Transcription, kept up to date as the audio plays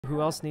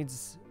who else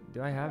needs?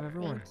 Do I have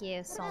everyone? Thank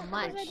you so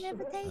much.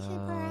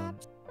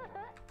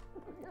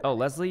 Oh,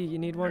 Leslie, you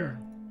need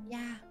one?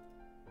 Yeah.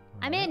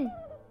 I'm in.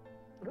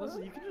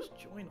 Leslie, you can just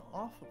join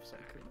off of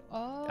Sykkuno.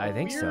 Oh. I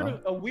think so.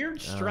 A weird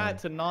strat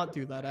to not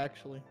do that,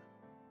 actually.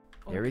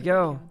 Here we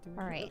go.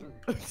 All right.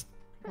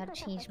 Gotta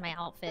change my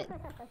outfit.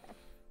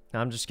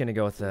 I'm just gonna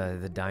go with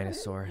the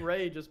dinosaur.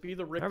 Ray, just be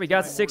the Rick. All right, we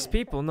got 6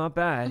 people. Not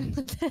bad.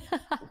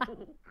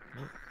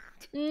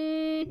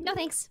 No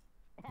thanks.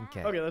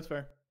 Okay. Okay, that's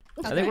fair.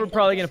 I think we're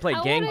probably gonna play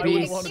I Gang wanna be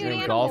Beasts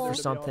cute or golf or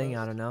animal. something.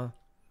 I don't know.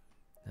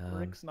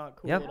 Rick's not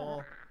cool yep. at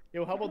all.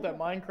 Yo, how about that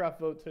Minecraft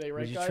vote today,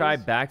 right, Would you guys? try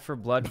Back for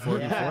Blood 44?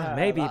 Yeah,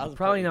 Maybe, that but was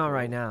probably pretty not cool.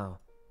 right now.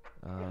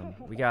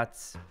 We got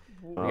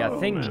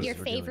things. Your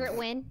we're favorite doing,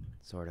 win?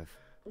 sort of.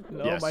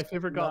 No, Yes. my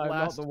favorite got I'm not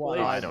last the one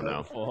place. I don't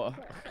know.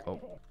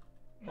 Oh,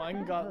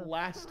 Mine got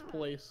last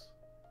place.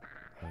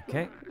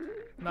 okay.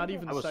 Not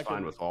even I was second.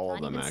 fine with all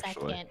of Not them, even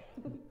actually. second.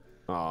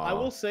 I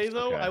will say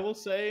though, okay. I will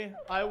say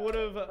I would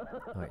have.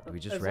 Alright, we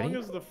just As ready? long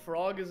as the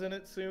frog is in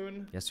it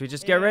soon. Yes, we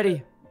just get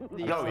ready.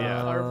 The Oh,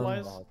 yeah.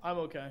 fireflies, I'm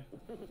okay.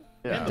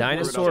 Yeah,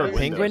 Dinosaur or window as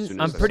penguin? soon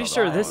I'm as I pretty saw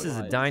sure that. this is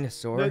a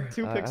dinosaur. The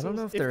 2 pixels. I don't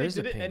know if if there they is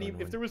a did it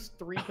penguin if there one. was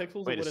 3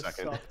 pixels, Wait it a would have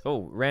second. sucked.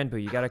 Oh,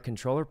 Ranboo, you got a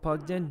controller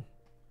plugged in?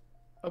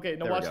 Okay,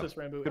 now There we watch go. this,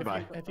 Rambo.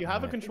 Goodbye. If you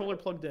have a controller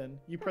plugged in,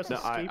 you press No,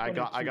 escape. I on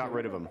got your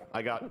rid keyboard.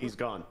 of him. He's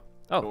gone.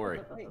 Oh, Don't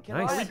worry.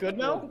 nice. Are we good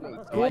now?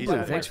 Cool he's Blue,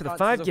 in. thanks for the Chances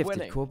 5 of gifted.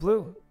 winning. Cool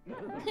Blue.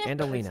 And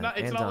Alina.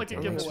 It's and not like a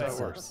Dante. Thanks for giveaway. the It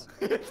subs.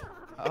 works.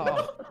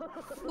 Oh.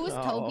 Who was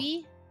Oh.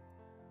 Toby?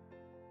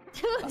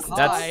 That's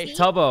Hi.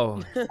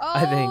 Tubbo.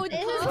 I think.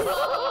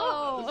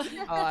 Oh.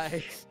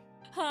 Hi.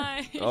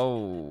 Hi.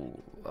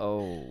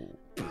 Oh.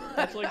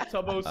 That's like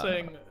Tubbo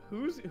saying,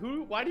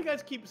 who? Why do you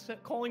guys keep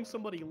calling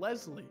somebody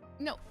Leslie?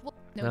 No, well,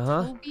 no.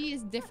 Uh-huh. Toby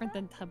is different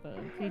than Tubbo.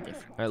 Pretty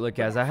different. Alright, look,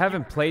 guys, I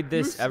haven't played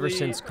this ever Loosely.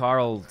 since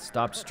Carl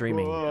stopped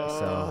streaming,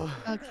 so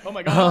Okay. Oh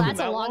my Oh. god, That's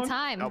a that long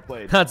time.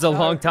 Outplayed. that's a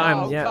long time.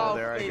 Oh, Yeah. oh,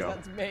 there I please, go.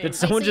 that's me. Did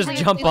someone so just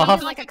you jump have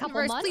off? like a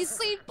couple months? Please,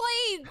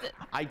 please.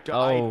 I Oh.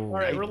 All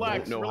right, I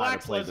relax, don't know how to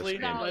relax, play this Leslie.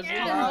 game. Leslie,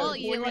 Carl,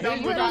 you you put look me down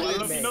for that. I don't know if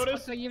you amazing.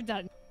 noticed. So you've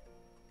done.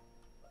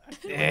 I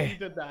feel like you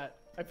did that.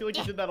 I feel like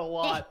you did that a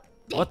lot.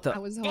 What the? I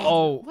was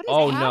Oh, what is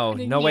oh no.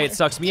 happening No way, here? it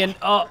sucks me in.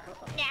 Oh.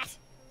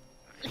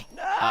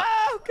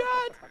 Oh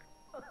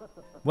God!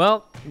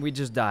 Well, we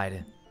just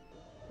died.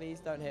 Please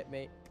don't hit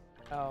me.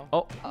 Oh.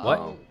 Oh, what?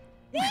 Wow,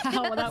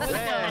 that was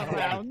Yeah. a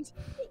round.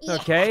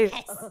 Okay.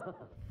 Yes.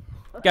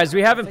 Guys,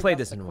 we I haven't think played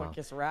that's this in a the while.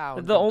 quickest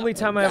round. The only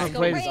time I ever Let's go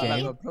played this Ray. I've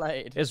game ever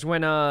played. is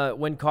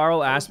when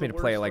Carl asked me to the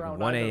play at worst like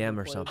round 1 I've ever a.m.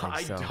 or played. something.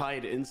 I So,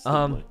 died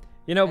instantly.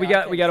 you know, we Yeah,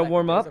 got to okay,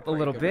 warm second was up a a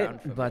little pretty good bit,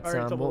 round for me. but All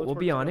right, Tubbo, we'll let's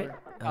be work on it. together.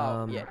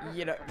 Oh, yeah,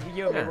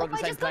 you and me were on the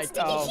I same just got page.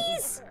 sticky Oh,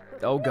 keys.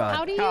 Oh How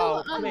god. do you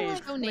Carl,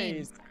 please, show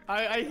names? please.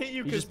 I hit you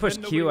You because just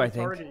pushed then Q, nobody I would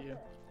think. target you.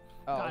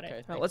 Oh, Got it. okay.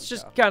 Well, thank let's you,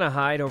 just Carl. kind of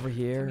hide over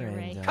here Come here,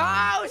 Ray. and.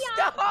 Oh,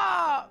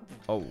 stop!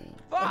 Oh.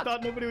 I Fuck!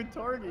 thought nobody would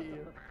target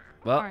you.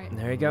 Well, Alright.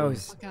 there he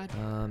goes. Oh,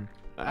 God.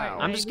 Ow.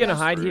 I'm just gonna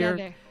hide here.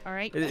 Together. All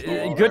right.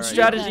 Good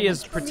strategy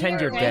is pretend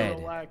you're Alright. dead.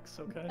 Relax,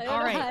 okay? All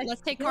right.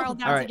 Let's take Carl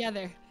down Alright.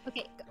 together.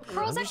 Okay,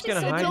 Carl's I'm just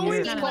actually gonna so hide good. here.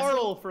 Always Leslie.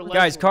 Carl for Leslie.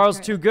 Guys, Carl's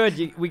too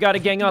good. We gotta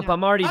gang up.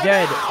 I'm already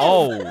dead.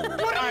 Oh. All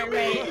right,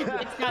 Ray.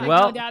 It's gotta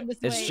Well, go down this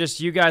it's way. just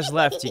you guys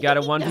left. You got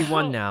a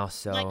 1v1 now,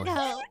 so. Let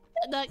go.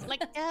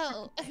 Let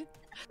go.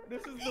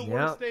 This is the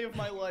Yeah. worst day of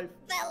my life.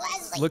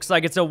 Leslie. Looks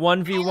like it's a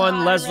 1v1.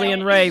 Bye, Leslie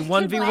and Ray.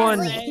 1v1.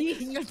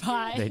 Leslie.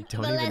 Goodbye. They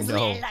don't But even Leslie,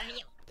 know. I love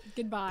you.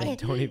 They Goodbye.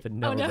 don't even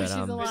know Oh, no, that she's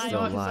I'm alive. still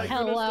Sykkuno's alive. still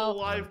Hello.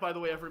 alive, by the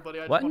way, everybody.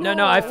 I just What? wanna- No,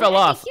 no, I fell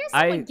off. Here's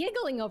I someone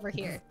giggling over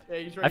here. Yeah,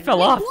 he's I right fell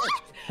here. off.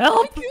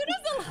 Help!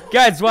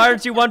 Guys, why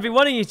aren't you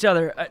 1v1ing each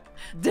other?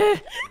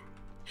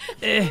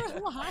 Eh.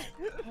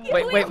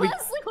 Wait, we. Leslie,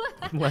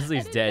 what?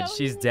 Leslie's didn't dead. know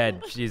She's you-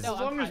 dead. She's. As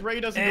long as Ray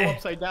doesn't go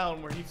upside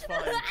down, where he's fine.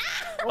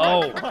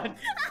 Oh. my God.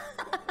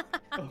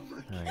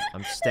 Alright,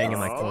 I'm staying in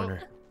my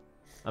corner.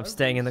 I'm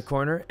staying in the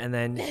corner, and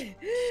then.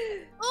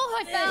 Oh,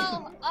 I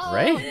fell. Oh.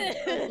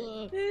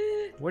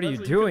 Ray? What are you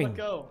Leslie, doing? Can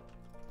let go.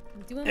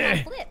 I'm doing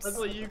my flips.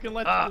 Leslie, you can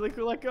let go.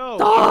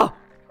 Ah!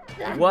 You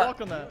can What?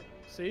 walk on that.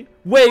 See?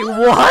 Wait,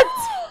 what?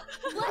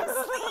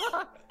 Leslie,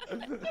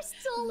 you're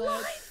still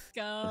alive. Let's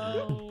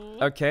go.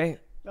 Okay,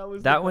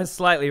 Was that the went best.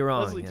 slightly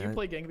wrong. Leslie, do you yeah.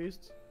 play Gang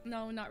Beasts?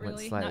 No, not Went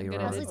really. slightly Not good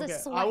wrong. at it. Leslie's a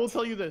Okay, slut. I will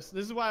tell you this.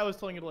 This is why I was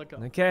telling you to let go.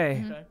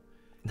 Okay. Okay?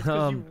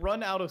 Because you Um.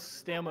 run out of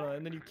stamina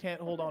and then you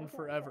can't hold on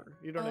forever.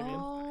 You know what I mean?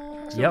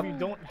 Oh. So Yep. if you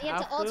don't You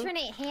have to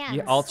alternate hands.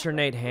 You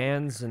alternate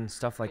hands and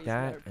stuff like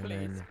that, and Please,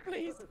 then.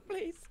 please,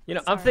 please. You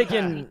know, I'm Sorry.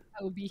 thinking.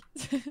 Toby.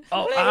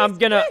 Oh, I'm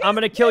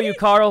gonna kill you,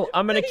 Carl.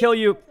 I'm gonna kill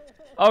you.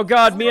 Oh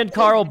God, me and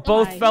Carl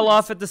both Die. fell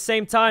off at the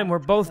same time. We're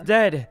both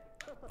dead.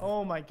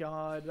 Oh my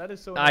God, that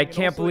is so. I annoying. And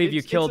can't also, believe you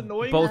it's killed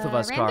annoying. both of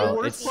us, Rambo,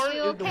 Carl. The It's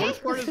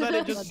worst part is that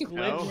it just Let's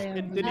glitched go.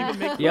 and didn't even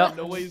make Yep.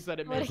 the noise that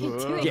it What made. are you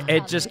doing? yeah,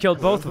 it just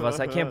killed both of us.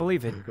 I can't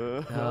believe it.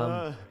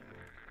 No,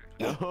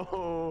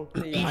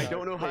 I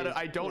don't know how to.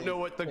 I don't know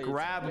what the Please,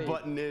 grab please,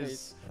 button please.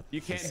 is.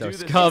 You can't So do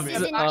this. scuffed. to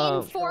It's me. an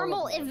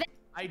informal event.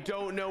 I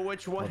don't know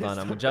which one. Hold is on,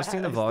 I'm the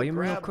adjusting the best volume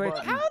real grab quick.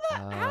 button.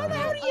 How the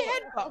hell do you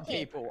headbutt Okay.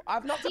 people?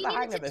 I've not Do got you the need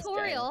hang a of this game.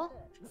 tutorial?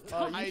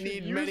 I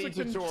need use many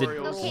the Did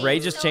tutorials. Okay, Ray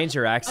just so- change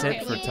your accent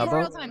Okay, for wait, Tubbo?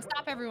 tutorial time.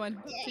 Stop everyone.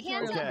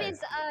 Hands Tutorial. up Okay.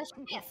 is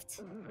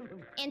shift.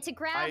 And to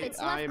grab, it's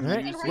left I'm click Right,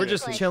 and using right we're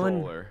just click. chilling.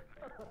 controller.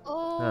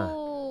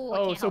 Oh, I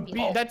Oh, can't so help you.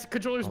 B, that's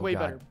controller's Oh, way God.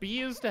 better.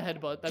 B is to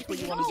headbutt. That's what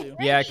you want to do.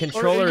 Yeah, Or are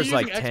controller you is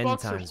like using 10 Xbox or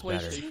times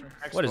better.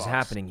 PlayStation? What is Xbox.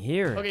 happening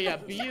here? Okay, yeah,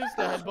 B is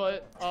the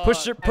headbutt.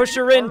 Push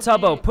her in,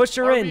 Tubbo. Push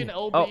her RB in. and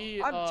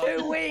LB, Oh. I'm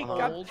too weak.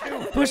 I'm hold.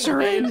 too Push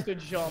her A in. is to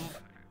jump.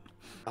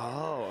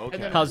 Oh, And okay.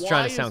 then I was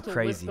trying Y to sound is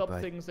crazy, lift up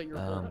but, things that you're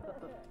holding.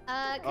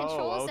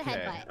 Controls the okay.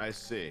 headbutt. I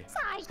see.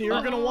 Side. So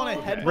you're gonna want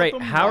to headbutt Ray, them,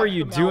 how are knock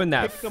you them doing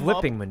out, that pick them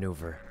flipping up,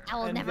 maneuver? I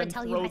will and never then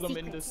tell you throw my them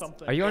into secrets.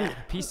 something. Are you on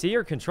PC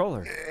or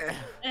controller?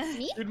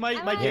 Me? Dude, my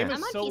I'm game on- is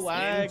I'm on so PC.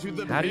 laggy.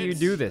 Into the How do you pits.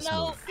 do this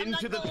No. move?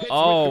 Into the pits.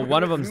 Oh, with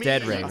one of them's me.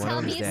 dead, Ray. Can you One tell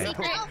of me them's a dead.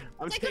 secret?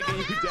 I'm taking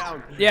you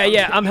down. Yeah,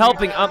 yeah, I'm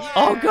helping.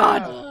 Oh,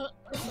 God.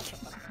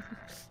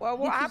 Well,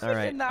 what happened All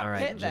right, in that all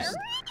right, pit then? just-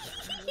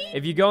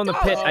 If you go in the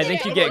pit, I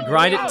think you get Oh,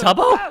 grinded. oh,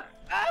 Tubbo? oh,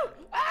 oh,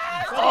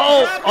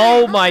 Oh,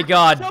 oh my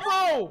God.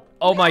 Tubbo!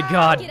 Oh my Get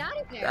God. out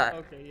of here.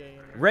 Okay, yeah.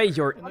 Ray,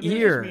 your It's just me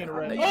ear. and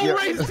Ray. Your- Oh,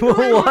 Ray's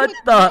What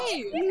the?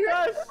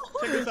 Yes!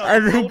 Check this out.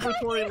 I think-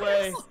 Celebratory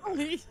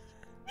lay.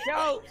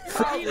 Yo,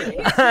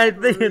 I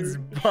think it's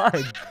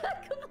bugged.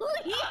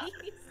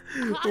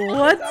 Please.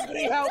 What?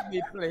 somebody help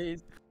me,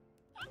 please.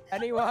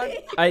 Anyone?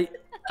 I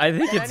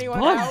think Can it's anyone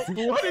bugged.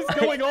 help? What is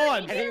going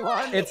on?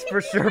 Anyone? It's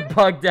for sure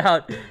bugged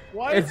out.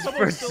 Why is It's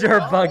someone for still sure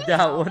alive? bugged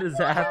out. What is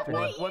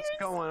happening? What's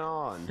going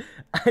on?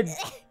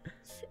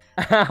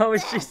 How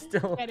is she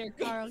still? Better,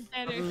 Carl.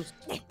 Better.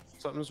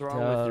 Something's wrong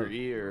with your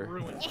ear.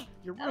 Ruined.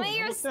 You're My ruined.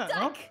 ear's What's that,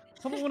 stuck. huh?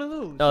 How about one of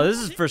those? Oh, this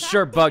is for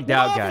sure bugged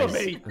out, Get off of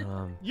guys. me.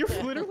 You're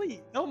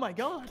literally. Oh my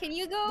god. Can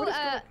you go?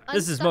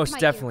 This is unstuck most my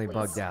ear, definitely please?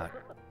 bugged out.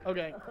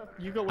 Okay,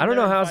 you go. I don't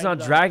know how it's find not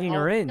them. dragging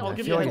her in. I'll I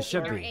give feel you like a it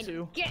should tutorial, be.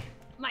 too. Get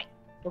my.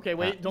 Okay,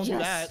 wait. Don't do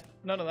Yes. that.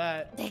 None of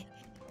that.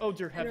 Oh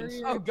dear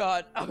heavens. Oh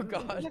god, oh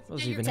god. What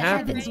was Get even your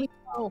happening? heavens.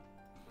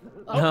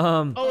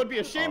 Oh, it'd be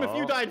a shame if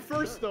you died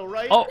first, though,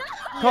 right? Oh,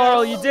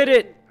 Carl, you did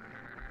it.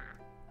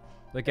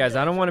 Look, guys,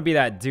 I don't want to be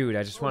that dude.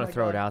 I just Oh want my to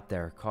throw it God. out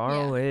there.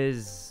 Carl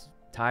is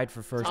tied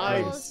for first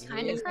Tied. place.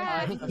 Kind of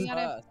crap.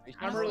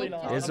 I'm really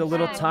not. Is I'm a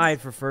little surprised.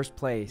 tied for first We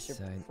place.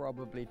 should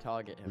probably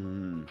target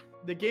him.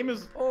 The game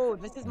is. Oh,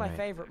 this is my Right.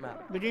 favorite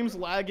map. The game's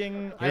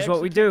lagging. Here's I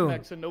what we actually do. took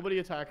Next and nobody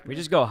attacked me. We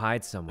just go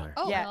hide somewhere.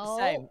 Oh, Yeah, no.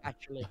 same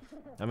actually.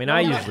 I mean,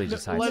 I No, usually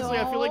just hide Leslie,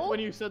 somewhere. I feel like No.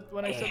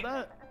 when I said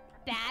that,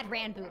 Bad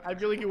ran boot. I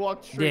feel like you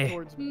walked straight Yeah.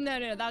 towards me.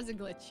 No, that was a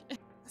glitch. Listen,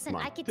 Come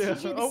on. I can teach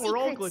you the Oh, we're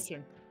all secrets.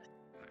 glitching.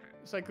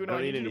 Sykkuno, don't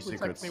I need need you any to protect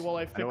secrets. me while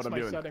I I know fix what I'm my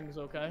doing. settings,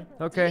 okay?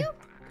 Okay.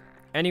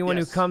 Anyone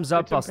Yes. who comes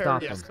up, I'll It's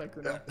stop imperative, them.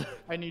 Sykkuno.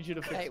 I need you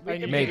to fix. Hey, I we need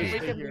can, you Maybe. to we stay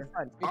can be here.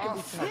 friends. We can be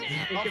Off, friends.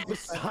 We off can the be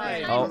friends.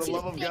 side, Oh. for the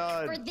love of Toothpick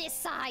God. for this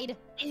side.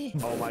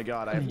 Oh my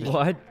God, I have to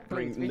What?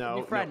 bring Please, we can no,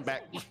 be no, friends.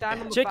 back. You stand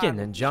on the Chicken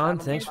back, and you John,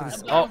 stand on thanks the for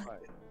back. this.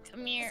 Oh,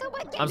 Come here. So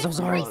what? Get I'm so the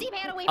sorry. crazy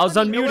man away I was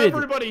from me. Yo, unmuted.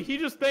 everybody, he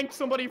just thanked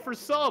somebody for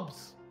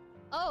subs.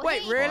 Oh,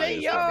 Wait, hey, really?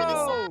 thank you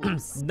for the Yo!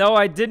 subs. no,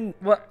 I didn't.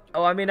 What?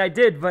 Oh, I mean, I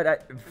did, but I.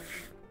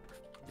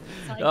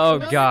 Oh,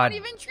 You're God. not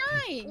even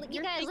trying.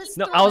 You guys, let's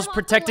No, throw I was him off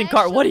the protecting ledge.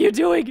 Carl. What are you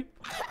doing?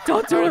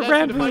 Don't do Oh, it, that's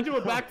it. If I Rambo. do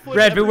a backflip,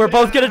 Rambo, we're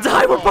both gonna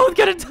everybody- die. We're both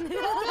gonna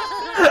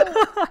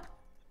die.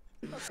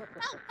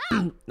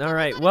 All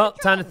right. Well,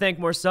 time to thank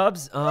more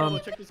subs.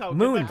 Check this out. Get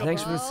Moon, back up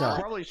thanks on for the the- sub.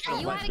 Probably should Are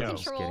have you let out of go.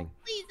 Just control? kidding.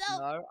 Please don't.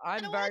 No,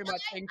 I'm very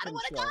much in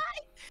control.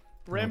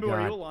 Rambo, Oh, are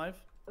God. you alive?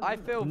 I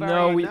feel very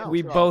No, in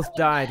we control. both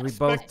died. We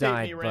both Spectate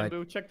died, me, but.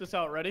 Rambo. Check this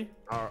out. Ready?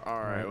 All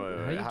right, wait,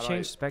 How wait. do you do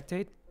change I-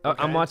 spectate? Oh,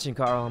 I'm Okay. watching,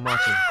 Carl. I'm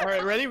watching. All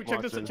right, ready?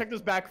 Check this. Watching. Check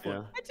this backflip.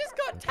 Yeah. I just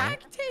got tag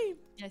team.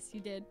 Yes, you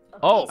did.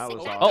 Oh, That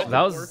was oh, awesome.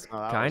 that was Oh,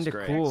 that was kind of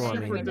great. cool. I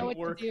Super mean, I know what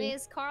work. to do.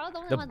 Is Carl the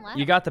only the, one left?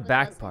 you got the With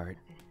back us? part.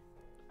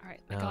 All right,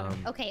 I got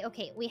him. Okay,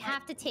 okay. We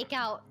have to take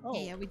out Oh.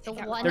 Yeah, we the take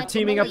out- one. They're that's in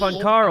teaming the up on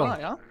lead. Carl.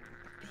 Why, huh?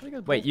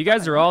 Wait, you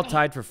guys are all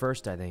tied for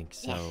first, I think.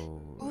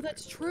 So Oh,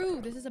 that's true.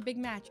 This is a big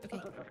match. Okay.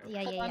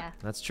 Yeah, yeah, yeah.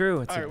 that's true.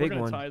 It's All a right, big we're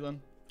gonna one. tie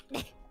then.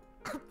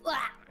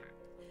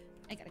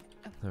 I gotta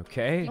go.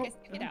 Okay. You guys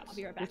can get out. I'll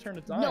be right Your back. turn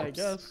to die, I No.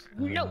 guess.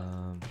 No,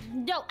 Um,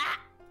 no, ah,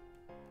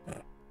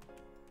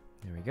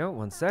 there we go.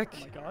 One sec. Oh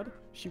my God.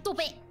 Shoot.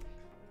 stupid.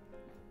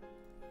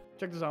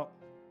 Check this out.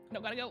 No,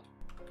 gotta go. All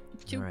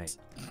Shoot. right.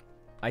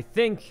 I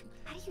think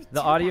How do you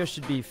the do audio that?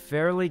 should be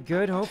fairly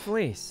good,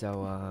 hopefully.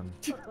 So,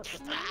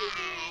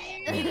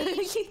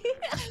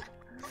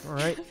 all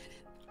right.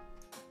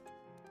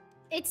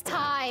 It's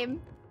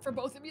time. For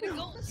both of you to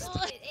go.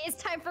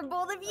 It's time for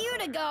both of you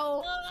to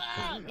go.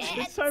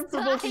 It's time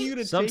for both of you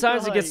to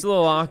Sometimes take it gets a hike.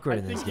 little I awkward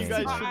in this think you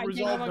game. guys but should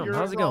resolve Oh, your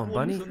how's it going,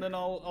 problems, bunny? and then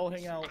I'll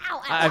hang out. Ow,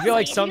 ow, I feel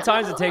like ow.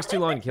 sometimes it takes too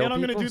long to kill And I'm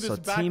gonna people, do so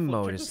this team backflip.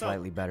 mode Check is this out.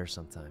 slightly better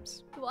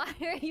sometimes. Why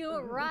are you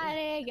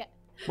running?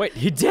 Wait,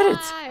 he did it!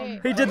 Why?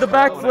 He did the Oh,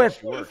 that actually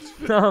backflip.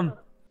 works.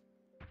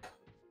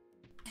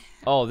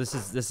 Oh, this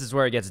is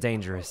where it gets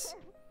dangerous.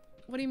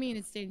 What do you mean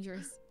it's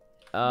dangerous?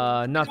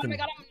 Nothing. I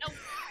got him. No.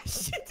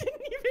 She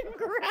didn't even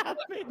grab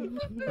me.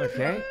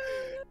 Okay.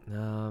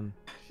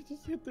 She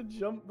just hit the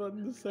jump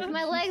button the second.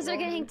 My she legs saw are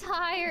me. getting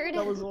tired.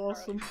 That was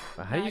awesome.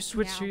 How do you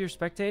switch now. to your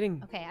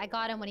spectating? Okay, I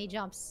got him when he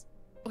jumps.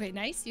 Okay,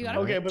 nice. You got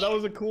him. Okay, but that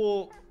was a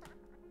cool.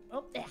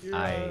 Oh, you're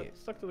I-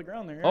 stuck to the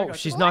ground there. I Oh, got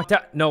she's you. knocked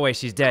out. No way,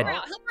 she's dead. Help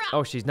her out, help her out.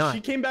 Oh, she's not. She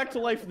came back to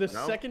life the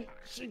No. second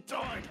she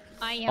died.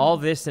 I am. All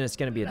this and it's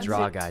gonna be a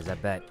draw, guys. I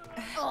bet.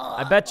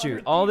 I bet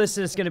you. All this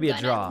and it's gonna be a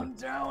draw.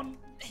 Down.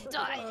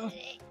 Die.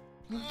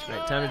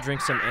 Alright, time to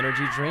drink some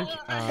energy drink.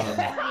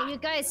 You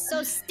guys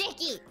so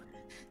sticky.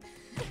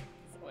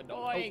 So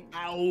annoying.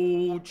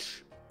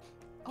 Ouch.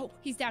 Oh,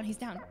 he's down. He's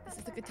down. This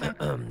is a good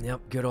time.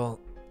 Yep, good old.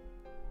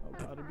 Oh,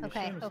 God, it'd be a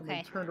Okay, shame if somebody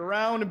okay. turned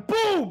around and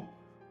boom.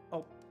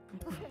 Oh.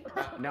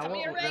 Now Come what?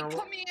 here, Ray, now,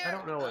 come here. I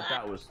don't know what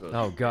that was.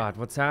 Oh God,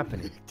 what's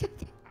happening?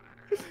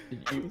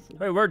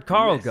 Hey, where'd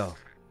Karl go?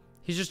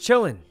 He's just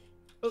chilling.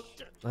 This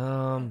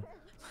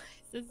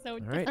is so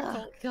Alright. Oh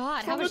difficult.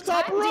 God, how From the much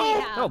top time do you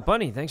row. have? Oh,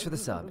 Bunny, thanks for the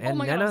sub. And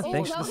my God. Nena, Oh,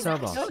 thanks that for the was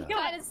sub nice. also.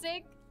 Kind of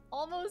sick.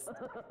 Almost.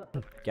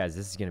 Guys,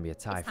 this is gonna be a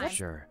tie It's for fine.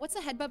 sure. What's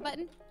the headbutt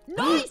button?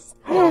 Nice.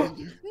 No.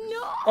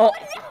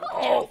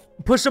 Oh,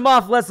 push him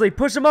off, Leslie.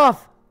 Push him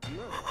off.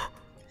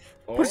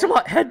 Push him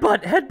off.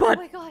 Headbutt, Oh headbutt.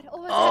 my God. Oh,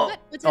 what's Oh, headbutt?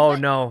 What's oh headbutt?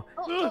 no.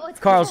 It's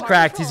Carl's control,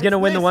 cracked. He's control. gonna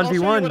win the Please, I'll show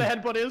you 1v1. what a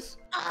headbutt is.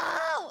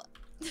 Oh.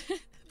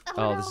 Oh,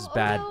 no, this is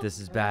bad. no. This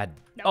is bad.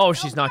 No, Oh, no,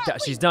 she's knocked no,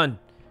 out. She's done.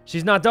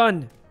 She's not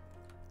done.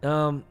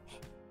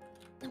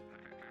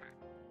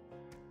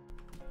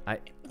 I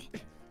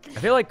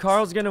feel like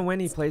Carl's gonna win.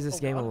 He plays this Oh,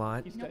 game a God.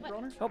 lot. He's dead,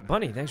 Droner? Oh,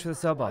 Bunny, thanks for the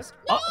sub, boss.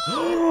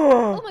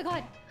 Oh my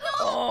God.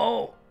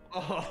 Oh.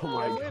 Oh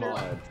my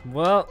God.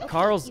 Well, Okay,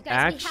 Carl's you guys, we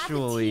have to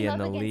actually team in up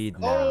the against- lead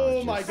now.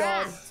 Oh my Just-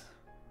 God.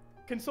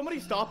 Can somebody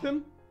stop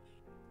him?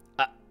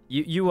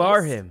 You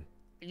are him.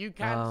 You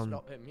can Um,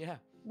 stop him, yeah.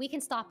 We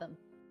can stop him.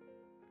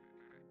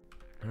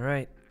 All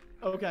right.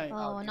 Okay.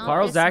 Oh, not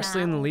Carl's this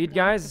actually in the map. lead, No,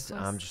 guys. this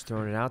I'm was just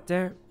throwing it out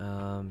there.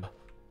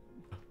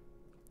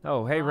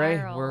 Oh, hey Ray,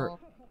 we're viral.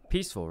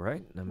 peaceful,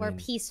 right? I We're mean-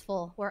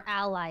 peaceful. We're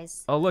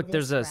allies. Oh, look,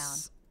 this there's a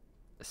round.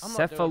 I'm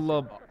not doing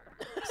cephalo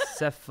too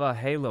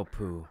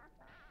cephalopu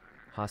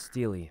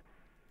hostile.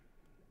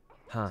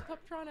 Huh. Stop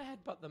trying to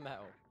headbutt the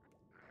metal.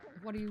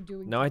 What are you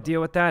doing? No idea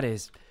what that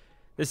is.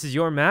 This is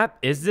your map?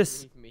 Is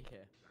this? Leave me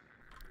here.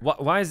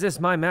 Why is this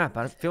my map?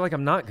 I feel like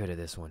I'm not good at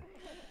this one.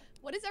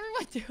 What is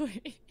everyone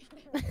doing?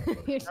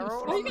 You're so They're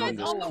all Are you in guys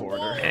this on the corner.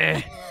 wall?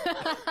 Eh.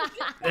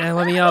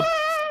 Let me up.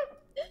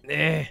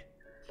 Eh.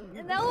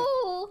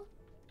 No.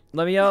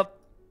 Let me up.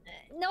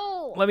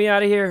 No. Let me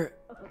out of here.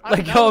 I-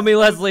 Let that go was of me,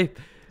 Leslie.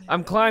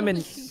 I'm climbing.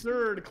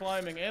 Absurd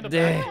climbing and a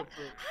Dang. backflip.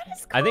 How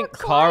does I think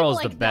Carl Carl's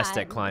climb the like best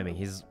that? at climbing.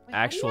 He's Wait,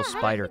 actual yeah,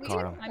 spider Can we do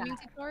a Carl. climbing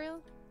tutorial?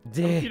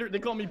 Deh. Peter, they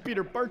call me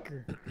Peter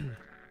Parker.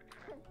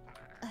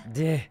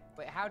 Deh.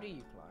 Wait, how do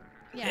you climb?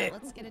 Yeah,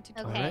 let's get a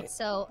tutorial. Okay, Alright.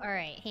 so all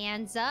right,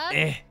 hands up.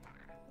 Eh.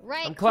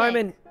 Right. I'm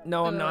climbing.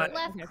 No, I'm Wait, not.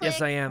 Left Okay. Yes,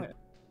 click. I am.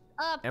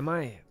 Up. Am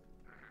I?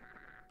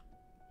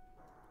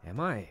 Am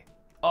I?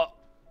 Oh.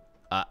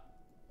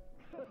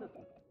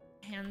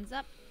 Hands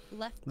up,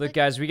 left. Look, click.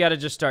 guys, we gotta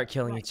just start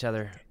killing each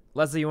other.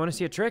 Leslie, you want to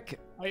see a trick?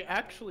 I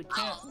actually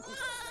can't.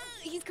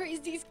 He's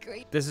crazy. He's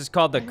great. This is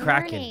called the I'm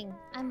Kraken. learning.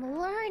 I'm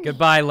learning.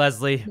 Goodbye,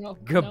 Leslie. No,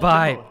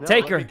 Goodbye. No,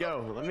 Take let her. Me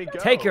go. Let me go.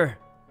 Take her.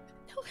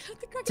 No,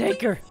 not the Kraken, Take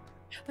please. her.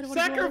 I don't wanna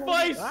go, I don't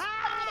wanna Sacrifice!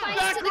 go.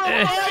 Sacrifice to the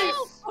Eh. Kraken.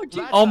 Oh,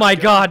 Jesus. Oh my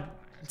God.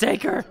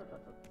 Take her.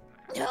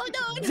 No,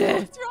 Deh.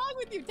 what's wrong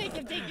with you? Take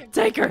him, take him.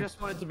 Take I her. just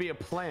want it to be a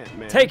plant,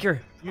 man. Take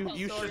her.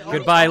 You should.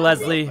 Goodbye,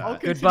 Leslie. I'll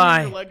continue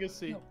Goodbye. your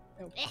legacy.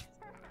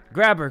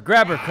 Grab her.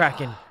 Grab her,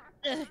 Kraken.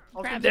 I'll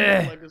Grab continue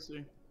him. your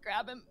legacy.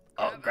 Grab him.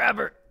 Oh, grab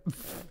her.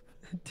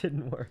 It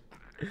didn't work.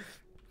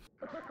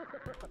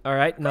 All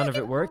right, none of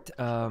it worked.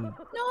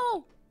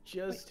 No.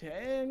 Just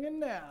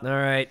hanging out. All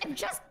right. And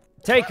just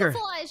Take her.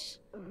 flush.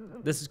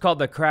 This is called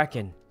the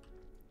Kraken.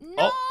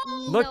 No.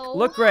 Look, No.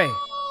 look, Ray. No.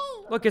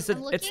 Look, it's I'm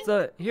it's looking.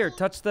 the here.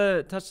 Touch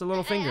the little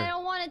I finger.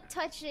 don't want to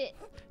touch it.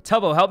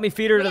 Tubbo, help me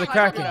feed her to the Yeah,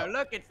 Kraken. Tubbo.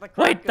 Look, it's the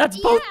Kraken. Wait, that's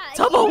both.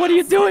 Yeah, Tubbo, what are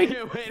you doing?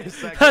 Wait a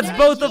second. That's There's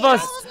both of all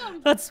us. of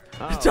them. That's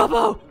Oh.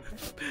 Tubbo.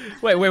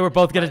 Wait, we're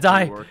both gonna That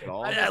die. didn't work at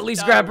all. At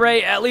least grab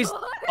Ray. At least.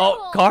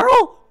 Oh,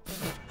 Carl.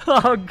 Carl.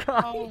 Oh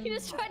God. He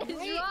just tried to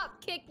drop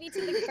kick me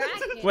to the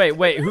Kraken.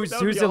 Wait. Who's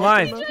That would be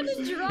alive? awesome. He tried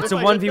to drop It's a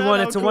If I hit that, 1v1.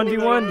 how It's a cool would that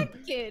 1v1.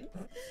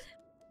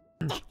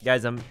 Kraken.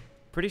 Guys, I'm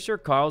pretty sure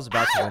Carl's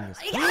about to win this.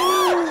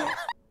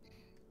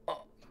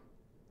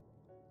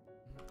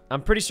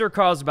 I'm pretty sure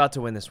Carl's about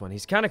to win this one.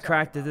 He's kind of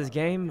cracked at this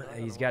game.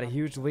 He's got a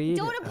huge lead.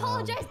 Don't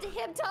apologize to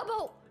him,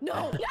 Tubbo.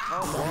 No.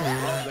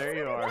 Oh, there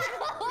you are.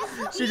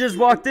 She just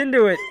walked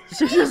into it.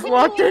 She just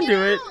walked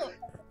into it.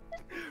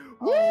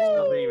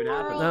 Nothing even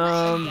happened.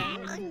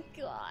 Oh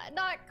God,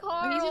 not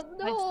Carl. He's just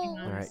No.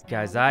 texting All right, us.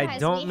 guys, I Guys,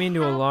 don't we mean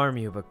to have alarm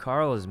you, but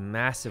Carl is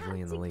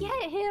massively in the To lead.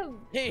 get him.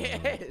 He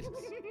is.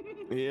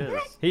 He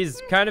is.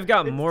 He's kind of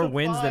got It's more the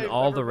wins than five,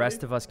 all the everybody.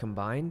 rest of us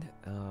combined.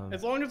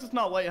 As long as it's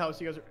not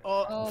Lighthouse, you guys are.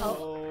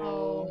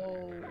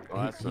 Oh.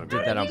 Oh, that's He not did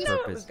good. that on It was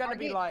purpose. gonna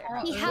be like.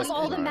 He has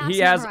all the maps He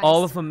has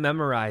all memorized. of them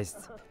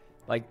memorized.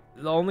 Like,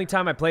 the only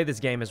time I play this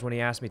game is when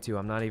he asked me to.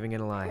 I'm not even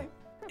gonna lie.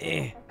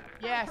 Eh.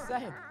 Yeah,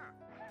 same.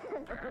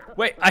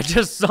 Wait, I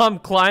just saw him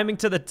climbing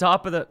to the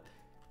top of the...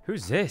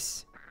 Who's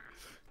this?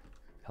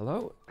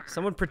 Hello?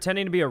 Someone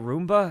pretending to be a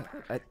Roomba?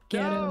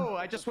 No,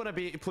 I just want to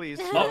be, please.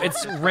 Oh,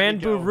 it's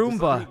Ranboo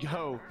Roomba.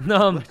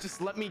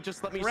 Just let me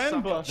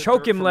Ranboo.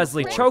 Choke him,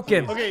 Leslie. Choke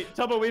him. Okay,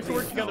 Tubbo, we have to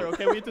work together,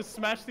 okay? We have to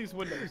smash these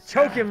windows.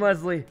 Choke him,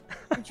 Leslie.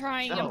 I'm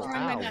trying. I'm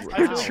trying my best. I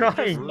feel You're like you're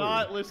trying. just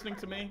not listening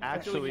to me. I feel like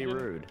Actually you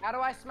didn't. rude. How do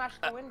I smash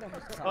the windows?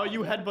 Oh, you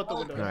headbutt the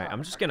windows. All right,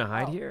 I'm just gonna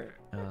hide here.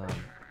 Okay, that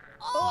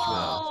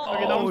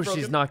Oh, one's she's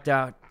broken. knocked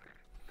out.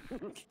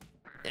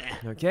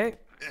 Okay.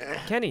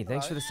 Kenny,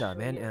 thanks for the sub,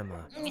 and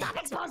Emma. Stop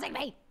exposing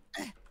me.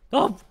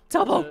 Oh,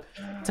 Tubbo!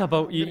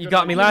 Tubbo, you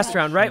got me last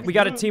round, right? We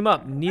gotta team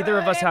up. Neither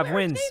of us have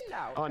wins.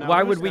 Oh, now Why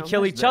who's- would we now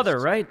kill who's each other,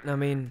 next? right? I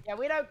mean, Yeah,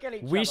 we don't kill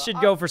each other. we should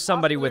go for Us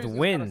somebody with losers gotta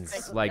wins.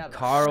 stick Like together.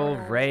 Carl,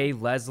 Ray,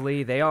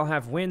 Leslie, they all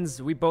have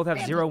wins. We both have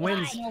 0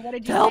 wins. No, what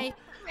did you Help! say?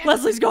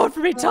 Leslie's going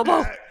for me,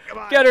 Tubbo!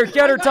 Get her,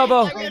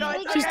 Tubbo!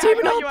 She's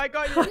teaming up! I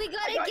got you. We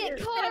gotta get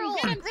Carl.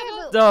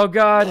 Oh,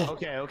 God.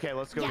 Okay,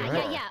 let's go.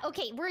 Yeah.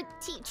 Okay, we're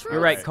true. You're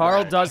right,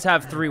 Carl does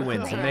have 3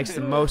 wins. It makes the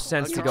most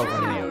sense to go for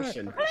in the him.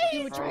 ocean.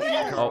 You were trying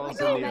to-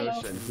 Carl's in the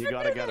ocean. You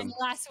gotta get him.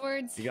 Last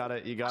words. You gotta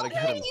get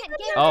him.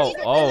 Oh,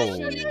 Well,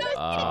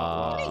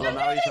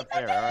 now he's up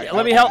there. All right.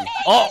 let me help.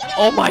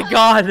 Oh my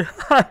God.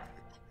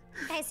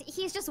 Guys,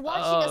 he's just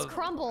watching us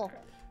crumble.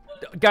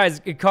 Guys,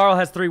 Carl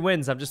has 3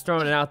 wins. I'm just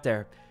throwing it out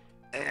there.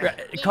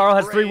 Carl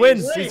has 3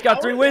 wins. He's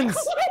got 3 wins.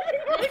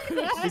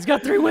 He's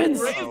got 3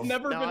 wins. Ray has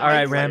never been All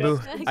right, outside Ranboo.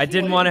 us. I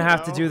didn't want to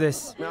have to do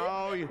this.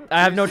 No,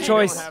 I have no you don't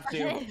choice. have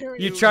to.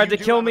 You tried to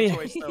do kill have a me.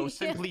 choice, though.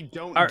 Simply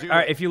don't All do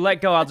right, it. if you let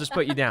go, I'll just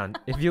put you down.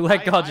 If you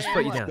let go, I'll just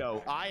put you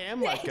down. I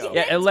am let go.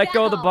 Yeah, and let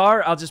go of the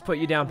bar, I'll just put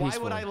you down Why would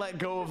peacefully. I let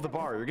go of the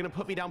bar? You're gonna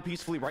put me down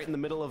peacefully right in the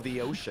middle of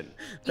the ocean.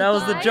 That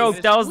was the Guys, joke.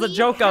 That was the we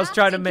joke I was have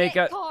trying to make.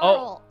 get Oh,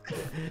 Carl.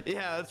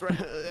 Yeah, that's right.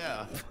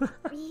 Yeah.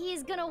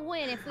 He's gonna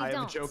win if we I have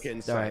don't. a joke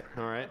inside.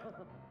 All right.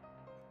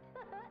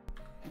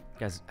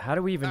 guys, how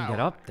do we even get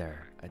up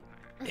there?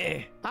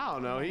 I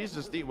don't know. He's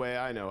just the way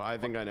I know. I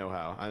think I know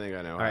how. I think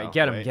I know how. All right,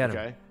 get him, Wait, get him.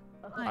 Okay.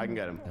 I can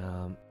get him.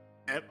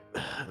 Yep.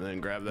 And then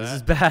grab that. This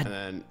is bad. And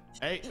then,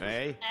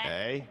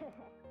 hey.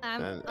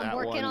 I'm that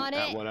working one, on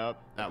That it. one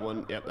up. That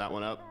one. Yep, that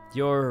one up.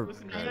 You're.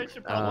 Listen, you guys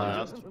should That one probably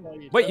up. justify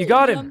each Wait, you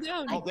got him. Calm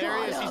down. Oh, there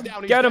he is. He's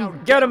down. He's Get down.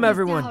 him, get him, Down,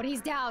 everyone.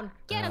 he's down.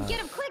 Get him,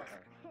 quick.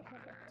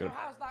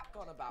 How's that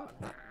gone about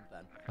then?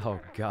 Oh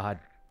God.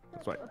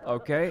 That's right.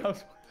 Okay.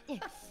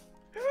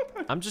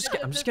 I'm just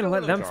gonna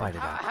let them fight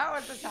it out. How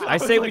is this I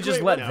say we just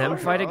Wait, let no, them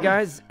fight it, no.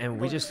 guys, and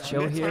we just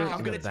chill here I'm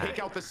in gonna the take back.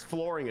 out this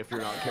flooring if you're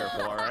not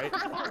careful. All right.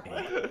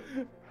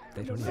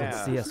 They don't even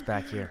Yeah. see us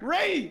back here.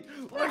 Ray,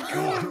 let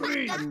go of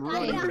me. I'm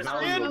running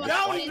Understand around.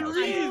 boundaries.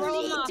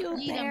 Roll him off. To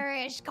Eat him.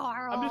 perish,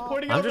 Carl. I'm just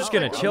pointing I'm out. just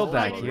gonna chill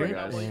back fighting here, you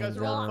guys. While you guys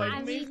are all and, fighting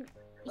I me. mean,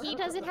 he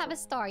doesn't have a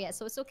star yet,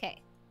 so it's okay.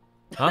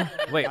 Huh?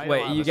 Wait, I don't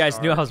wait. have You a guys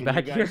star. knew I was Can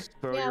back you here? guys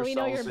throw Yeah, we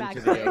know yourselves you're back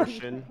into the here.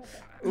 ocean?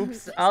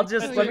 Oops. Let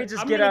me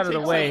just I'm get gonna out of the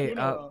take way.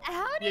 Sykkuno.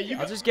 How do Yeah, you? you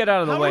I'll just get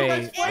out of the How are you way.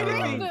 guys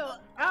fighting me?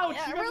 Ouch,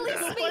 Yeah, you guys are release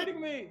still me. fighting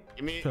me.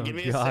 Give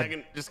me a God.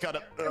 second. Just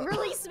gotta.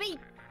 Release me.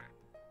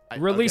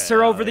 Release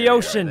her over the there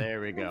we go, ocean.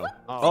 There we go.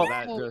 Oh,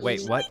 that just-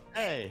 wait, what?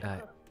 Hey.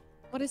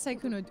 What is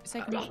Sykkuno?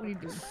 Sykkuno, what are you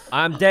doing?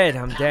 I'm dead.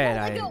 I'm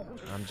dead. Let go.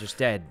 I'm just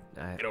dead.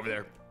 Get over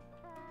there.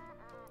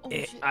 Oh,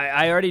 shit.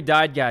 I already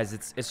died, guys.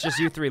 It's just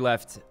you 3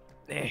 left.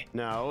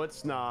 No,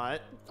 it's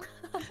not.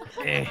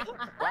 Why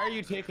are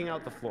you taking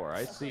out the floor?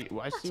 I see. To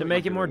what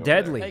make you're it more doing over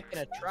there. deadly. Taking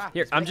a trap.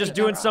 Here, He's I'm taking just a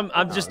doing trap. some.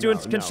 I'm just doing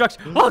no.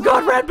 construction. Oh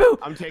God, Ranboo!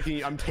 I'm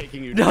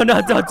taking you. No,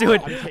 down. don't do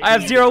it. I'm taking I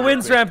have you 0 down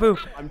wins, with me. Ranboo.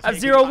 I'm I have taking-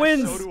 0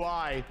 wins. So do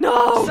I.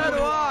 No. So do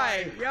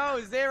I. Yo,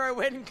 0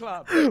 win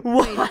club.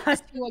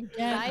 What? You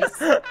again. Guys,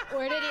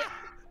 where did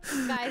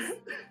he?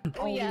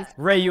 Guys,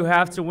 Ray, you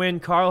have to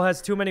win. Carl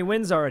has too many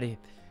wins already.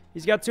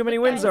 He's got too many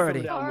wins Come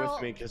already. down Carl.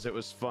 with me because it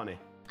was funny.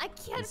 I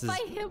can't This is-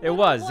 fight him. it one-on-one.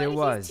 was, it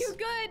was. He's too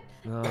good.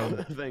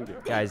 Thank you.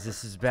 Guys,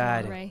 this is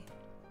bad. Ray.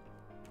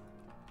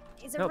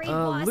 He's a Nope. raid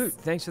boss. Loot.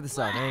 Thanks for the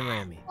sub. Hey,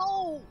 Rami.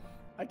 Oh,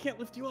 I can't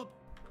lift you up.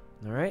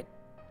 All right.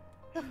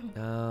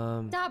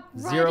 stop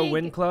 0 running.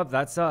 win club.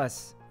 That's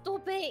us.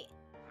 Stop it.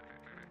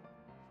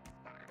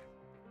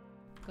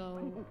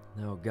 Go.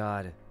 Oh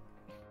God.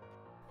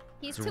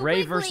 He's It's too Ray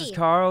wiggly. versus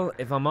Carl.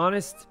 If I'm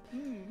honest,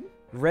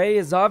 Ray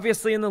is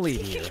obviously in the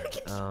lead here.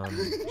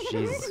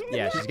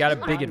 She's got a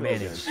big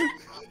advantage.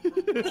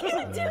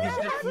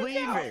 Just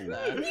leaving.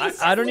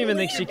 I don't even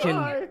think she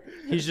can.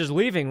 He's just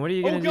leaving. What are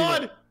you Oh gonna do?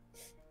 God!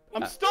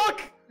 I'm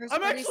stuck. There's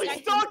I'm 30 actually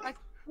seconds. stuck. I'm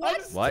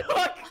What?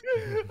 stuck.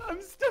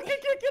 I'm stuck. I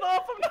can't get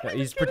off. I'm not.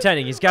 He's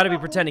pretending. He's got to be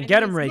pretending.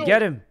 Get him, Ray.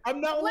 Get him. I'm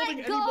not holding Let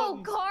any go,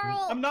 buttons.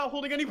 Carl. I'm not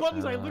holding any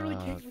buttons. I literally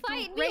can't.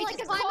 Fight me Ray, like a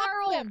just climb up to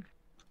Carl. him.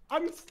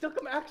 I'm stuck.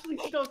 I'm actually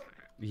stuck.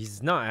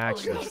 He's not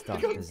actually stuck.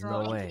 There's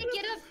no way.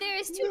 Get up there.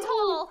 It's too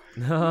tall.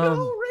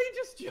 No, Ray,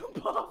 just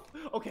jump off.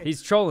 Okay.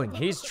 He's trolling.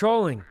 He's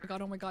trolling.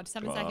 Oh my god,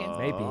 7 seconds.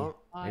 Maybe.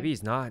 Maybe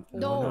he's not. I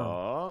don't No.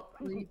 know.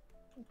 3,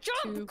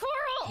 Jump, 2,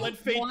 Carl. Let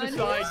fate 1.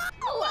 decide.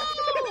 Oh.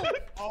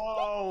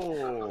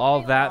 Oh.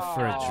 All that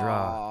for a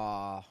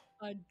draw.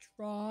 A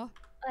draw.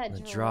 A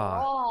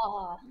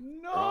draw.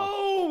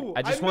 No. too.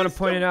 I just want to missed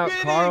point it the out.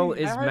 bidding. Carl I is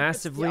heard it's the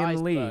massively in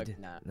the lead.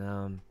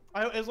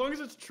 iceberg As long as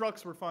it's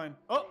trucks, we're fine.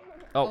 Oh.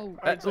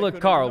 Alright, so I Look,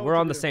 couldn't- Carl, you know we're what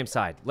on to the do. same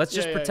side. Let's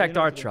just Yeah, you protect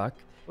know our what to do. truck,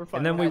 We're fine.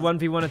 and then we're we fine.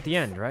 1v1 at the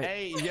end, right?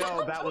 Hey,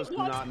 yo, that was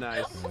not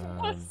nice.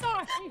 I'm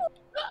sorry.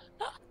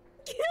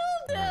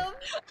 Killed him.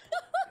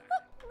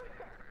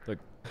 Look,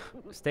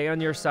 stay on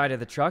your side of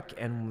the truck,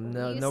 and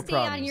no, You no stay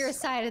problems. on your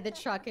side of the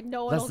truck, and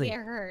no one Leslie, will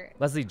get hurt.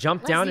 Leslie,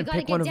 jump Leslie, down you and gotta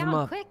pick get one of down them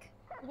up. quick.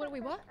 What do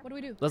we what? What do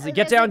we do? Leslie, Leslie,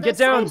 get down, get those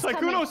down. flames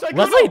Sykkuno, Sykkuno!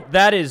 Leslie,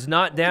 that is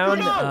not down.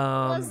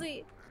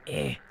 Leslie.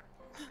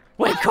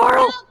 Wait,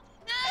 Carl!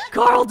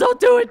 Carl, don't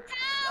do it!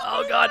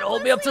 Oh God,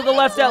 hold me up to the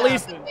left at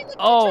least.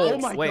 Oh, Oh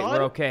my wait, God.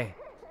 we're okay.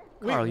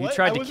 Wait, Carl, you what?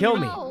 tried I to wasn't kill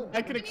even- me. No.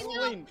 I can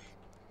explain.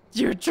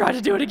 You're trying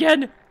to do it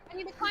again. I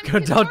need to climb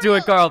Don't the do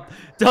it, Carl.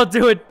 Don't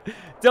do it.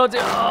 Don't do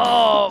it.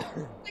 Oh,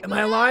 am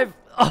I alive?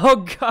 Oh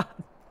God.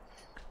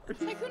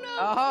 Sykkuno.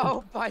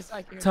 Oh, bye,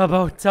 Sykkuno.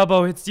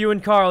 Tubbo, it's you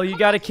and Carl. You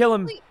gotta kill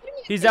him.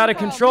 He's out of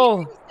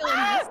control.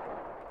 Ah!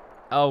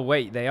 Oh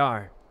wait, they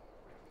are.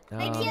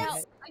 I Um,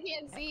 can't. I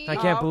can't see. I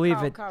can't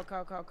believe it. Carl,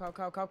 Carl, help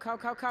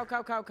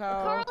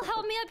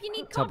me up. You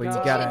need Tubbo, you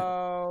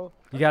competition.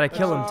 You gotta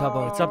kill him,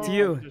 Tubbo. It's up to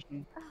you. Wait,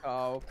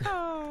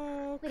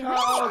 Just,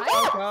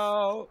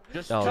 Oh,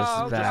 this is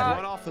just bad.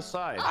 one off the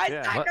side. I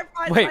yeah.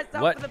 sacrificed Wait,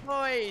 myself what? for the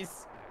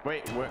boys.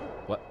 Wait,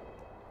 what?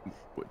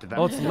 Did that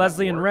Oh, it's did that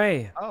Leslie and work?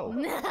 Ray. Oh,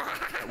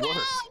 it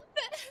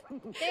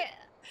works. There-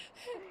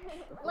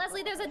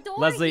 Leslie, there's a door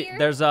Leslie, here.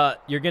 there's a.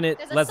 You're gonna.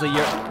 There's a Leslie, sign.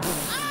 you're.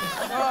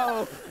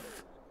 Oh.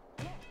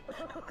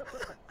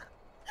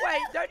 Wait,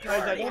 don't you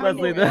Guys, I already don't have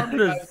Leslie, know a that win?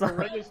 why, is guys, so so-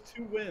 Ray has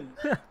 2 wins.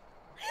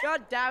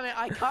 God damn it,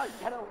 I can't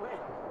get a win.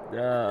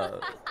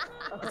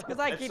 It's because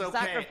I It's keep okay.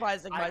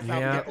 sacrificing I myself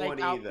can't to get take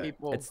one out either.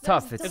 people. It's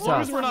tough. It's As long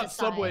tough. as we're on not the side.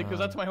 Subway, because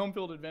that's my home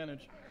field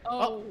advantage.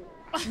 Oh.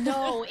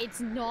 No, it's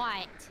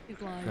not.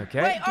 He's lying.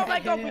 Okay. Wait, oh my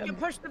god, we can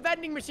push the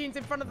vending machines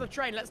in front of the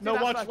train. Let's do No,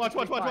 that watch, first watch,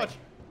 before watch, we watch, watch. fight.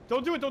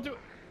 Don't do it, don't do it.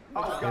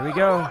 Here we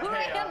go.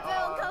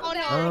 Come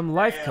down.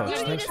 Life coach. You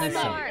Thanks need for a the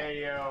sub. smart.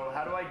 Hey, yo,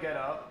 how do I get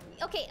up?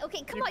 Okay,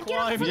 come You on, get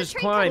off climb. of the You just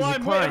train. climb.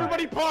 Climb, You wait, climb.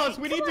 everybody pause.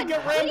 We need to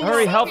get Rambo.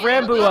 Hurry, help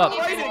Rambo up.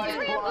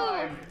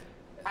 Rambo.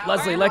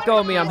 Leslie, let go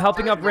of me. I'm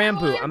helping up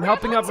Rambo. I'm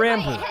helping up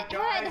Rambo.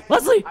 Head.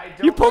 Leslie,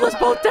 you pulled us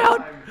both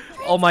down.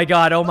 Oh my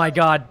God. Oh my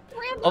God.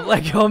 Oh,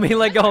 let go of me.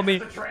 Let go of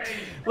me.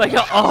 Let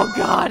go. Oh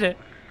God.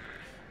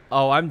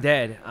 Oh, I'm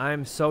dead.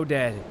 I'm so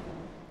dead.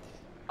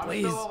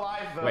 Please. I'm still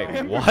alive, though.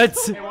 Wait, what?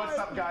 Hey, what's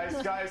up, guys?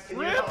 Guys, can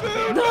you help me?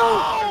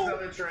 No! There's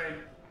another train.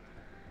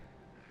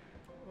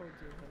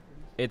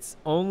 It's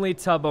only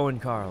Tubbo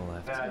and Carl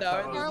left. No, it's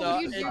Carl,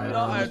 not. you It's do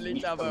not it.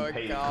 only Tubbo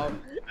and Carl.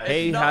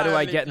 Hey, It's how not do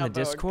I only get in the Tubbo and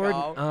Discord?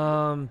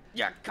 Carl.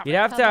 Yeah, come You'd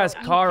have to Tubbo, ask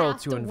you Carl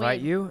have to to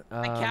invite win. you.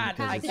 I can't.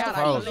 because I it's can't. I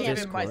Carl's believe in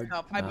Discord.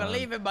 myself. I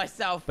believe in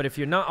myself. But if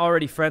you're not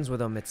already friends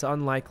with him, it's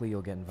unlikely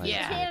you'll get invited.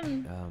 Yeah. to it.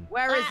 Tim.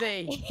 Where is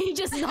he? He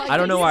just knocked I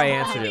don't know why I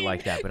himself answered it out.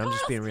 like that, but I'm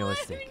just being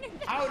realistic.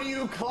 How do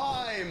you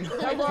climb?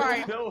 Don't worry. I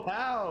don't know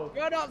how.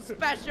 You're not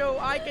special.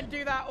 I can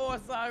do that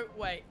also.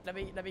 Wait, let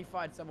me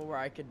find somewhere where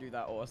I can do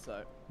that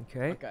also.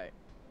 Okay. Okay.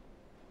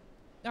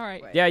 All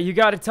right. Wait. Yeah, you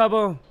got it,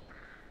 Tubbo.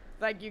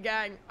 Thank you,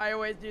 gang. I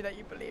always knew that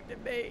you believed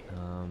in me.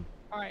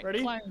 All right.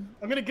 Ready? Climb.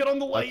 I'm gonna get on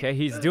the light. Okay,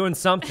 he's doing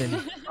something.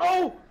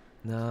 Oh!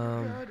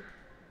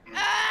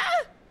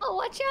 Oh,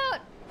 watch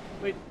out.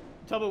 Wait,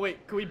 Tubbo,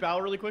 wait. Can we bow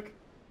really quick?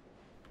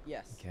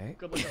 Yes. Okay.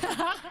 Good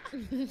luck.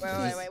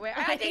 Wait.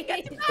 I didn't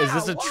get to Is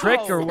this a bow. trick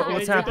or Whoa. what's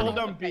Okay, you happening? hold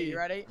down Okay, B. you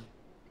ready?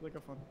 Good luck,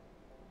 have fun.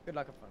 Good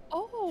luck and fun.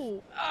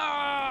 Oh.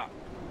 Ah!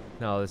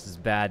 No, this is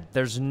bad.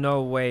 There's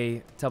no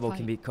way Tubbo can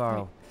Fight, beat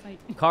Carl. Fight.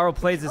 Carl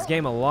plays this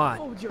game a lot.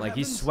 Oh, dear Like,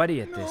 he's heavens.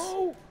 sweaty at this.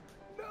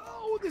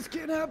 No, this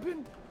can't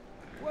happen.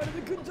 Why did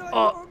the good die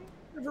Oh. young?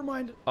 Never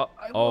mind. Oh,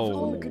 I love it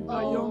when the good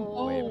die young.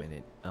 Oh. wait a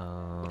minute.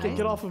 Okay,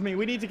 get off of me.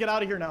 We need to get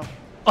out of here now.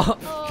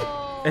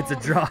 Oh. It's a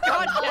draw.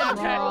 God damn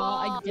it.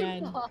 Draw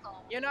again.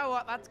 You know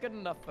what? That's good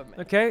enough for me.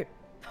 Okay.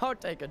 I'll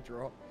take a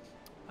draw.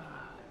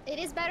 It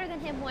is better than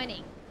him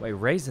winning. Wait,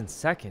 Ray's in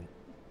second.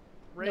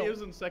 Ray No.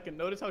 is in second.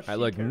 Notice how she All right,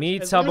 look, cares. me,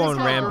 As long Tubbo, as and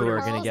Carl Rambo are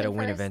hurts. gonna get a Carl's in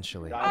win first.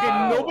 eventually. Guys, Okay,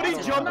 Oh, nobody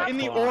oh, jump oh, in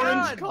the oh,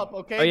 orange oh. cup,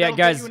 okay? Oh yeah, That'll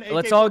get guys, you an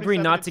let's all agree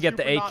AK-47. not It's to get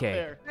the super not AK.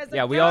 fair. There's a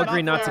Yeah, we all gun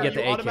agree not to fair. get the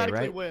You AK, automatically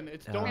right? win.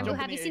 It's don't Rambo,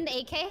 jump Have in you the seen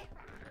AK. the AK?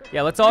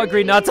 Yeah, let's all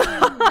agree not to.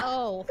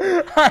 Oh.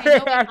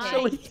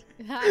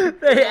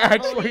 They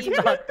actually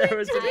thought there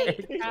was an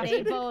They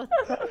AK. both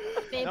No, went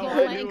I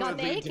knew and it got would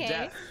the lead to AK.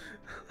 death.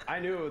 I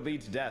knew it would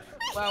lead to death.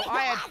 Well,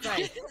 I had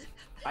faith.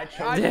 I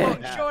chose I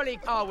Damn. thought surely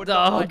Carl would Oh,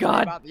 not lie to me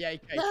God. about the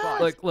AK twice.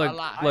 Look, look,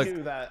 Alas. I look.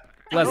 knew that.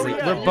 Leslie, Oh,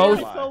 yeah, we're yeah, both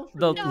yeah.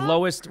 the No.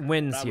 lowest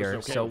wins That was here,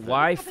 okay so with it.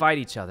 why fight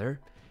each other?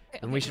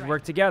 And we okay, should right.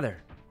 work together.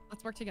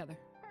 Let's work together.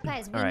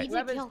 Guys, we All right. need to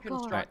Whoever's kill Carl.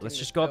 constructing All right, let's this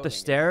just go up the building is-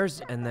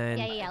 stairs and then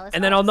Yeah, let's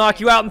and go then I'll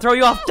knock you upstairs. out and throw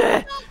you off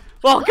there.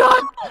 Oh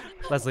God!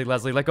 Leslie,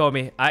 let go of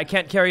me. I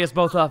can't carry us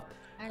both up.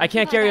 I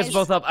can't carry us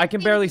both up. I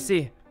can barely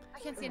see. I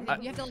can't see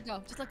anything. You have to let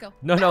go. Just let go.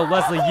 No,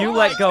 Leslie, you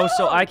let go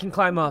so I can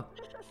climb up.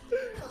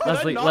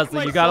 Leslie,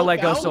 you gotta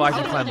let go so I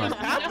can climb up.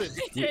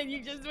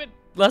 You just went.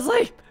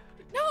 Leslie!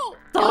 No.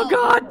 Oh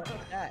God!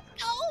 Yeah.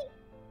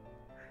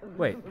 No.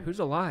 Wait, who's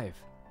alive?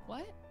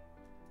 What?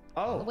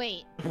 Oh.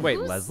 Wait. Wait,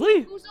 who's-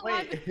 Leslie? Who's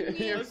alive Wait, with 2 you're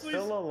years?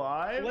 still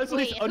alive?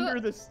 Leslie's Wait, who- under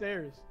the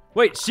stairs.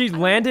 Wait, she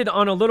landed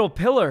on a little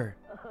pillar.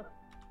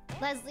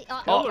 Leslie.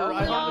 Pillar,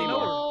 I hardly know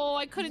her. No,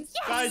 I couldn't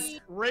Guys,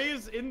 see.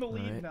 Ray's in the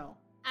lead Alright. now.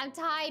 I'm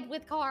tied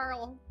with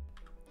Carl.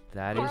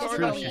 That Carl's is in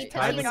true. the She's lead,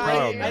 tied he's with in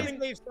Carl, the man. I think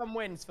leave some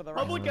wins for the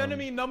rest. Public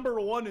enemy number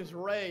 1 is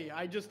Ray.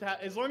 I just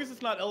as long as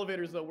it's not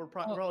elevators though, we're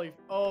probably.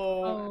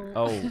 Oh.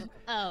 Oh.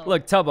 Oh.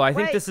 Look, Tubbo, I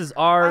think Wait, this is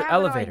I our have an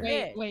elevator.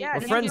 idea. Wait, Yeah, We're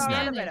this friends is our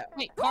now. elevator.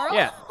 Wait, Carl?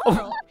 Yeah.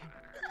 Carl.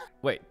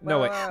 Wait, no,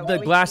 wait. Wait, The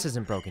we glass can-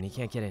 isn't broken. He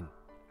can't get in.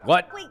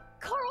 What? Wait,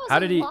 Carl's How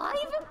did he- alive?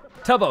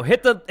 Tubbo,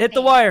 hit the Wait.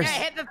 wires. Yeah,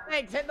 hit the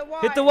things, hit the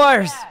wires. Hit the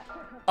wires. Yeah.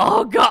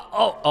 Oh god.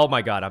 Oh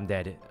my god, I'm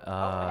dead. Okay,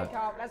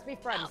 Carl, let's be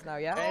friends now,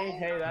 yeah?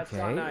 Hey, that's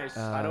Okay, not nice.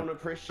 I uh, don't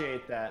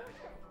appreciate that.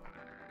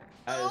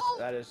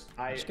 That is.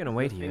 I'm just gonna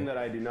wait the here. thing that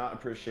I do not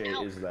appreciate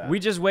is that. we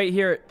just wait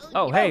here.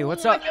 Oh, hey,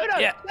 what's up? Sykkuno,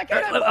 Yeah,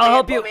 Sykkuno, put me I'll in,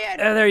 help you. put me in.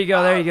 There you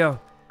go. There you go.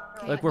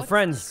 Okay, Look, we're what's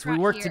friends. the We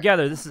strat work here?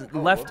 together. This is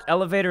left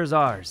elevator's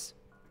ours.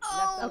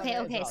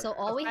 Okay, so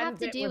all we have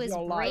to do is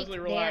break Leslie,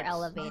 their relax.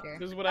 elevator.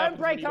 This is what Don't happens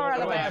break when you our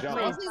go elevator, jump.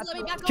 please. Please let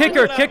me back Kick on.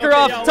 her, kick her Okay,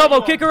 off. yeah, Tubbo,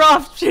 we'll kick her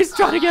off. She's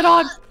trying to get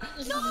on.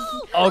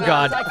 No! Oh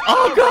god.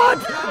 Oh god.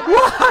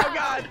 What? Oh,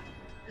 God.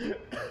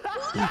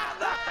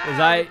 Was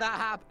I? That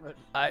happened.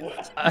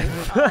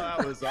 Oh,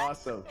 that was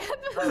awesome.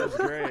 That was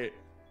great.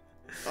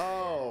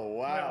 Oh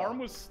My wow. arm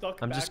was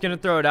stuck. I'm just back. gonna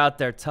throw it out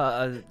there.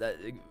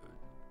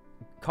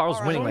 Carl's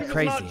Alright, winning As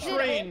long like as it's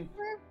crazy.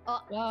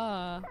 not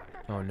train.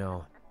 Oh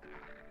no.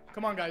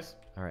 Come on, guys.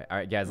 All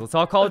right, guys. Let's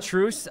all call a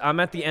truce. I'm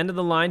at the end of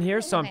the line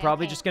here, so I'm Okay,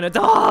 probably okay. just gonna.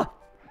 Ah!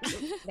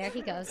 There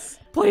he goes.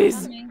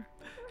 Please Coming.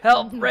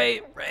 help,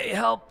 Ray,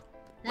 help.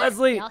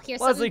 Leslie, Y'all hear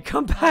Leslie, something?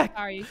 come back.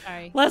 Sorry.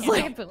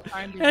 Leslie, Rambo.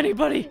 Sorry, I'm doing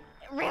anybody,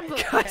 Rambo.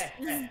 Guys.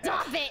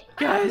 Stop it.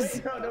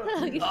 guys. No,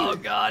 no. Oh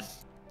god.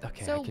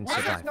 Okay, So I can what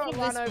is survive. Not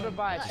run over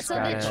by it. So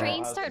gotta- the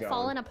trains How's it start going?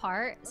 falling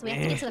apart, so we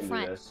have to get to the Do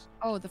front. this.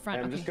 Oh, the front.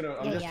 I'm Okay. just gonna.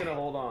 I'm Yeah, just yeah. gonna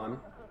hold on.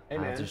 Hey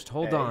man. Just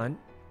hold Hey. on.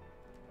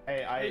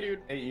 Hey, Hey, dude.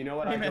 Hey, you know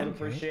what? Hey, I man. don't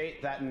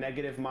appreciate that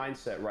negative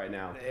mindset right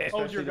now. Oh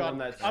Especially dear the one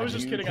God. that's I was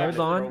just you kidding. trying Hold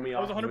to on. throw me I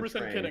was off of a 100%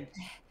 train. kidding.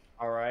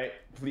 All right,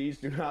 please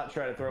do not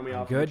try to throw me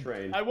off good. the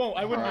train. I won't.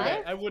 I wouldn't do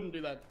Alright. that. I wouldn't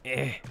do that.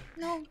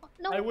 No,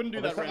 no. I wouldn't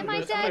do that. Am Ray. I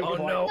I'm dead? Oh,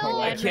 gonna- no. No,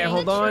 I I'm can't in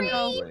hold the on.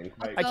 train.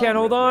 I can't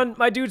hold on.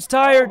 My dude's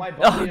tired. My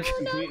body is Oh,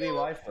 completely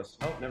lifeless.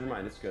 Oh, never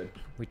mind. It's good.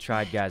 we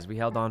tried, guys. We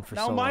held on for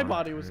Now so my long.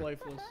 body was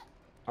lifeless.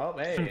 Oh,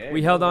 hey.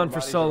 We hey, held our on for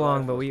bodies so are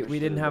long, but lifeless. we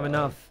didn't have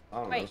enough. I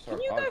don't know, Wait, start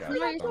can you go podcast.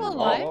 through Are you still Oh,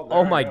 alive? well,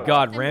 Oh there my we go.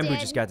 god, I'm Rambo dead.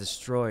 just got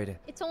destroyed.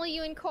 It's only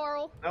you and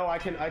Carl. No, I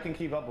can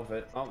keep up with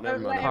it. Oh, never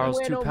Don't let mind. him Carl's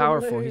win too or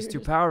powerful. lose. He's too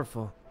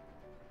powerful.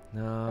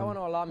 Don't want No. to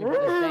alarm you,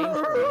 but there's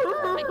danger.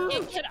 I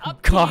can't get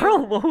up to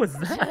Carl, what was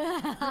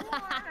that?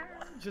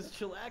 Just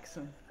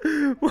chillaxing.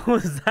 What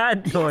was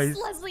that noise?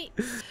 Leslie.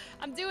 you.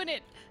 I'm doing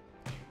it.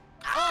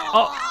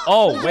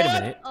 Oh, wait a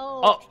minute.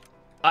 Oh.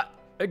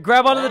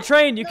 Grab onto the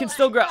train. You can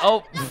still grab.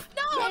 Oh, No,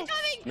 I'm coming.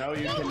 No,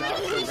 you cannot grab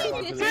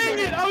onto the Dang train.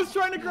 it! I was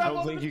trying to I grab. don't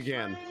onto think the you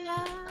can.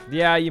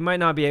 yeah. You might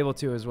not be able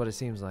to, is what it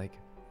seems like.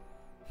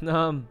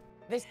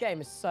 This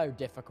game is so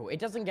difficult. It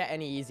doesn't get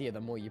any easier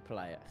the more you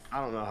play it. I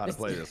don't know how to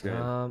play this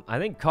game. I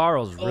think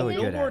Carl's Oh, really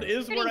good billboard at it.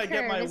 is where I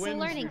get my Learning curve. It's a wins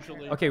learning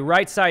usually. Okay,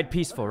 right side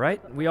peaceful,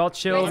 right? We all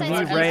chill. Right Me,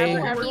 side's Ray.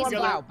 peaceful. Everyone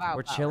peaceful. bow, bow,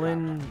 We're bow,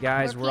 chilling,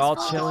 guys. We're We're all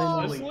peaceful.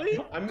 chilling.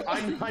 Leslie?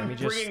 I'm me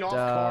just, bringing off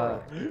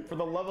Carl. For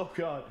the love of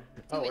God.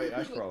 Oh wait,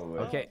 I probably will.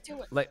 Okay, Do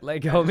it. let Yeah,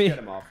 go just me. get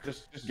him off.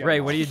 Just get Ray,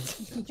 him what are you?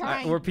 off.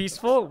 Trying. We're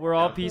peaceful. We're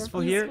all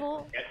peaceful here. Get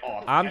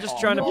off. I'm get just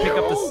off. trying to pick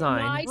up the Oh,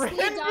 sign. nicely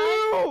done.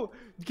 Rambo!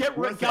 Get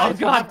Ray, Oh, guys,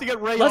 you God. have to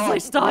get Ray Leslie,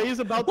 off. stop. Ray is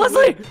about to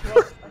Leslie!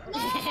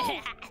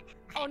 win.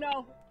 Oh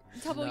no.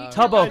 Tubbo, you can't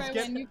Tubbo. let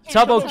Ray win. You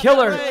can't Tubbo, let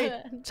kill Ray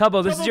her. win.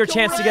 Tubbo, this is your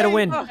chance to get a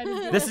win.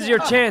 This is your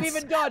chance.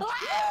 Even dodge.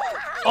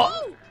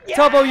 Oh,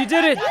 Tubbo, you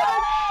did it.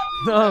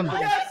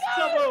 Yes,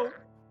 Tubbo!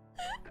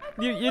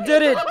 You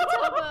did it.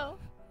 Tubbo.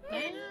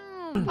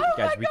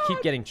 Guys, we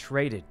keep getting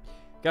traded.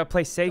 Gotta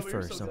play safer you're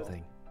or so good.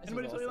 something.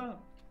 Anybody tell you that?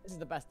 This is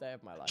the best day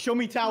of my life. Show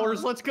me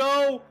towers, let's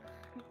go!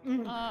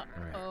 Uh-oh.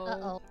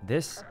 Uh-oh.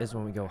 This is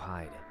when we go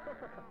hide.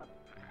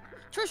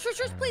 Truce,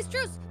 please,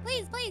 truce.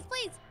 Please.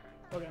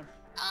 Okay.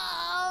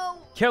 Oh.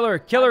 Kill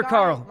her, My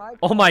Carl. God, my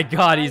Oh my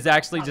God, he's God.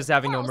 actually just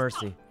having no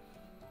mercy.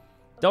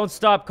 Don't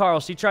stop, Carl.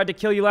 She tried to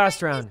kill you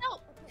last round. No.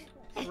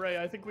 Ray,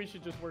 I think we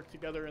should just work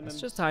together and then...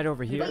 Let's just hide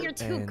over here. But you're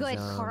too and, good,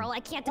 Carl. I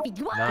can't be.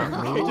 not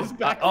Okay, move. just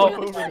back Oh,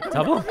 over.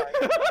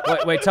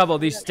 Tubbo? Wait, Tubbo.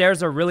 These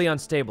stairs are really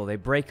unstable. They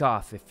break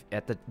off if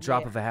at the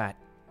drop Yeah. of a hat.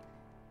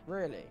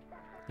 Really?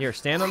 Here,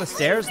 stand on the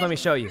stairs. Let me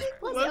show you.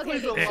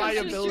 Leslie's a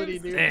liability,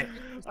 dude.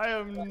 I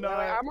am No, not...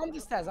 I'm on the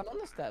stairs. I'm on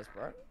the stairs,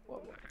 bro.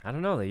 What? I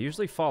don't know. They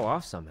usually fall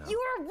off somehow. You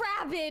are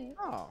rabid.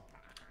 Oh.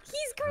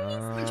 He's crazy.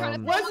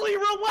 Um, Leslie,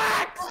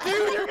 relax,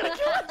 dude! You're gonna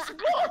kill us!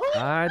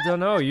 I don't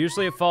know.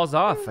 Usually it falls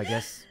off, I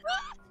guess.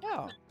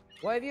 Oh.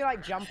 What if you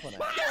like jump on it?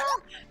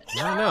 I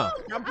don't know.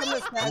 Jump on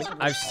the stairs.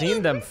 I've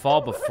seen them fall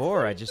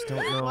before. I just don't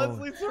know.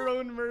 Leslie's her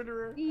own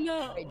murderer.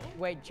 No.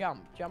 Wait,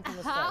 jump. Jump on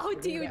the stairs. How We're do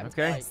gonna you- get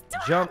Okay,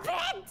 fight. jump.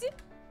 It.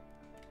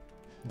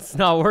 It's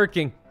not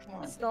working.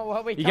 That's not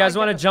what we You guys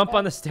want want to jump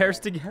on the stairs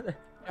together?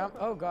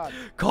 Oh god.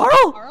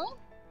 Carl! Carl?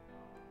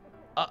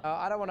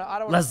 I don't want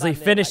to. Leslie,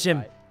 finish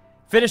him.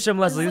 Finish him,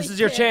 Leslie. This is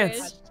your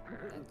chance.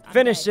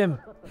 Finish him.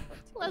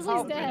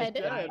 Leslie's dead.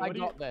 I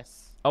got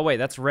this. Oh wait,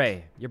 that's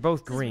Ray. You're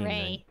both This is green.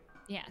 Ray.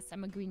 Yes,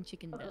 I'm a green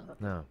chicken though.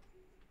 No.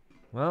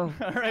 Well.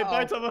 All right,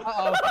 bye, Tubbo.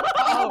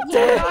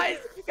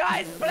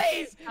 Guys,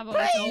 please.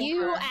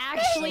 You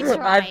actually tried.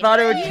 I thought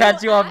it would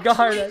catch you off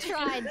guard.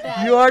 Tried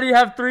that. You already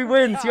have 3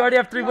 wins. You already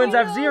have 3 wins.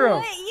 I have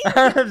 0.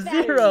 I have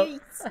 0.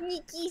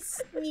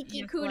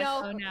 Sneaky Oh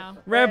Kuno. no.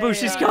 Rambo,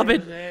 she's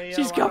coming.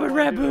 She's coming,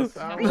 Rambo.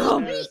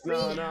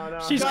 No.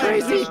 She's Guys,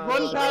 crazy. just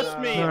run past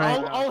me. All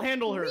right. I'll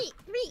handle her.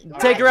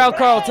 Take her out,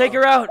 Carl. Take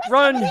her out.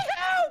 Run.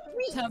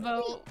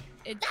 Tubbo,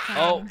 it's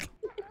Oh. time.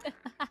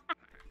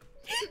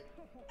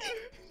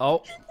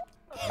 Oh.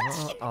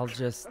 Well, I'll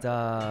just,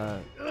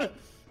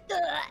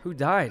 Who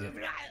died?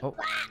 Oh.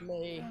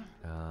 Me.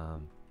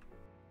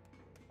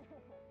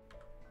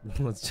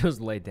 Let's just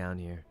lay down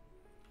here.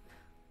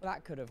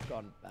 That could have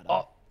gone better.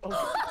 Oh.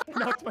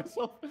 Knocked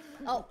myself.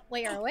 Oh,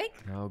 wait, are you awake?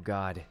 Oh,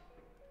 God.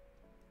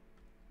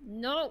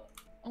 No.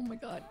 Oh my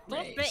god.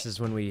 Ray. This is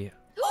when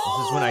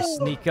I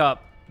sneak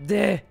up.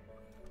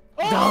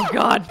 Oh,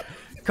 God.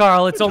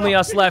 Carl, it's only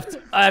us left.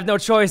 I have no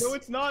choice. No,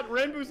 it's not.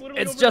 Rambo's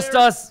literally It's over just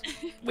there. us.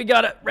 We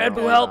got it.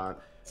 Rambo, help.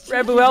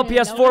 Rambo, help. He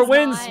has 4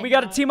 wins. We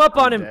got to team up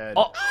on him. Dead.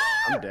 Oh.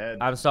 I'm dead.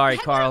 I'm sorry,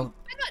 Carl.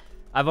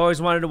 I've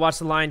always wanted to watch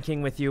The Lion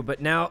King with you,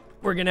 but now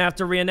we're going to have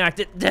to reenact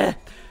it.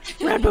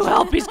 Rambo,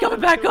 help. He's coming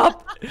back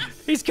up.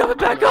 He's coming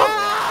back up.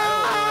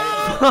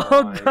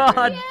 Oh,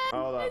 God.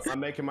 Hold up. I'm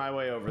making my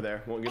way over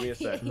there. Won't give me a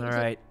sec. All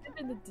right.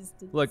 In the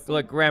distance.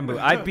 Look, Rambo.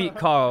 I beat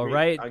Carl,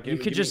 right? You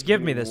could just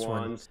give me this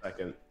one. 1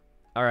 second.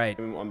 All right.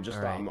 I'm just.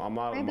 All right.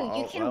 Rambo,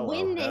 you can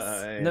win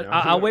this. No,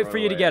 I'll wait for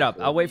you to get up.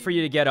 I'll wait for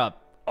you to get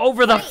up.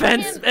 Over the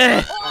fence.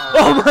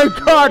 Oh, my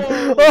God.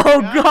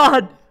 Oh,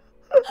 God.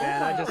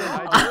 Man,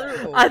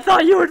 I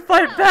thought you would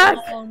fight back.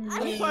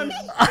 Sometimes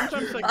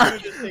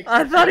Sykkuno just takes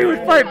I thought he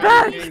would fight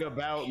back.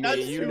 About me, That's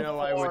you too know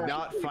I far. would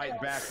not fight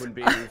back when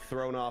being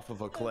thrown off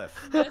of a cliff.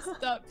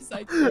 Messed up,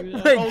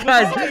 Sykkuno. Wait,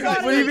 guys,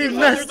 what do you mean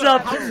messed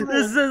up?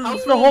 This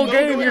is the whole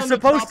game. You're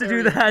supposed to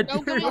do that. No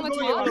going on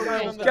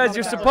the top. Guys,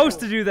 you're supposed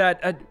to do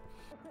that.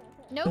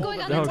 No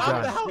going on Oh, the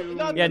top.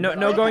 God. Yeah,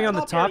 no going on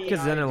the top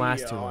because then it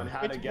lasts too long.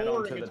 How to It's get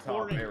boring, onto the it's top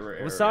boring.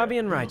 area. Wasabi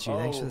and Raichu,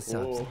 thanks for the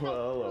subs.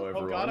 Hello,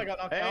 everyone. Oh god, I got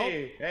knocked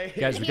Hey.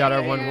 Guys, we got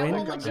our 1 Here, win.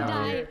 I'll let you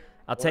die.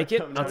 I'll take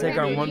it. I'll take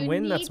our Rambo, 1 you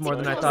win. need That's more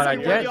to than I kill thought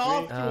I'd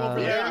someone.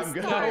 get. Yeah, I'm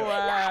good.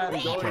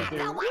 I'm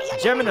going to.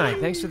 Gemini,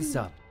 thanks for the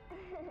sub.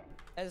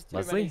 There's too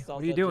Leslie, many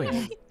what are you doing?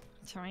 sausages.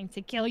 Trying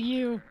to kill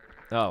you.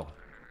 Oh,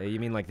 you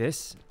mean like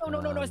this?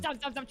 No, stop.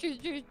 Choose.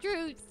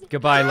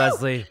 Goodbye,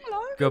 Leslie.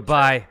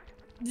 Goodbye.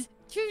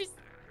 Choose.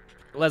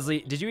 Leslie,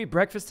 did you eat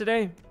breakfast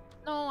today?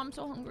 No, I'm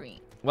so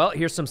hungry. Well,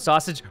 here's some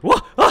sausage. Whoa!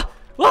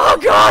 Oh,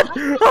 God!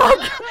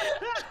 Oh,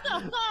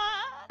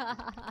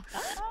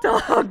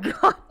 Oh,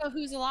 God! So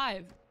who's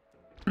alive?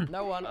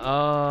 No one.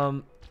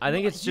 I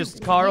think it's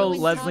just Carl,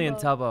 and Leslie, and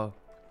Tubbo.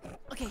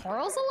 Okay,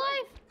 Carl's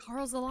alive?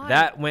 Carl's alive.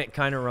 That went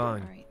kind of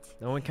wrong. All right.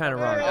 That went kind of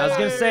wrong. I was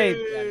gonna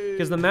say,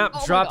 because the map Oh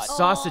my drops God.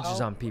 sausages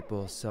Oh. on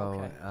people,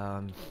 so,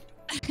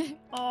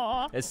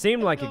 Aw. it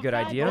seemed like a good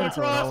idea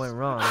until it all went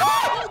wrong. Okay.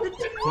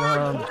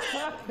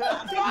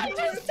 I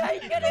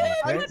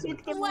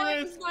took the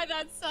risk. By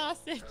that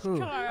sausage, Who?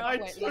 Carl. I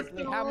Wait, took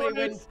Leslie, the how many risk.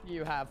 wins do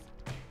you have?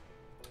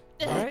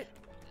 Alright.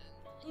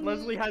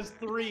 Leslie has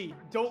 3.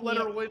 Don't let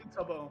her win,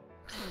 Tubbo.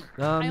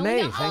 I only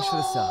May, got- thanks for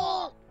the sub.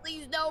 Oh,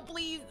 please, no,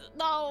 please,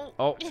 no.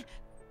 Oh,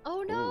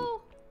 Oh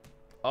no.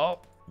 oh,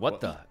 what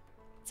the?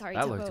 Sorry,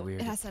 That Tubbo. looked weird.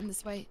 It has to end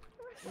this way.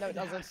 No, it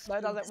doesn't. No,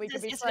 it doesn't. We can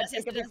be Yes, friends.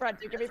 yes, We can be yes. friends.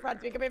 We can be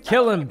friends. We can be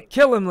friends.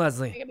 Kill him,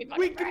 Leslie.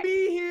 We can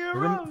be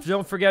heroes.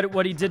 Don't forget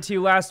what he did to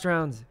you last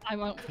round. I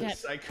won't forget.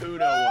 Sykkuno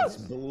wants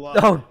blood.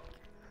 Oh.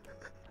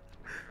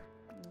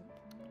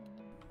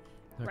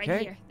 Right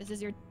Okay. here. This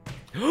is your.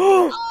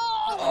 Oh.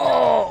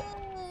 Oh,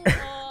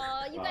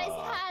 you guys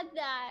had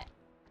that.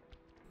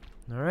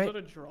 All Is right. that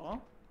a draw?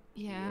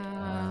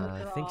 Yeah.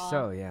 I think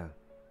so, yeah.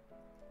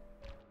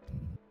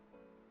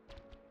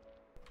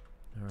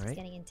 All It's right.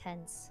 getting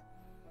intense.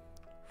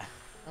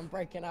 I'm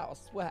breaking out a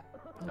sweat.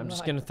 I'm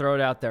just gonna throw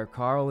it out there.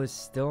 Carl is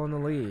still in the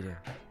lead.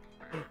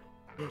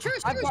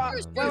 I've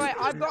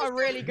got a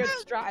really good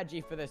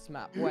strategy for this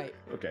map. Wait.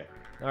 Okay.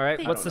 All right.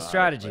 Thank What's I the don't know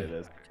how to play strategy?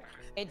 this.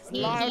 It's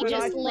He lie on the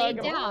just iceberg laid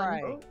and down.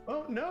 pray.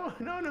 Oh no.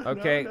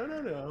 Okay.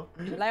 No.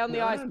 Lay on the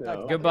No, iceberg.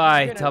 no.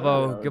 Goodbye, Sykkuno.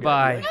 Tubbo. No,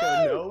 Goodbye.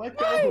 No, let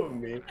go of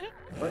me.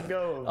 Let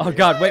go of Oh me.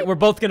 God! Wait, we're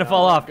both gonna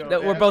fall off. Let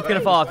go. We're both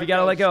gonna fall off. You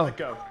gotta let go. Let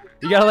go.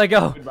 You gotta let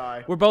go.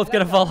 Goodbye. We're both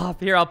gonna fall off.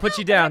 Here, I'll put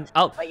you down.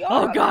 Oh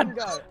God!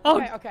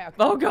 Oh, Okay.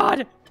 oh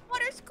God!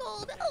 Water's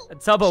cold.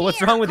 Tubbo,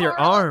 what's wrong with your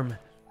arm?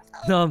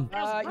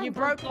 You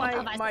broke my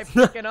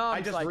freaking arm.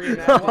 I just Sykkuno.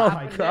 reenacted Oh,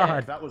 my God.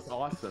 death. That was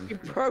awesome. You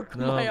broke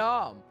No. my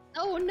arm.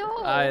 Oh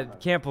no. I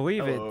can't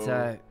believe it.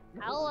 Hello.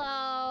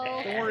 Hello.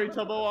 Don't worry,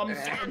 Tubbo.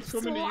 I'm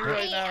swimming to you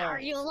right Why now. are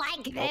you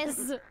like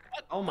this?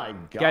 Oh my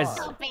god. Guys,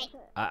 Stop it.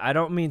 I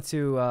don't mean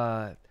to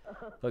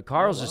Look,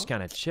 Carl's just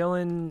kind of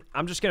chilling.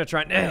 I'm just gonna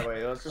try.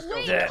 Wait, let's just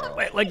go.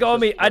 Wait, let go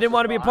of me. I didn't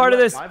want to be a part of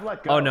this. I've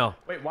let go. Oh no.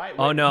 Wait, why?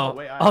 Oh no.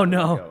 Wait, Oh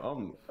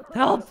no.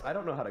 Help! I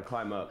don't know how to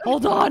climb up.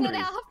 Hold on. Get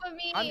off of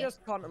me. I'm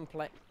just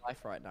contemplating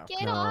life right now.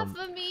 Get off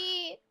of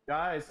me.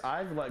 Guys,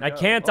 I've let go. I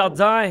can't. I'll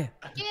die.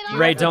 Get off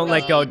Ray, of don't me.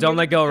 let go. Don't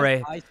let go,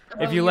 Ray.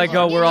 If you let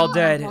go, we're all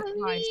dead. Get off of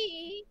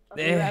me. Are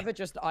you ever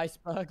just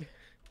iceberg?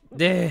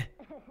 Eh.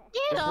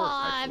 Get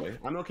off.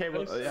 I'm okay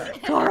with yeah.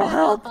 Carl,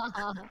 help!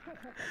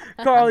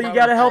 Carl, you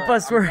gotta help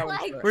us.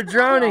 We're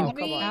drowning.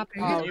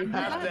 Come on. You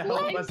have to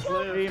help us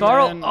live.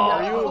 Carl, Man,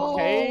 are you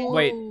okay?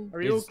 Wait,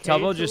 Are you is okay,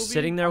 Tubbo just Toby?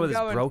 sitting there with his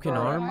I'm going broken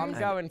through it. arm? I'm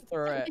going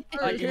through it.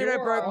 Like, Your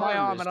Sykkuno broke my arm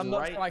arm, and is I'm not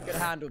right sure I could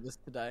handle this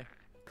today.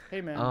 Hey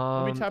man,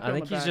 let me tap you I on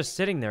think the he's back. just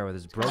sitting there with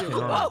his broken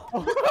arm.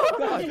 Oh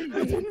god! I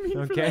didn't mean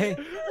for Okay.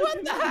 that.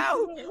 What the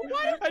hell?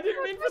 What? I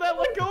didn't mean for that.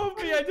 Let go of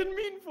me. I didn't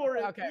mean for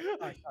it. Okay.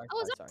 Sorry,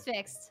 Oh, sorry. it's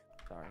fixed.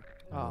 Sorry.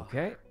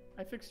 Okay.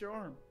 I fixed your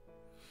arm.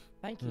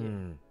 Thank you.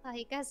 Hmm. Oh,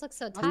 you guys look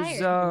so Who's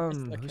tired.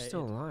 who's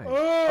still alive?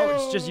 Oh, Oh,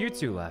 it's just you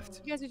two left.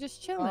 You guys are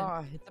just chilling.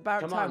 It's about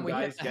Come time on, we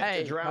guys, hit the get to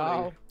hay.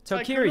 drowning. Tokiri,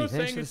 Sykkuno thanks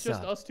saying for the it's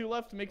just sub. us two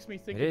left makes me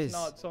think It it's is.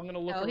 not, so I'm gonna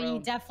look No, he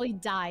around. definitely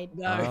died.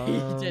 No, he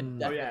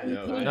didn't. Oh yeah,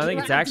 no. No, I think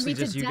it's Dragged actually me to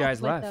just you death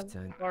guys with left.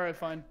 Alright,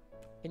 fine.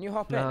 Can you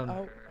hop in?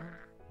 Um,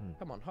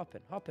 Come on, hop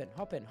in. Come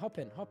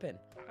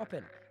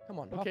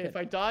on, hop Okay, in. if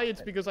I die,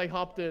 it's because I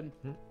hopped in.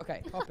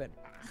 Okay, hop in.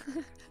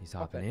 He's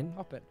hopping in.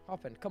 Hop in.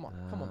 Come on,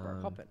 bro.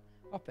 Hop in.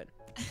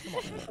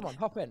 Come on,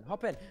 hop in.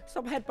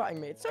 Stop headbutting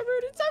me. It's so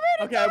rude.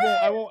 Okay,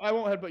 I won't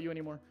headbutt you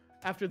anymore.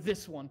 After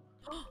this one.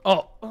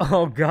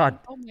 Oh God.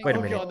 Oh my Wait a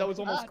Oh minute. god, that was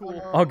almost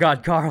cool. Oh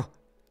God, Carl.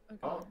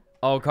 Oh,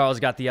 Oh, Carl's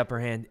got the upper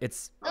hand.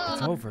 It's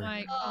over.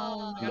 My,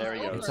 there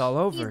he goes. It's all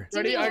over.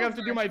 Ready? I have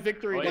to do my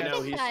victory Wait,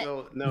 dance.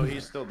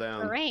 he's still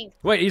down. Rank.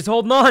 Wait, he's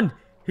holding on.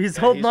 He's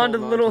holding on to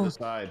the little. the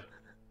side.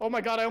 Oh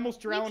my god, I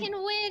almost You drowned. can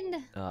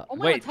win. oh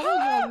my Wait, God,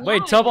 Tubbo, you're wait,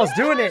 alive. Tubbo's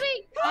doing it.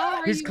 How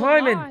are He's you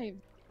climbing. alive?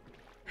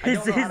 He's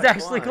don't know how to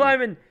actually climb.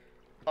 climbing.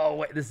 Oh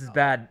wait, this is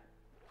bad.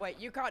 Wait,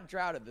 you can't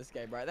drown in this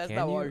game, right? There's Can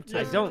no you? OT. I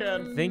Yes, you don't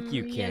can. think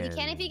you Yeah, can. you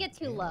can if you get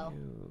too low.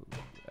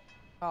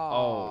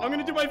 Oh. I'm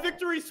gonna do my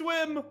victory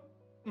swim.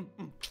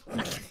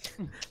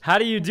 How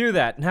do you do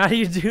that? How do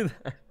you do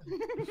that?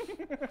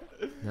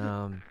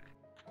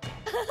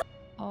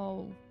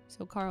 Oh,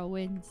 so Karl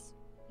wins.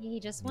 He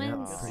just Yeah,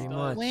 wins. pretty He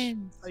much.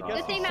 Wins. I Good guess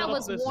Good thing he that set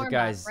was up this- warm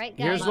Guys, up, right,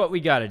 guys? here's what we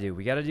gotta do.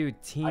 We gotta do I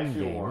team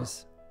feel warm.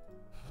 games.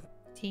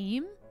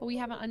 Team? But we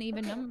have an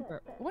uneven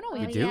number. Well, no,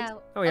 We we do? Yeah.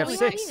 Oh, we have we're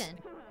 6. even.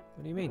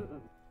 What do you mean?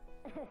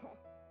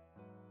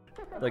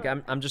 Look,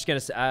 I'm just gonna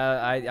say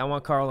I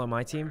want Carl on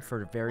my team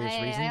for various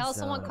reasons. I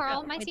also want Karl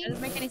on my It team.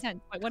 doesn't make any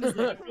sense. Wait, what is it?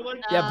 I feel like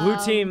Yeah, blue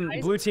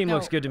Um, team no,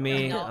 looks good to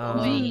me. no,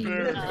 wait.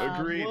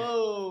 Agreed.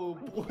 Whoa,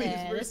 boys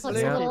Yeah, this versus looks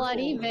a Yeah. little girls.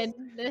 uneven.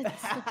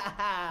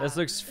 This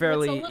looks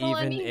fairly little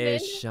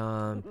even-ish.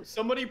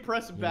 Somebody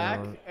press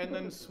back know. and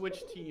then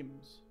switch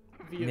teams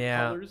via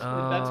Yeah. colors.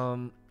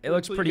 That's, It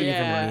looks pretty even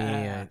to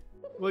me. Yeah.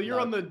 well, you're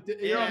on the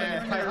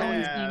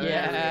entirely.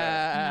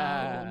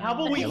 Yeah. How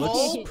about we It looks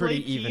all play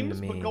pretty even to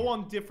teams me. but go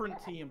on different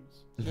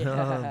teams?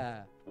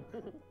 Yeah.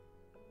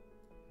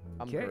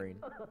 I'm Okay. green.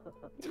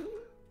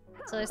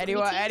 So there's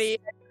Anyone, 3 teams? any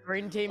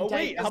green team Oh take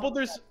wait, this? how about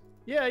there's?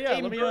 Yeah,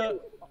 Team let me. green.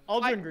 I'll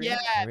join green. Yeah,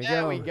 we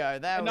there go. we go.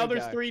 There And we now go.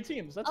 there's 3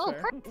 teams. That's Oh,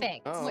 fair.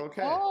 perfect. Oh,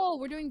 okay. Oh,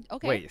 we're doing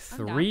okay. Wait, I'm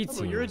down. 3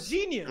 Oh, you're a teams.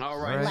 genius. All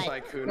right,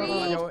 Right.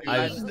 Sykkuno.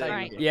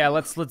 Alright. Yeah,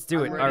 let's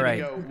do it. I'm All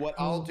ready right. to go. What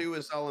I'll do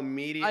is I'll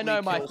immediately I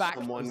know my kill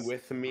factors. someone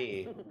with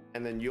me,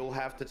 and then you'll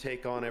have to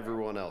take on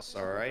everyone else.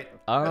 All right? It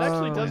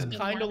actually does Um,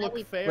 kind of Yeah, look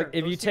we- fair. Look,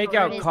 if you Those take teams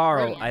are out is Karl,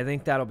 brilliant. I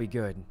think that'll be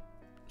good.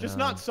 just Um,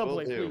 not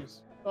Subway, will do.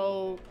 please.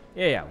 Oh,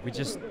 Yeah, we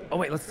just. Oh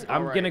wait, I'm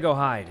Alright. gonna go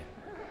hide.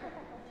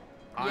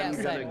 I'm Yeah,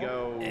 gonna same.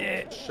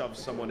 go shove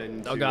someone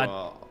into. Oh God.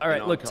 All All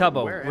right, look,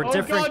 Tubbo, we're oh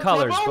different God,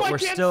 colors, Tubbo, but I we're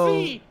can't still.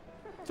 see.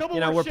 Tubbo, You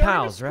know, we're sharing a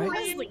pals, right?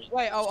 screen.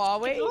 Wait, oh, are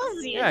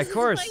we? Yeah, of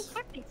course.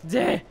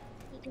 Duh.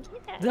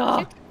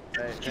 Duh.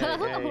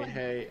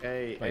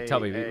 Hey. Wait,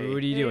 Tubby, hey. what are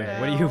you doing? Hey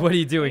What are now,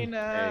 you doing?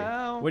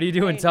 now. What are you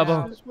doing, Hey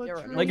Tubbo? now.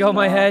 You're Let go of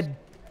my head.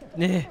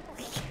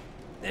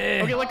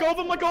 Okay, let go of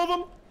him. Let go of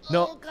him.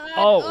 No. Oh, God.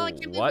 Oh, I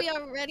can't believe what? we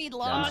already I'm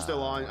lost.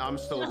 still on. I'm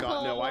still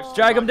got. No, I've still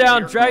Drag got him you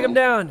down. here, Drag him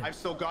Carl. down. I've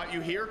still got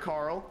you here,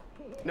 Carl.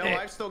 No, Eh.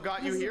 I've still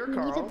got you here, We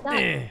need to Carl.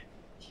 die. Eh.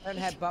 Don't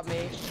headbutt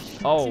me.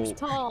 Oh. Too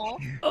tall.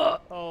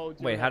 Oh,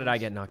 dear Wait, how did I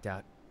heavens. get knocked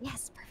out?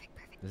 Yes, perfect,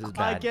 perfect. This is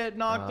I bad. get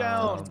knocked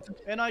down,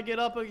 and I get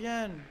up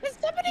again.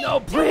 No,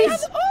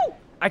 please.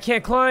 I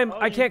can't climb. Oh,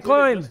 I you can't did it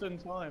climb. just in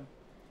time.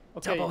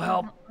 Okay, Tubbo,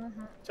 help.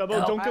 Tubbo,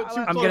 Help. don't get too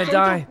I'm close. gonna Don't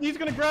die. go- He's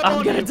gonna grab I'm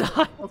on gonna you.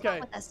 die. Okay.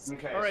 With us.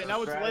 Okay, All right, so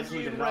now it's strategy Leslie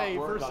did and not Ray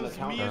work on the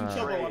versus me and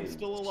counter Tubbo. I'm trade.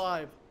 still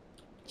alive.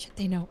 Shit,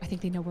 they know. I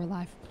think they know we're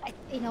alive.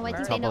 You know, I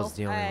think they know. Tubble's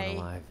the only one Hey.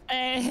 alive.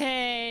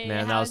 Hey,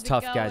 Man, that was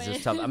tough, guys. It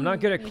was tough. I'm not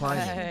good at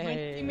climbing. My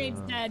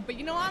teammate's dead, but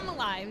you know I'm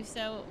alive,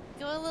 so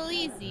go a little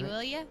easy,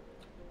 will you?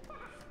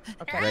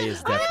 Okay. Ray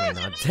is definitely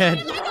not dead.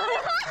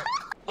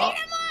 Beat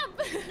him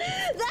up!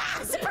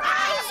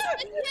 Surprise!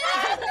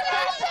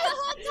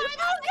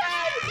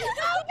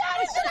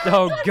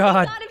 Oh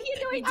God. God, if you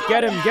do it,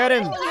 Get him, get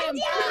him. God damn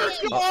it.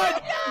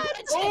 God!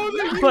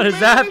 Oh, What is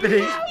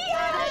happening?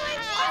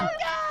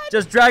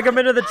 Just drag him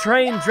into the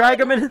train. Drag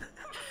him in.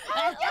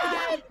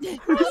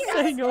 Who's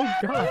saying, "Oh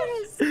God"?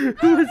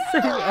 Who is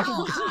saying,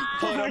 "Oh God"?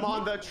 Put him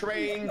on the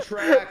train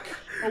track.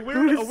 A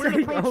weird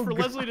saying, approach "Oh, for God"?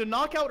 Leslie to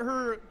knock out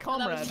her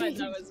comrade.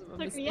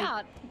 Took me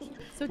out.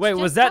 So Wait,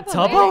 just was that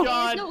Tubbo, Tubbo? right?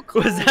 God. No, Was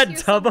Carl's that here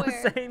Tubbo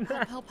somewhere. saying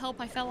that? Help, help,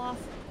 I fell off.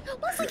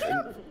 Leslie, get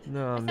up.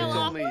 No, fell man.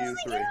 off. Only you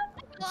three.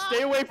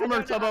 Stay away from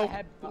her, Tubbo.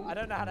 I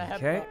don't know how to headbutt.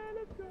 Okay.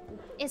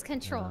 Is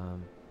control.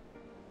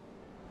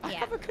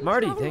 Yeah.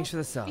 Marty, thanks for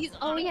the sub. He's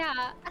Oh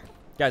yeah.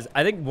 Guys,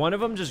 I think one of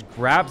them just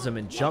grabs him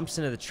and jumps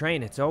into the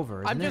train. It's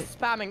over, I'm isn't just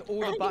spamming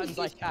all the buttons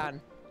I can.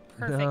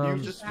 perfect. Um,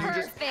 You just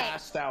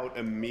passed out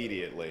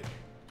immediately.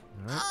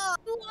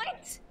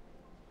 What?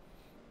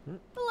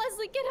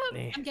 Leslie, get up.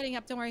 Eh. I'm getting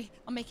up. Don't worry.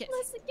 I'll make it.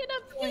 Leslie, get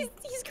up.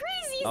 He's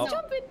crazy. He's Oh.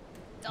 jumping.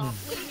 Stop.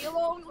 Leave me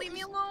alone. Leave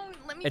me alone.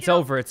 Let me It's get up.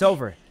 over. It's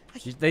over.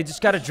 They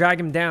just gotta drag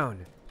him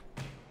down.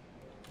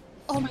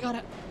 Oh my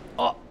god.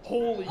 Oh,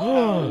 Holy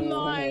oh,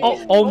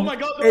 Nice. Oh my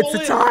God, they're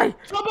it's all a in. tie.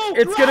 Tubbo,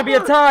 It's gonna grab be a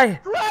her! tie.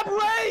 Grab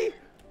Ray!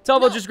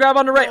 Tubbo, just grab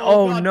onto Ray.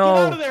 Oh, God, no. Get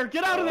out of there!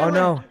 Get out of there! Oh, Ray.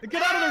 no.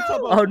 Get out of there,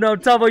 Tubbo! Oh no,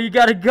 Tubbo, you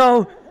gotta go.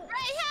 Ray,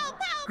 help!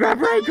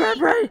 Grab Ray,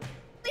 grab Ray.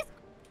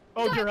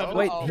 Oh dear heavens!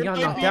 Wait, he got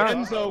knocked out.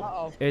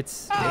 Enzo.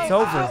 It's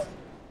over.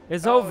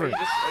 It's over.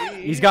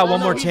 He's got Oh, one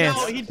no, more he's chance.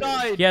 out. He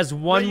died. He has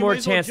one Ray, you more may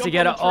as well chance to jump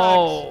get on a. the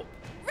Oh,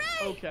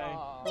 Okay.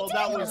 Well,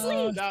 that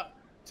was that.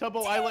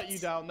 Tubbo, I let you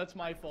down. That's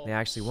my fault. they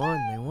actually won.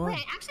 They won. Wait,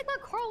 I actually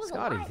thought Carl was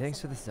Scotty, alive. thanks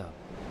for the sub.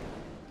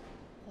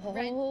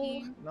 Red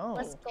team. No,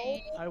 Let's go.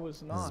 I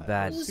was not. This is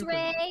bad. Who's Super-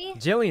 Ray?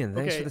 Jillian,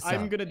 thanks Okay, for the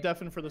I'm sub. gonna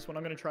deafen for this one.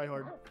 I'm gonna try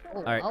hard.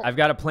 All right, I've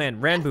got a plan.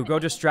 Ranboo, go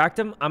distract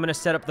him. I'm gonna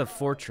set up the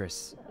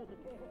fortress.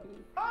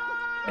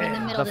 I'm in the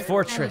middle The of this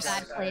fortress.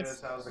 kind of bad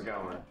place. How's it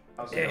going?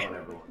 How's it going,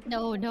 everyone?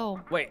 No, no.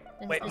 Wait,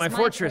 This wait, is my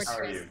fortress. How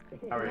are you?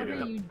 How are you What are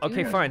doing? you Okay,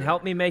 doing? fine.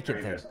 Help me make How are it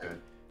you then. guys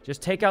doing?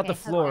 Just take out the Okay,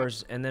 okay.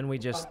 floors, and then we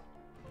just.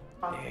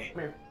 Come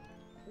here.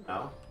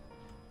 No?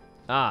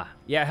 Ah,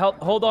 yeah.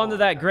 Hold on to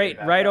that grate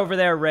right over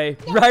there, Ray.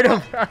 Right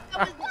over.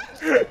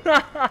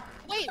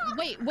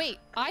 Wait.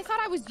 I thought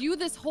I was you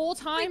this whole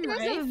time, There's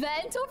right? a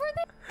vent over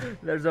there?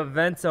 There's a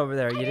vents over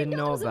there. You I didn't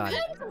know there was about a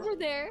it. vent over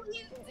there.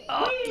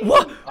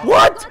 What? You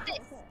What? got this.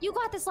 You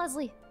got this,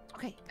 Leslie.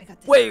 Okay, I got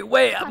this. Wait.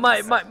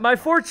 My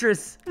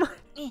fortress.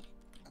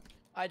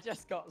 I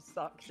just got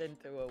sucked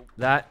into a.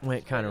 That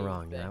went kind of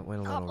wrong. That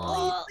went a little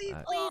wrong. Please,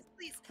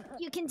 please.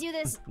 You can do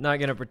this. Not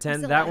gonna pretend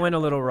still that alive. went a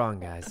little wrong,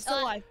 guys.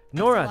 Still alive.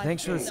 Nora, alive.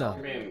 thanks for the You're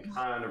sub. being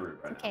kind of rude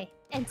right now.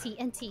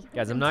 Okay, NT.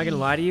 Guys, I'm not gonna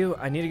lie to you.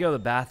 I need to go to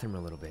the bathroom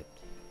a little bit.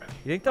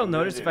 You think they'll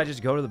notice if I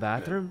just go to the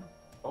bathroom?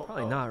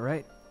 Probably not,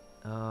 right?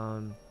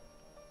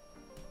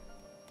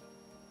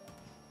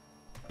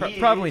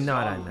 Probably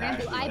not. I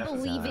imagine. I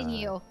believe in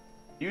you.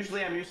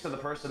 Usually I'm used to the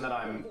person that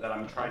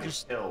I'm trying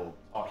to kill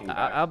talking back.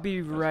 I'll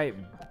be right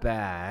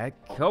back.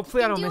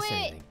 Hopefully I You don't can miss do it.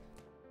 anything.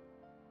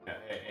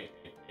 Hey.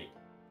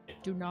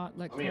 Do not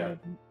let Let me go.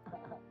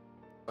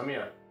 Let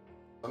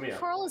me up.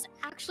 Carl is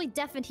actually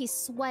deaf and he's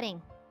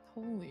sweating.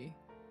 Holy.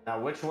 Now,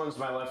 which one's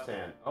my left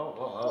hand?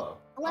 Oh.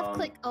 Left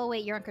click. Oh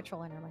wait, you're on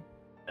controller. Never mind.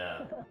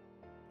 Yeah.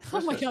 Oh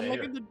my Just god, stay look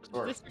here. at the This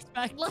works.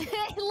 disrespect. Look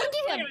at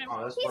him.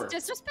 Oh, this He's works.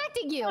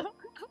 disrespecting you.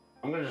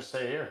 I'm gonna just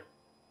stay here.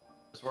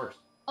 This works.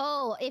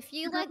 Oh, if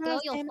you let go,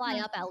 you'll fly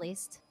up at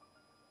least.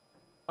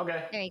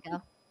 Okay. There you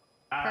go.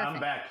 I'm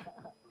Perfect. back.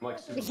 I'm like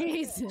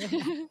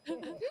Superman,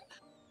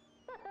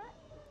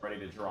 ready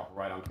to drop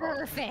right on top.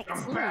 Perfect.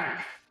 I'm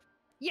back.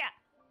 Yeah.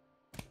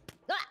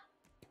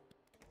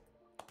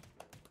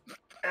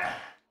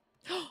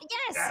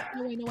 Yes.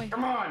 No way.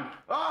 Come on.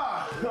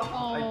 Ah.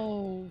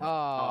 Oh.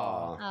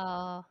 Oh.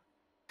 Oh.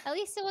 At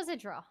least it was a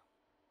draw.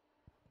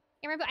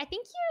 Yeah, remember, I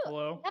think you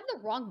Hello. have the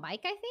wrong mic,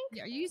 I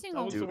think. Are you using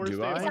That was the the worst do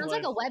day I? of It my sounds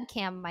like a life.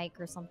 webcam mic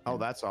or something. Oh,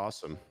 that's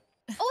awesome.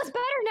 Oh, it's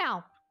better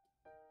now.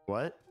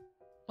 What?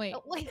 Wait.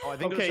 Oh, wait. Oh, I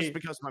think it was Okay. just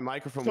because my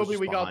microphone Toby, was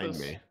just we got behind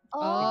this. me.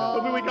 Oh.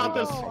 Toby, we got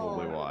this.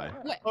 Probably why.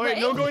 Wait, All right,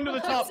 wait. no going to the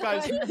top,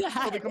 guys. Toby, come Get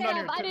down up,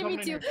 here. I didn't Come mean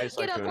in to. here. Hey,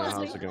 Get up, Sykkuno,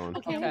 Leslie. how's it going?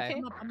 Okay,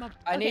 Okay. I'm up.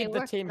 I Okay, need the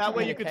we're- team. That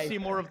way you could see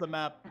communication. more of the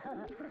map.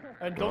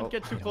 And don't Well,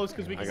 get too close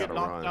because we I can get gotta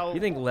knocked run. out. You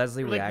think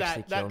Leslie would Like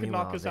actually that kill could me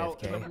knock while us out.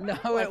 AFK? No,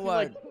 I it feel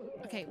won't.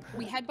 Okay,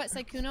 we headbutt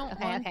Sykkuno.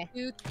 Okay, One, okay.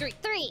 2, 3.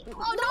 Three.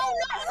 Oh, no,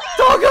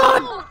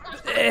 Oh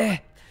God!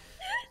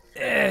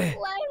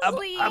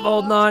 Leslie. I'm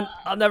holding on.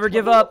 I'll never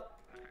give up.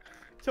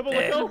 Toby,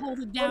 let go. Hold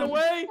it Run down.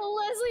 away.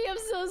 Leslie, I'm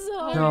so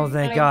sorry. No,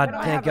 thank God.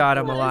 Thank God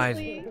I'm alive.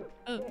 Leslie.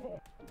 Oh.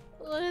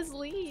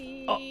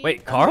 Leslie. Oh,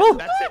 wait, Karl?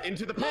 That's it.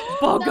 Into the pit.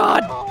 Oh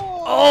God!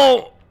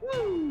 Oh.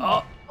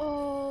 Oh!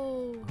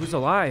 Oh. Who's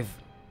alive?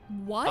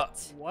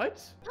 What?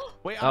 What?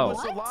 Wait, I Oh. was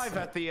What? alive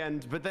at the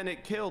end, but then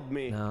it killed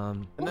me.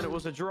 And then it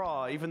was a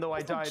draw, even though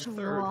I died third.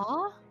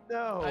 Draw?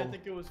 No. I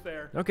think it was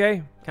fair.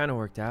 Okay, kind of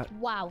worked out.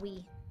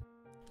 Wowie.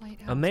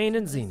 Amain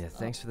and Zenith,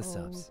 thanks for the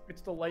subs.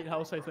 It's the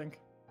lighthouse, I think.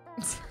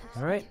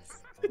 All right.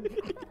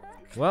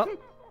 Well,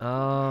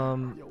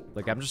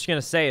 look, I'm just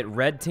gonna say it.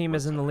 Red team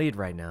is in the lead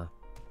right now.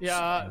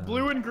 Yeah,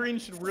 blue and green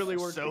should really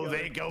work So together.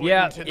 they go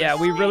Yeah, into yeah,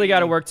 the we really got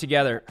to sea. work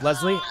together.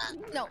 Leslie,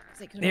 No,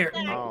 Sykkuno. here.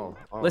 Oh,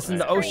 Listen,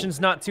 the okay. ocean's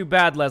not too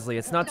bad, Leslie.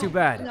 It's not too I'm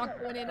bad. not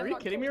going in. Are I'm you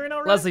not kidding me right now,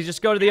 Red? Leslie,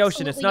 just go to the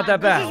ocean. It's not that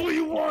This is bad. what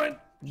you want.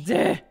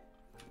 Duh.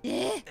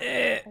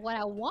 What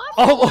I want.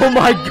 Oh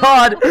my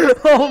God!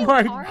 Oh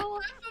my! Carl?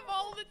 Half of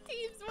all the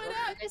teams went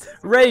up. Just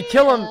Ray,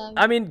 kill him! him.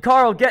 I mean,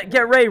 Carl,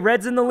 get Ray.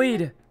 Red's in the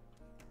lead.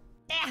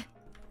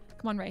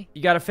 Come on, Ray.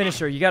 You gotta finish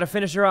her. You gotta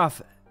finish her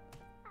off.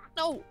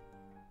 No.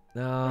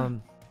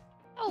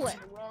 Oh,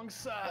 Wrong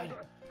side.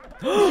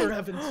 Dear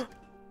heavens.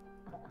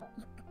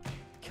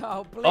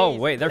 Carl, please. Oh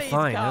wait, they're please,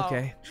 fine. Carl.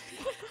 Okay.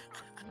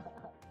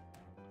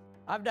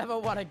 I've never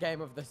won a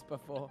game of this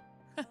before.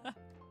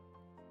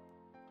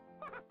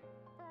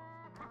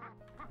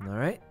 All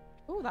right.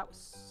 Oh, that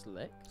was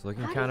slick. It's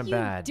looking how kind of do you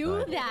bad. do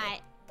but- that?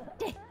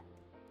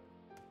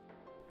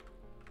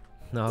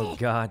 Oh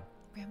God.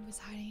 Ram was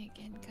hiding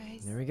again,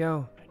 guys. There we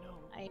go.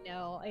 I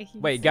know.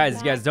 Wait,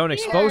 guys, don't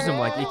expose him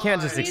like you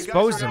can't just You guys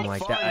expose are him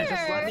like fun. that.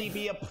 Just let me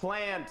be a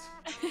plant.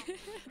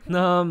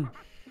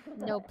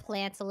 No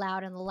plants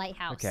allowed in the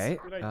lighthouse. Okay.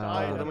 Dude, I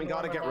died. Then we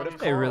gotta get rid of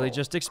They really Carl.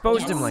 just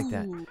exposed him like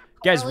that.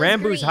 Guys, Carl is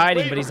Rambu's green.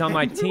 hiding, but he's on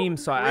my team,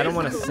 so I don't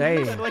want to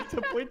say. I'd like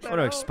to point I that want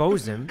to out.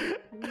 expose him.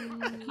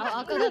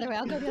 I'll go the other way.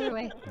 I'll go the other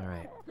way. All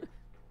right.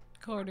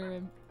 Corner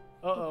him.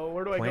 Uh-oh,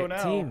 where do I go Plant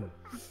now? team.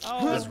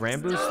 Oh, Is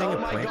Rambu's thing a Oh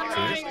my plant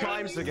God, too? it's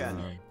times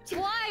again.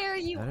 Why are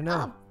you I don't know.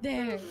 up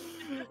there?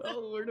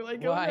 Oh, where do I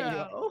go Why you-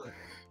 now?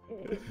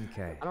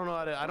 Okay. I don't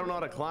know how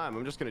to climb.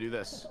 I'm just gonna do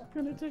this.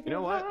 Gonna take You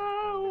know what?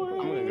 I'm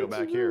gonna go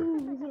back here.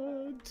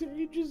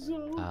 Danger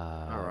zone.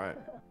 All right.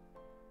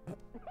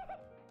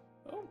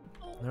 Oh,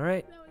 All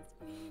right.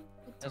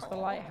 Does the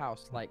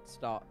lighthouse like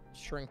start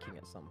shrinking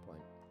at some point?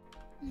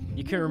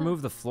 You can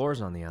remove the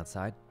floors on the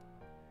outside.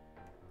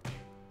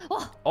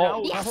 Oh,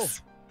 Oh.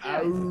 yes.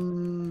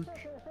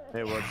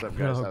 Hey, what's up,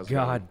 guys? Oh How's it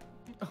God.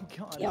 oh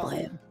God. Kill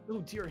him.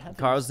 Oh dear heavens.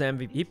 Carl's the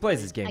MVP. He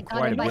plays this game I got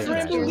quite a him by bit. the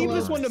Rambo, ear leave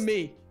lobes. this one to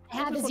me. I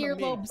have his This one to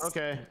me. earlobes.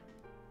 Okay.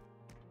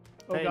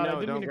 Oh Hey, God, I no,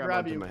 didn't don't mean to grab grab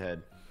onto you. my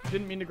head.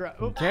 Didn't mean to grab.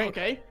 Oh, Okay.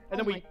 okay. And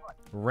then we.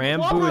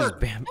 Rambu is Flubber!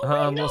 bam.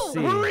 Hurry, We'll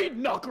see. Hurry,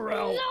 knock her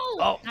out.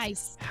 Oh.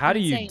 Nice. How do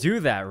you Insane. do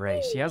that,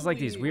 Ray? She has like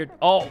these weird.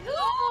 Oh.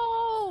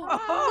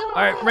 Oh.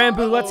 All right,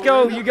 Rambu, let's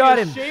go. You got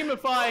him. Shame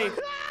if I.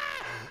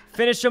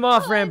 Finish him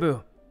off,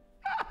 Rambu.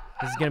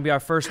 This is gonna be our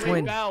first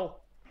win. Bow.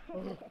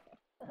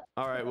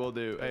 All right, we'll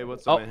do. Hey,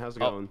 what's up, Oh, man? How's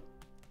it oh. going?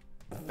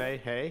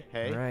 Hey,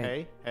 All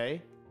right.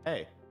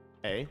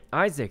 hey.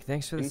 Isaac,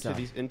 thanks for the Into stuff.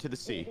 the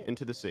sea.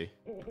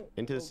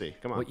 Into the sea.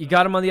 Come on. Well, you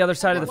got him on the other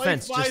side of the Life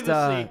fence. by Just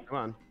the sea. Come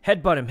on.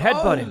 headbutt him.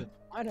 Headbutt him.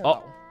 I don't Oh.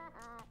 know.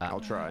 I'll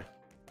try.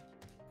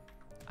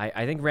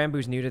 I think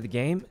Rambu's new to the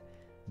game,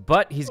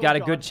 but he's got a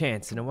good God.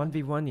 chance. In a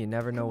 1v1, you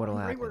never know what'll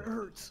Right where it happen.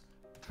 hurts.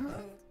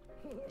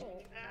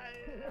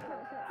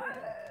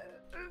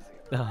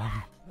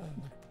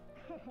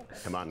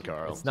 Come on,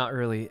 Carl. It's not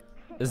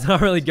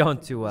really going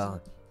too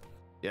well.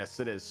 Yes,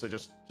 it is. So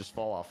just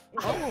fall off.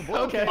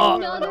 Okay. Oh.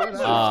 No, no,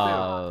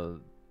 no.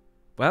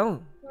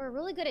 Well, We're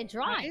really good at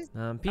drawing.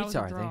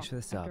 Pitar, thanks for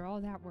the sub. After all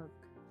that work.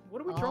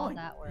 What are we All drawing?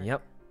 that work.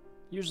 Yep.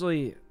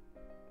 Usually,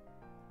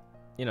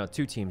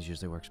 two teams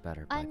usually works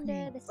better. But...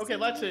 Under the sea. Okay,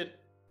 that's it.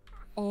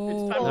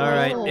 Oh. It's time All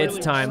right, Oh, it's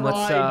really time. Let's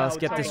try let's now.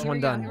 get It's this time. one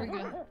Here done. we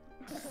go.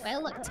 I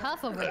look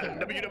tough over here.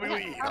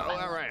 WWE. Oh,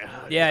 all right.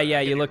 Yeah,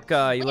 you look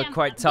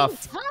quite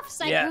tough. Tough,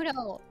 Yeah.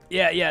 Sykkuno.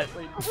 Yeah.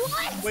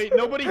 What? Wait,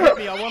 nobody hit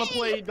me. I want to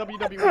play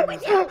WWE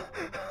music.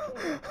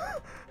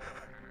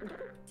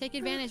 Take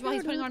advantage while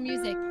he's putting on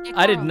music. Get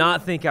I did Carl.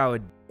 not think I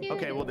would.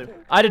 Okay, we'll do.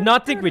 I did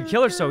not think we'd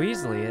kill her so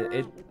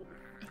easily.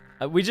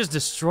 We just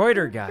destroyed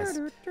her, guys.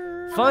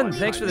 Fun.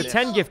 Thanks for the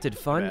 10 gifted.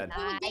 Fun.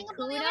 Bad.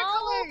 Sykkuno.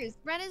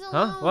 Red is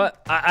alone. Huh?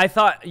 What? I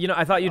thought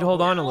you'd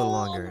hold on a little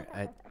longer.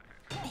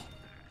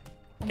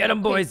 Get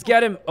him, boys.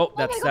 Get him. Oh,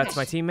 that's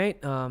my teammate.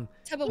 Tubbo,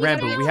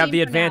 Rambu, we have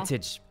the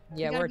advantage.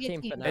 Yeah, gotta we're a be a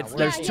team team. for now. It's, We're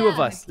there's a two team. of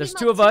us. There's Team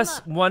two up, of team us.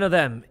 up. One of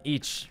them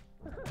each.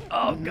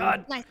 Oh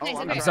God. Nice, Oh, nice.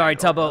 I'm Okay. I'm sorry, Oh,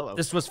 Tubbo. hello.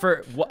 This was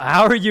for.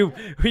 How are you?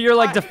 You're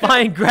like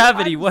defying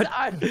gravity. What?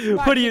 I'm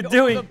What are you smashing all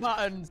doing? the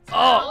buttons.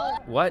 Oh,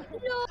 what?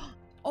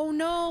 Oh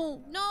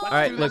no, no. All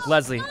right, look,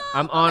 Leslie.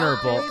 I'm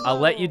honorable. I'll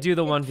let you do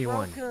the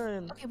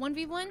 1v1. Okay,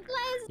 1v1.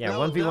 Yeah, No,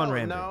 1v1 no,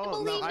 Rambo. No,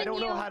 believe I in don't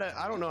know you. how to.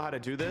 I don't know how to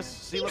do this.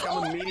 See, look,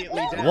 I'm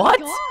immediately dead. What?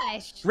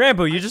 Gosh.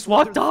 Rambo, you just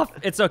walked off.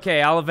 It's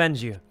okay. I'll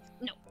avenge you.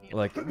 No.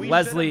 Look, We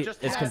Leslie should've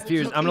just is had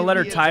confused. took I'm gonna let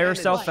her the tire advantage.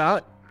 herself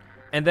out,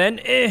 and then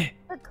The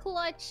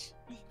clutch.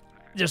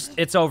 just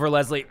it's over,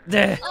 Leslie.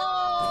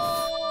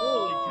 Oh.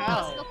 Holy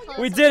cow. So close.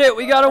 We did it.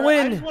 We got a I just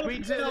win. want to We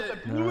point did out it.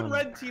 that blue and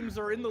red teams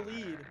are in the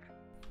lead.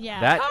 Yeah.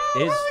 That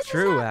is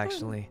true,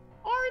 actually.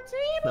 Our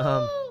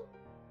team.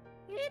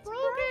 It's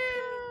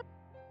broken.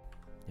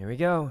 Here we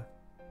go.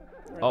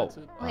 Alright, Oh. that's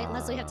it. Wait,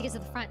 Leslie, you have to get to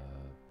the front.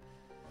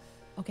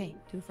 Okay,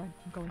 to the front.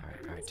 I'm going.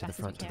 All right, as to the fast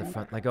as front, we to the can.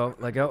 front.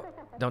 Let go.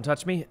 Don't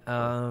touch me.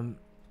 All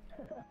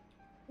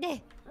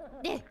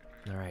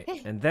right,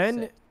 and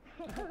then.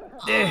 All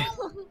right,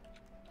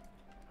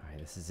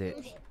 this is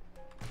it.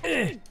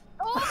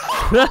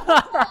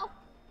 Oh.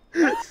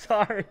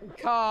 sorry.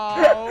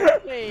 Carl,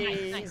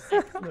 please.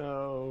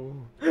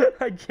 No.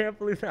 I can't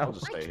believe that. I'll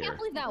just I stay can't here.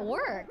 believe that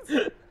worked.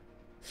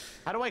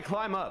 How do I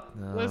climb up?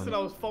 Listen, I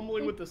was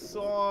fumbling with the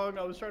song.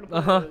 I was trying to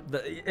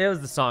put It was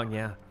the song,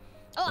 yeah.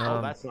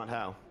 Oh, that's not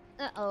how.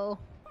 Uh-oh.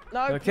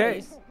 No,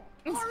 Okay.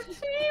 please.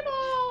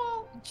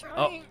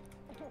 Trying.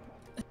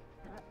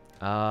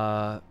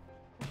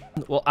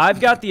 Well, I've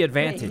got the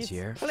advantage Please,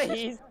 here.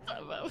 Please.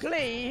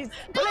 Please.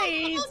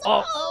 Please.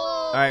 Oh.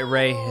 All right,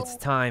 Ray, it's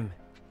time.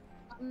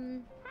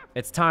 Um,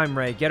 It's time,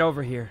 Ray. Get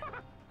over here.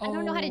 I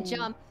don't know how to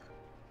jump.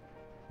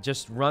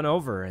 Just run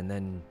over and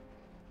then.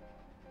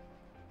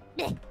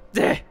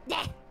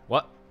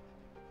 What?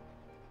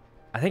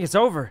 I think it's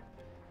over.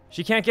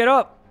 She can't get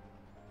up.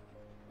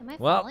 Am I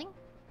Well, falling?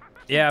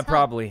 Yeah, Can't tell.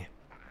 probably.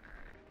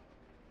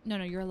 No,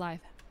 you're alive.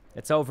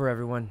 It's over,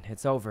 everyone.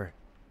 It's over.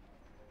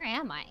 Where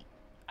am I?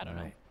 I don't All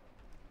know. right.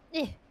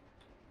 Eh,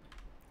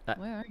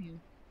 Where are you?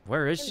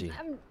 Where is she?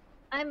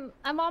 I'm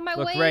on my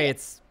Look, way. Ray,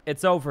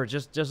 it's over.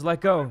 Just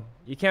let go.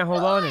 You can't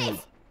hold on any.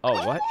 Oh,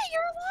 what?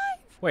 You're alive.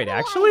 Wait,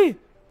 actually?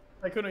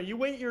 Sykkuno, you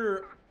wait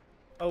your.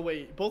 Oh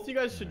wait, both you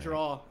guys should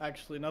draw.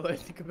 Actually, now that I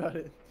think about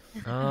it.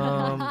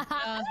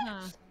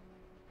 Uh-huh.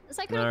 It's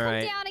like, come All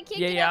right. down. I can't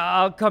Yeah, get yeah. up.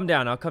 I'll come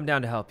down. I'll come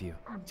down to help you.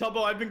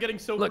 Tubbo, I've been getting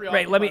so Look,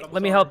 preoccupied. Ray, let me I'm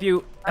let me sorry. help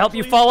you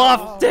Actually, fall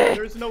off.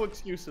 There's no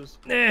excuses.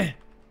 Eh.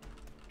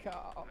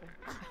 Carl.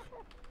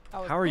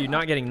 How are you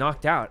not getting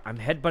knocked out? I'm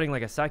headbutting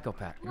like a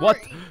psychopath. What?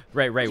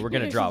 Ray, we're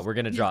gonna draw. We're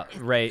gonna draw.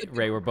 Ray,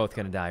 we're both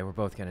gonna die. We're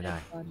both gonna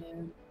die.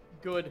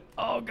 Good.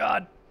 Oh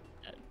God.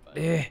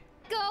 Eh.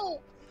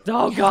 Go.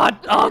 Oh God.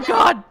 Oh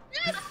God.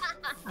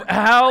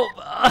 How?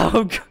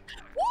 Oh God.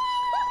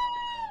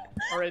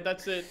 All right,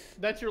 that's it.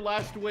 That's your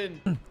last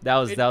win. That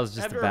was just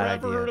Have a you bad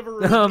ever heard of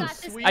idea. a Got this.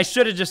 sweep? I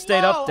should have just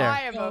stayed up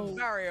I there. am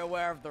very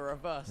aware of the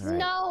reverse. All right.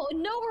 No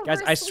Guys,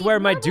 reverse I swear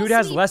sweep, my normal dude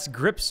has sweep. less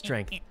grip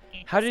strength.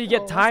 How did he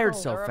get Let's go, tired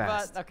let's so The reverse.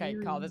 fast? Okay,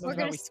 Carl, this is We're where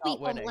gonna we start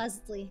sweep on winning.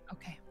 Leslie.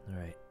 Okay.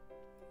 All right.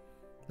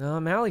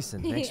 I'm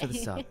Allison. Thanks for the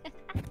sub.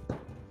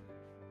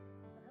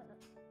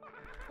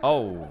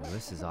 Oh,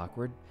 this is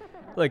awkward.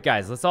 Look,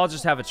 guys, let's all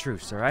just have a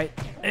truce, all right?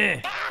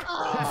 Eh.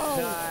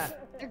 Oh.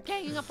 They're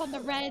ganging up on the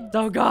red.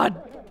 Oh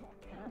God.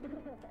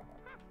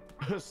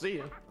 See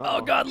ya.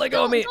 Oh God, let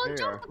go of me. Don't Here.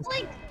 jump the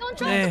plank. Don't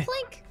jump Eh. the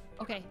plank.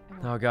 Okay.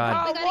 Oh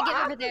God. We gotta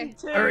get over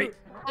there. Hurry. This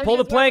Pull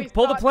the is where we plank.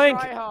 Pull the start plank.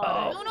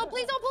 tryharding. No,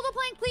 please don't pull the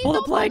plank. Please Pull the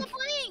don't plank. pull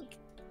the plank.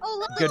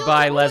 Oh, Leslie,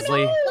 Goodbye, don't-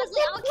 Leslie.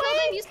 Leslie, I'll kill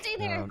them. You stay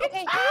there.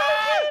 Okay.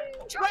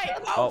 Wait,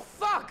 Oh. oh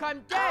fuck, I'm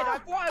dead. I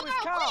thought I was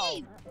Carl.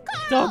 Please.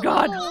 Oh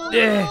God.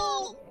 Eh.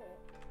 Oh.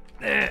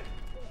 Eh.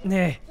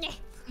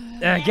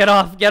 Eh. Get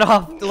off. Get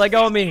off. Let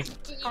go of me.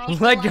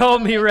 Let go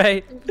of me,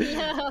 Ray.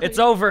 No. It's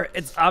over.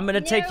 I'm gonna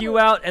take you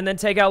out and then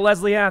take out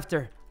Leslie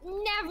after.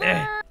 Never.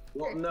 Eh.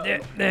 Well, no, Eh,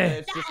 eh.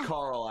 it's just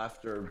Carl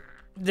after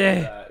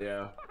Eh. that,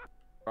 yeah.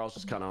 Carl's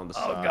just kind of on the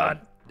side. Oh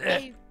God. Eh.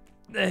 Hey,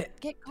 Eh.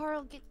 get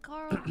Carl. Get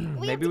Carl.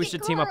 Maybe we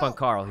should team up on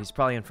Karl. He's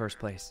probably in first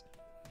place.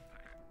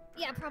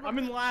 Yeah, probably. I'm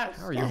in last.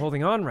 How are you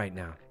holding on right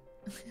now?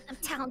 I'm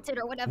talented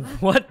or whatever.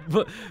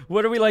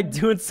 What are we like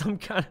doing? Some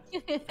kind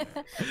Bring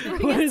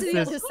What us is to the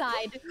this? other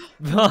side.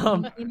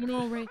 of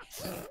No, Ray.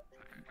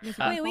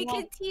 Wait, we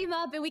could team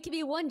up and we could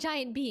be one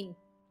giant being.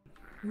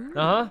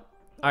 Uh-huh.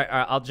 All right,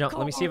 I'll jump.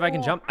 Let me see if I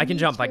can jump. I can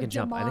jump. I can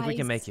jump. I think we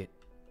can make it.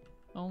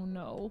 Oh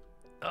no.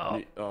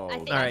 Oh. Oh, I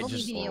think All I right, believe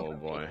just- in you. oh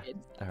boy.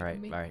 All right.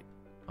 All right.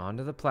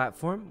 Onto the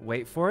platform.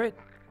 Wait for it.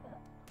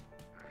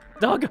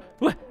 Dog.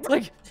 What?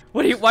 Like,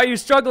 what are you? Why are you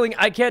struggling?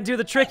 I can't do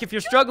the trick if you're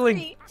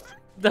struggling.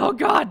 Oh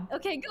God.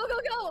 Okay, go, go,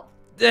 go.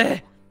 Eh.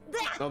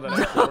 No, that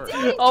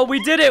actually worked. Oh,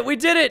 we did it. We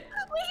did it.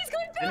 Wait, he's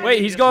going back.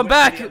 Wait, he's going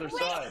back. The other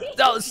side.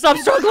 No, stop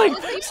struggling.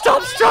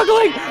 Stop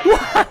struggling.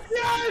 What?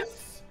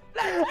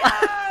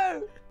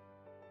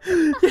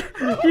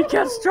 He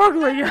kept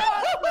struggling.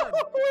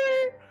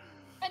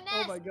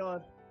 Oh my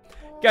God.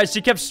 Guys,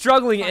 she kept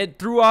struggling. It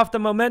threw off the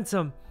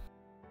momentum.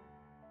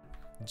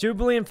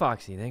 Jubilee and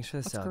Foxy, thanks for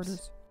the Let's go subs.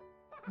 this.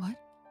 What?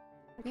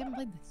 We haven't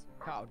played this.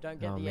 Carl, don't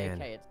get Oh, the man.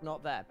 AK. It's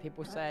not there.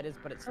 People say it is,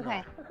 but it's Okay.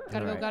 not.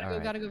 Gotta Alright, go. Gotta go.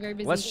 alright. Gotta go. Very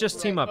busy. Let's just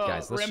team up,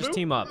 guys. Let's just Rambo?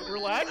 team up.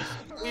 Relax.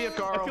 See ya, I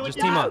Carl. feel like Just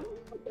team up.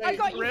 I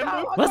got you, Rambo? Carl.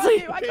 I got Leslie!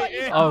 you, I got you,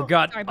 Okay, Carl. Oh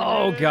God. Sorry,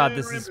 Oh buddy. God.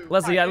 This is Rambo.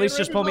 Leslie. At least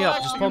just pull me up.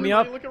 Just pull me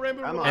up, Look at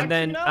Rambo. I'm and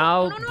then relax,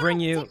 I'll bring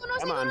you.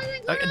 Come on.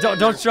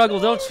 Don't struggle.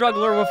 Don't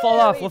struggle, or we'll fall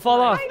off. We'll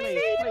fall off.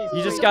 Please, please,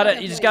 You just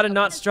please. gotta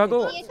not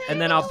struggle, and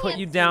then I'll put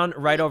you down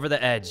right over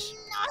the edge.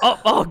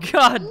 Oh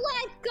God.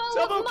 Let go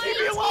Tubbo, of my keep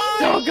me alive!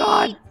 Oh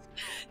God.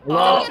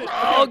 Hello?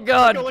 Oh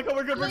God. Go, let go,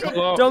 we're good, we're good.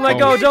 Hello? Don't let Oh.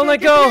 go. Don't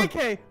let go.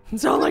 Okay.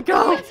 Don't let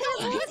go.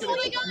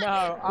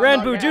 No. I'm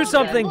Ranboo, not do down.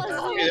 something.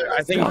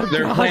 I think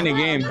they're playing a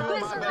game.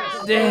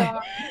 Eh.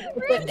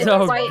 It's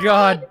Oh quite-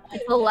 God.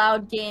 It's a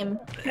loud game.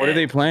 What are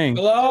they playing?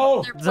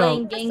 Hello? They're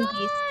playing Genghis.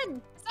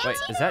 Wait,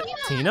 is that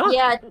Tina?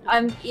 Yeah,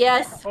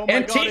 yes. Oh my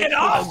And God, Tina it's-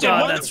 Austin,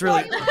 God, what that's the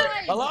really. fuck?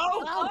 Hello?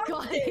 Oh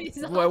God,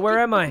 he's Where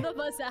am I? knocking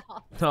both of us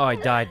out. Oh, I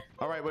died.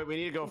 All right, wait, we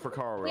need to go for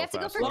Carl real We have to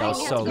go fast. for That was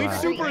King. so We have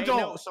loud. to go Super for Okay, King.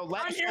 no, so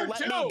let I'm here me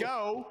too.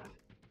 go.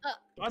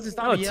 Austin,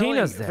 stop Oh, yelling.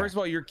 Tina's there. First of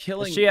all, you're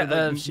killing. she,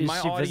 like, she's my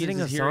she audience visiting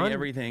is hearing Hasan?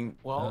 everything.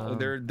 Well,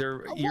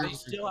 They're I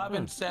ears. still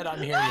haven't said I'm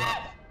here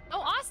yet. Oh,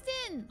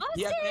 Austin!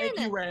 Yeah, thank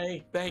you,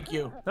 Ray. Thank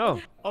you.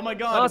 Oh, Oh my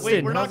God! Austin,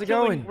 wait, we're how's not it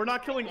killing. going? We're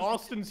not killing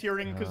Austin's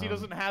hearing because he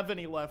doesn't have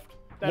any left.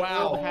 That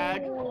Wow. old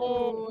hag.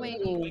 Oh, wait.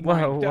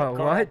 whoa,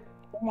 what?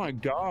 Oh my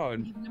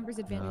God. Numbers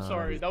advantage.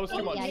 Sorry, that was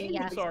too much.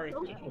 Yeah. Sorry.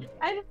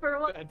 And for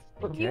what? You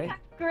Okay. have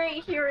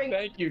great hearing.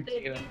 Thank you,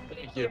 Tina.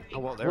 Thank you. Oh,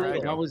 well, there I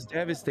go. That was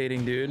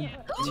devastating, dude.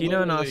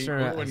 Tina and Literally Austin are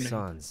at ruined me.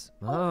 Hasan's.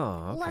 Oh,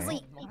 okay.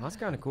 Leslie. That's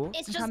kind of cool.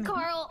 It's just coming.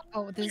 Carl.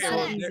 Oh, this is Yeah.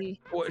 so easy.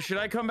 What, should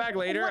I come back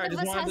later? One I of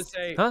just us wanted to has-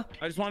 say. Huh?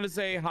 I just wanted to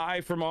say hi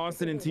from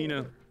Austin and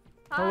Tina.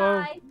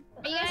 Hello. Hi.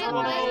 Are you guys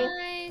Hello.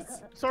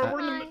 guys? Sorry, we're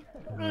in Hi. the.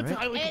 It's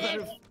highly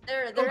competitive.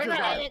 They're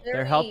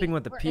They're helping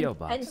with the We're P.O. in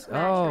box. intense match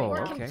right Oh, now.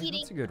 We're okay. competing.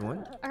 That's a good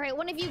one. All right,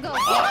 one of you go.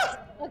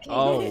 Okay.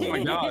 Oh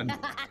my God.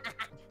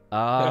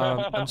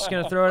 I'm just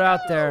gonna throw it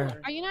out there.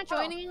 Are you not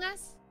joining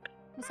us,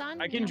 Hasan?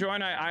 I can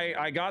join.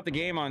 I got the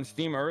game on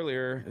Steam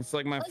earlier. It's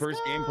like my Let's first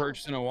game go.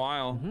 purchase in a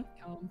while.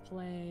 Come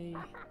play.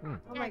 Oh Yeah,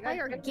 my I god, thought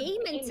you were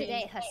gaming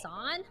today,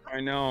 Hasan. I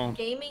know.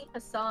 Gaming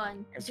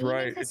Hasan. That's Gaming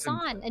right. It's a,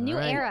 Hasan, a new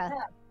Alright. era.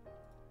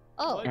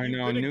 Oh, I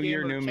know, You're a new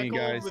year, gamer. new me,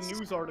 Check all guys. the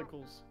news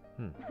articles.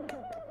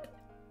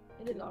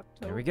 It is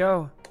October. Here we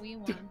go. We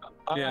won.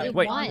 Yeah.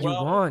 Wait, won. you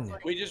Well, won.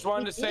 We just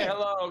wanted to say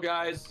hello,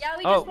 guys. Yeah,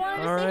 we Oh, just wanted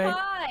to say alright.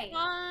 hi.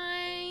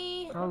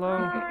 Bye.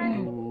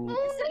 Hello.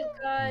 Listen,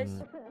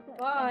 guys.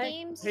 Bye.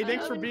 games. Hey,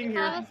 thanks for being here.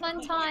 Have a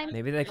fun time.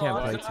 Maybe they can't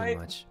play too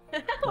much.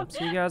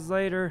 See you guys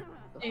later.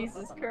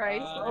 Jesus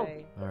Christ. All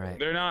right.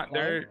 they're not.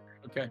 They're.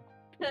 Okay.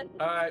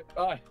 All right.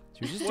 Bye.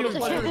 Should we just What do a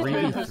pleasure a meeting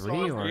you, 3v3 Hasan.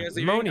 or You guys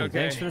leaving? Moni? Okay.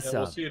 Thanks for the Yeah,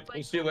 we'll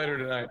sub. see you later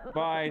tonight.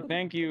 Bye.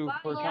 Thank you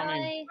for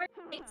coming.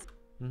 Bye.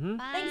 Mm-hmm.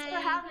 Thanks for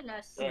having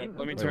us. All right. Let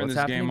me Wait, turn what's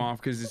this game happening? off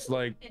because it's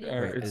like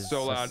it's Is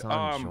so loud.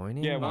 Hasan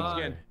joining Yeah. or- Once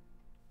again.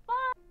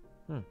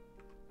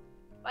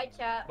 Bye,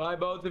 chat. Bye,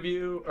 both of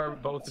you, or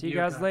both See of you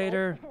guys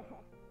later.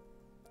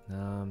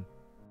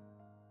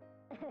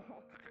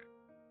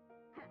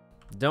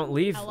 Don't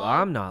leave. Hello?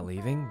 I'm not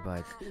leaving,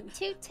 but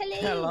Tootally.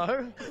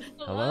 Hello.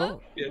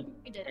 hello.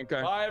 We did.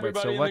 Okay. Bye, Wait,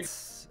 everybody. so in the-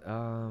 what's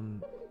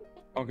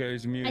Okay.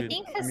 It's muted. I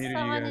think I muted you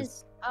Hasan guys.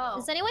 is. Oh.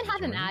 Does anyone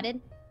have him Joining?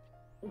 add?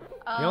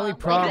 the only Wait,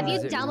 problem have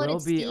is you it downloaded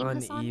will be Steam,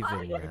 Hasan?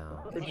 uneven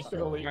now. We're just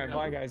gonna leave. All right.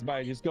 Bye, guys.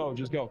 Bye. Just go.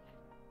 Just go.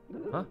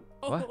 Huh?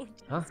 What?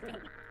 Huh?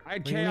 I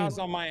had do you chaos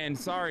mean? on my end.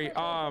 Sorry.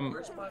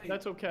 Where's my?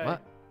 That's okay.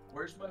 What?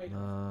 Where's my?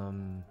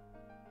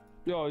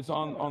 Yo, it's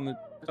on the.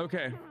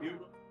 Okay.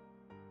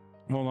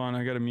 Hold on.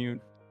 I gotta mute.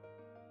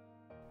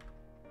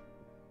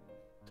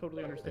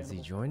 Totally Is understandable.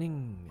 he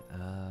joining?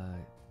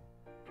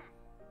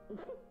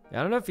 I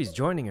don't know if he's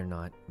joining or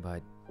not,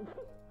 but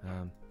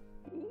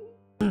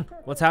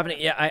what's happening?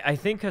 Yeah, I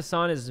think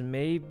Hasan is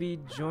maybe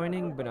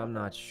joining, but I'm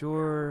not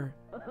sure.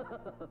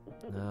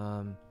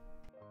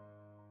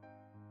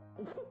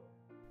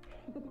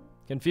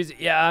 Confused.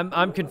 Yeah,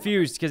 I'm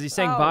confused because he's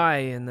saying Oh. bye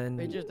and then.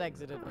 They just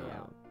exited me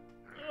out.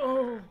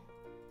 Oh.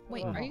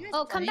 Wait, are you guys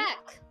Oh, come playing?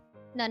 back.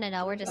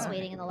 No. We're just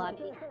waiting in the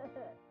lobby.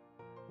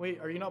 Wait,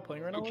 are you not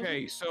playing right now?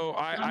 Okay. So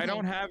I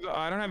don't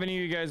have any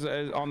of you guys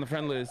on the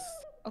friend list.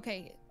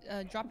 Okay,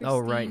 drop your Oh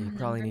Steam right, he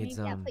probably number, needs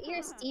maybe? Yeah, put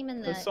your Steam in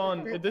the.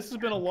 Hasan, group. this has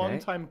been a long Okay.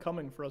 time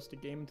coming for us to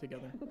game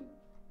together.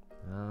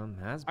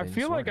 Has I been.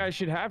 feel like sorta. I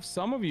should have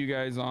some of you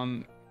guys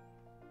on.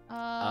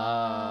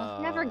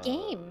 Never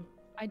game.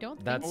 I don't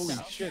think That's Holy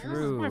so. shit!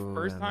 true. This is my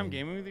first I time mean-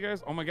 gaming with you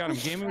guys. Oh my god, I'm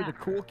gaming with the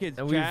cool kids.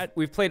 And Chat.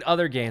 we've played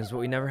other games, but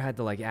we never had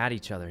to like add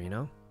each other, you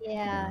know?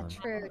 Yeah, Um,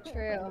 true.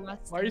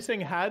 Why are you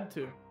saying had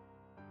to?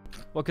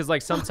 Well, because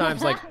like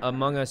sometimes like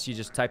Among Us, you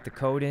just type the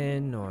code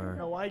in, or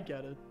No, I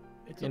get it.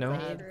 It's You a know.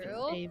 bad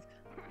True. Dave.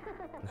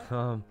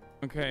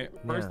 Okay,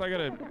 first Yeah. I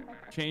gotta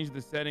change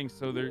the settings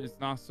so it's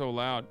not so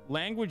loud.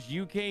 Language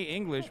UK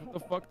English. What the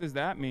fuck does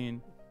that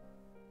mean?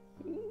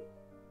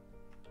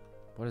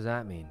 what does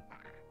that mean?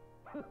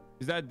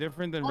 Is that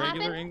different than What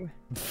regular happened?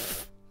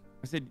 English?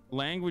 I said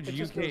language It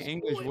just UK goes,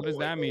 English. What does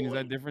that mean? Is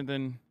that different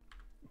than?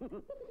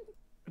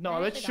 No, I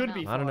that actually should don't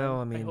be. I don't know. I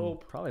fine, mean,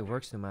 hope. probably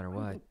works no matter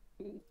what.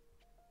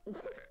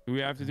 Do we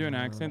have to do an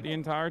accent the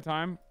entire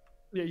time?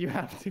 Yeah, you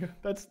have to.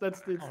 That's the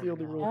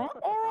only rule.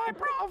 All right,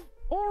 bruv.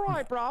 All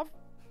right, bruv.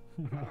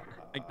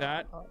 Like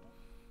that?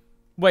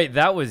 Wait,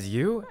 that was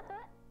you?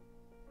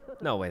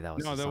 No way, that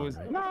was. No, that Hasan, was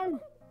right? no.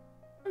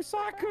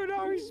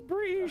 Sykkuno, he's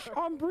British.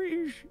 I'm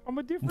British. I'm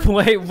a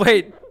different.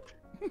 Wait.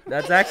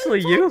 That's actually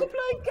you?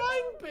 Play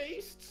gang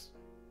beasts.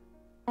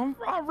 I'm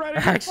ready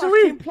to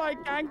Actually? fucking play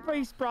gang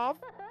beast, bruv.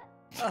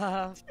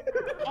 Uh,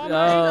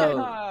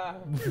 I'm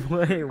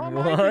Wait, I'm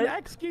what?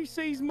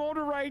 XQC's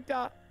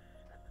moderator.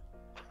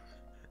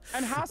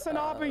 And Hasan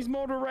Abi's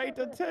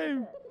moderator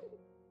too.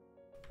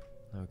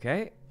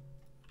 Okay.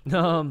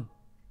 Damn,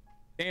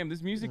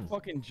 this music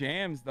fucking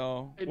jams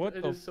though. What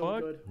It the is so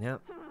fuck? good. Yeah.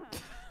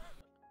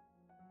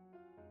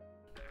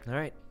 All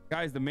right.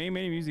 Guys, the main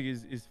music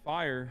is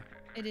fire.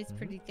 It is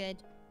pretty good.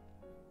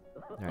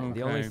 All right.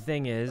 The only Okay.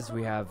 thing is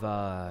we have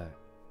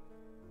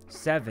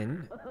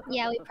 7.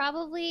 Yeah, we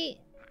probably.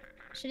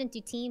 shouldn't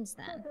do teams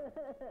then.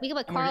 We could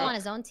put Oh my Carl God. on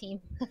his own team.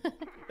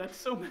 That's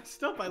so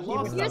messed up. I He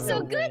lost would You're that so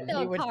one. good though,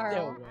 He would Carl.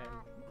 still win.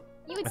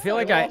 You would I feel still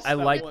like win. I lost that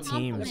like one.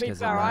 teams To be because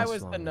it fair, I lasts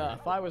was the longer.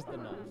 nerf. I was the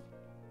nerf.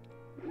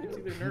 It's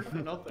either nerf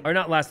or nothing. Or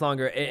not last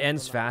longer. It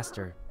ends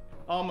faster.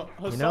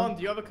 Hassan, know?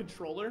 do you have a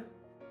controller?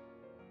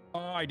 Oh,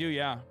 I do,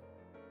 yeah.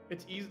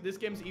 It's easy. This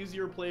game's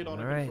easier played on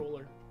a Alright.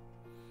 controller.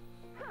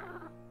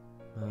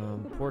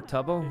 Poor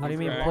Tubbo? What do you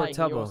mean, Okay. poor He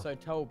Tubbo? also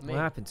told me.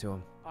 What happened to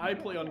him? I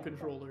play on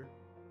controller.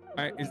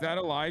 Is that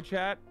a lie,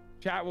 chat?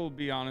 Chat will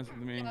be honest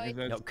with me. No, Is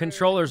that- No,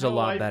 controller's a No,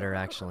 lot I- better,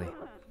 actually.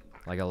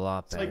 Like, a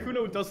lot better.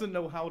 Sykkuno doesn't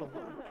know how to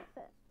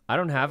lie. I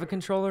don't have a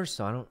controller,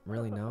 so I don't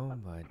really know,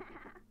 but...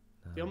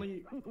 The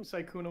only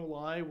Sykkuno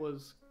lie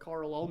was,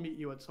 Karl, I'll meet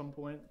you at some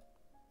point.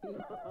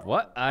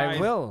 What? I Guys.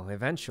 will,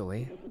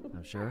 eventually.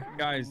 I'm sure.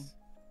 Guys,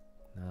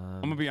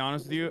 I'm gonna be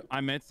honest with you.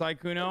 I met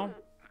Sykkuno,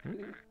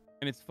 and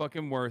it's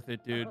fucking worth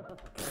it, dude.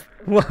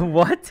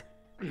 What?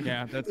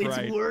 Yeah, that's It's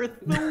right. worth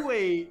the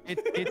wait.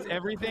 It's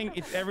everything.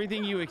 It's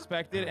everything you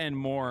expected and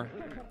more.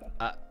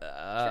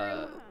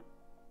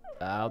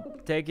 I'll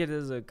take it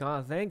as a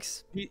con.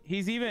 Thanks.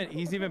 He's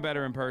even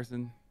better in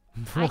person.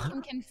 I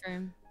can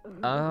confirm.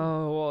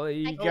 Oh, well,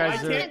 you I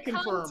guys I are... can't come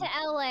confirm. to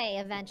LA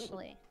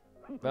eventually.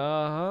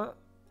 Uh-huh.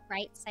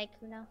 Right,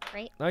 Sykkuno?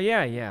 Right? Oh,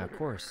 yeah, of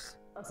course.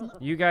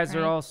 You guys are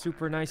Right. all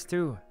super nice,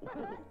 too.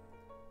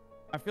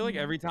 I feel like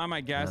every time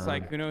I gas Um.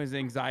 Sykkuno, his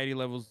anxiety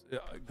levels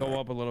go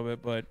up a little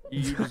bit, but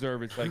you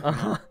deserve it,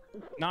 Sykkuno.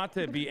 Not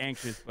to be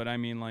anxious, but I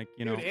mean, like,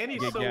 you know, Dude,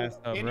 Andy's get so, gassed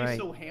up. Andy's Right.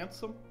 so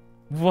handsome.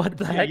 What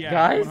the heck, yeah,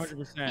 guys?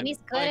 100%. And he's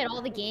good at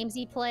all the games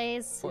he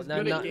plays. Well, He's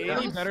no, good no, at no.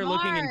 games. He's better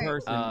looking in Smart.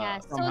 person. Yeah,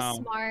 somehow.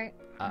 so smart.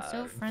 I'm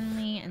so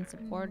friendly and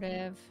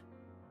supportive.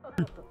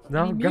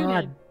 No, Be God.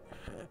 muted.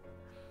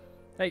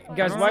 Hey, I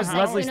guys, don't why know is how-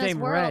 Leslie's Sykkuno's name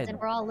world, red? and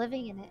we're all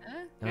living in it.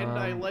 And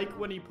I Um, like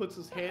when he puts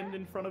his hand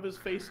in front of his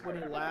face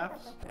when he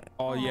laughs.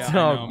 Oh yeah. Oh,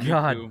 I know, me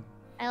God. too.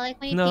 I like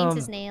when he No. paints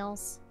his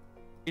nails.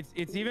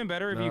 It's even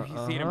better if you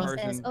see it in Uh-huh. He person.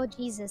 says, "Oh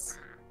Jesus."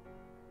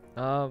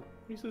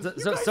 He says, So- you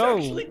so- guys so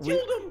actually we-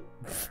 killed him.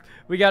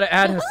 we gotta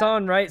add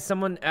Hasan, right?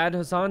 Someone add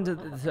Hasan to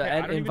I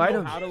add, don't even invite know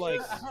him. how to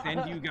like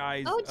send you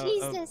guys Oh a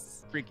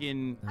Jesus.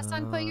 freaking.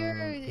 Hassan, put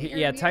your,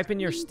 Yeah, type in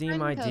your Steam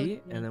friend ID,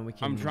 code. and then we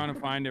can I'm trying to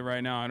find it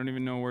right now. I don't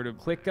even know where to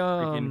click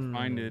freaking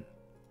find it.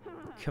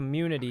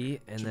 community,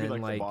 and Should then be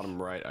like, like the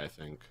bottom right, I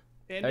think.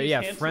 Andy's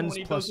yeah, handsome friends when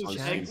he plus does his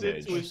chat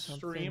exit to his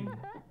something. stream.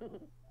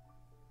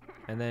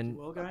 and then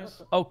Well,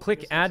 guys. oh, click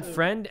This is add it.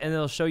 friend, and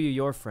it'll show you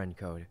your friend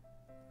code.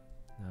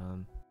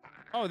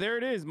 Oh, there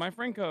it is. My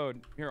friend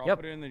code. Here, I'll Yep,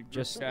 put it in the group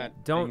just chat.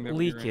 don't thing that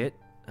leak we're in. it.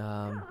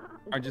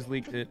 I just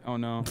leaked it. Oh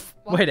no.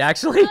 Wait,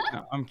 actually?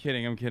 No, I'm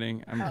kidding. I'm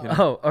kidding. I'm kidding.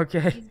 Oh,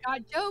 okay. He's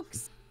got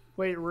jokes.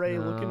 Wait, Ray,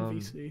 look in Um,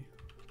 VC.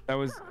 That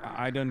was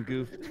I done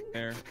goofed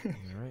there. All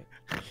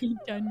right. He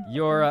done.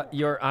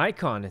 Your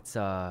icon, it's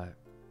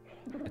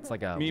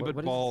like a Me what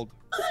but is- bald.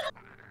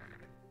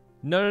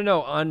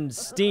 No. On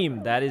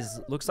Steam, that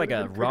looks like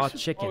a raw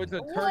chicken. Oh, it's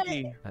a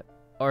turkey.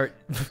 Or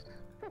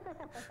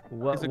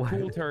what? It's a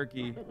cool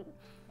turkey.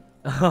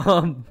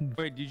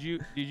 Wait, did you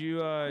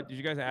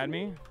guys add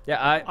me?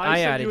 Yeah, I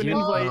sent added you you.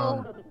 an invite.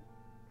 All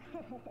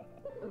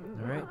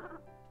right.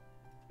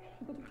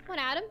 What,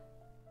 Adam?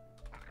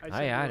 sent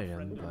I you a added him,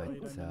 friend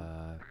invite, but I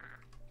mean.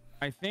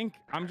 I think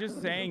I'm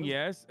just saying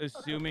yes,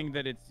 assuming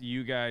that it's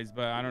you guys,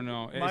 but I don't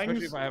know. Especially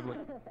Mine's- if I have like.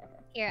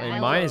 Here, I mean, I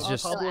mine will is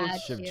just also add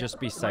should you. just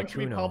be Mine should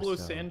be Sykkuno. Pablo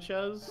so.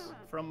 Sanchez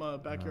from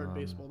Backyard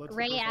Baseball. That's the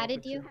Ray profile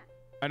added picture. you.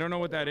 I don't know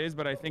what that is,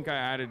 but I think I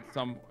added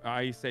some.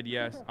 I said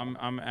yes.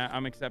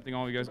 I'm accepting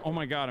all of you guys. Oh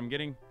my god, I'm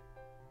getting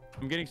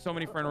so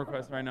many friend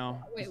requests right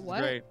now. Wait, This is what?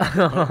 Great.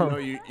 No,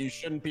 you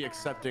shouldn't be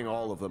accepting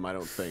all of them, I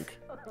don't think.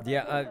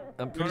 Yeah,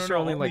 I'm pretty no, sure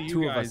no, only only like you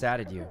 2 of us guys.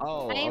 added you.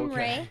 Oh, I am okay.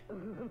 Ray.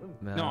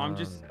 No, I'm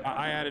just.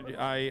 I added.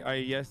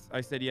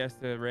 I said yes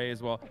to Ray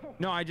as well.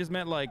 No, I just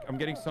meant like I'm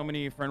getting so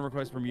many friend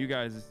requests from you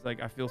guys. It's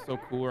like I feel so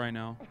cool right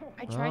now.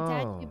 I tried to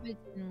add Oh. you, but it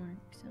didn't work.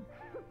 So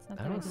it's not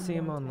I that don't didn't see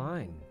him want to.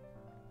 online.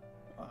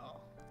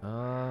 Wow.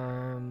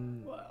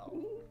 Wow.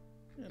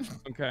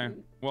 Okay.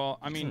 Well,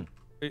 I mean,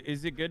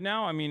 is it good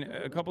now? I mean,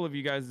 a couple of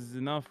you guys is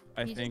enough,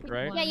 I You just think, need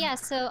right? one. Yeah.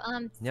 So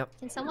Yep.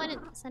 can someone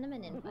send him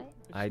an invite?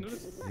 I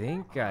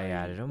think I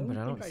added him, but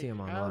I don't see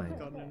him online.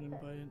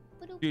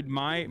 Dude,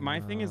 my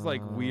thing is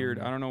like weird.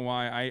 I don't know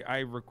why.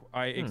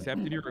 I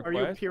accepted your request. Are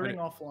you but appearing it-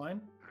 offline?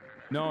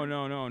 No,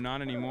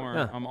 not anymore.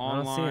 Huh, I'm I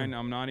don't see online. him.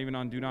 I'm not even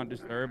on Do Not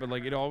Disturb, but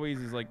like it always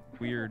is like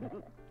weird.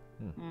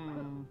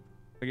 Hmm.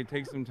 Like it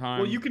takes some time.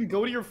 Well, you can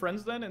go to your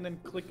friends then, and then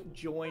click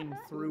join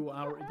through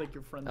our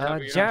your friends. Uh,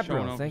 but you're not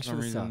showing Jabro, up thanks some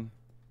for the sub. reason.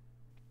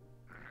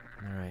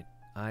 All right.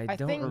 I I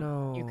don't think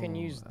know. you can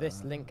use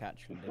this link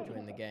actually to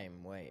join the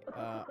game. Wait,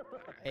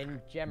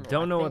 in general.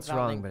 Don't I know think what's that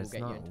wrong, link but will it's get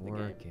you not into the game.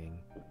 working.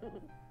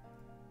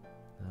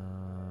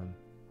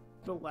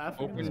 The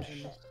laughing. Open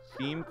is-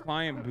 Steam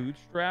client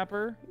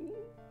bootstrapper.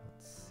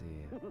 Let's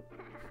see.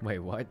 Wait,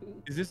 what?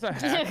 Is this a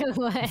hack?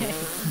 What? Did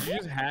you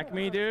just hack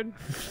me, dude?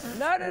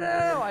 No,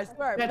 I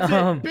swear. That's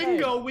Um, it.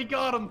 Bingo, we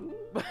got him.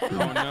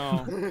 Oh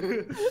no.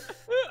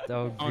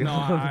 Oh, Oh no,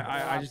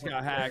 I just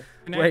got hacked.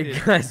 Wait,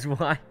 Connected. guys,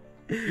 why?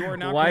 You are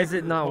now Why is connected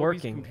it to not Toby's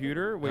working?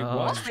 Computer? Wait, Oh.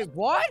 what? Wait,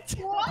 what?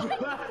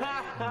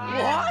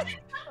 What?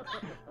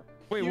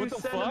 Wait, you what the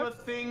sent him a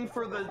fuck? thing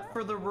for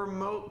the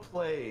remote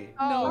play.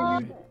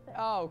 Oh,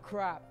 oh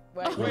crap.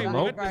 Wait, Wait,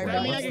 Remote what? Does play?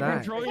 that mean I What's can that?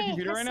 control your Hey,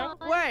 computer right now?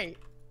 Hasan. Wait.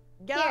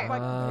 Get out my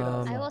Um,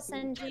 computer. I will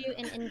send you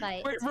an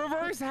invite. Wait,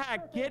 reverse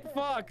hack. Get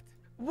fucked.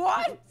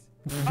 What?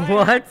 I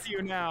What? hacked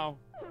you now.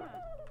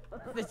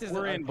 This is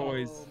We're in,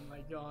 boys. Oh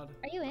my god.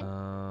 Are you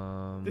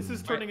in? This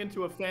is turning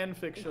into a fan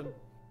fiction.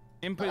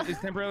 Input is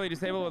temporarily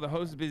disabled while the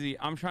host is busy.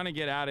 I'm trying to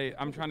get out of it.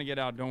 I'm trying to get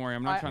out. Don't worry.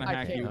 I'm not trying to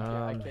hack you.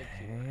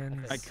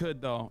 hands. I could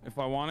though. If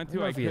I wanted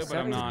to, I I don't know if could, but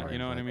I'm he not. accepted You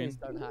know what I mean? Please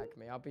don't hack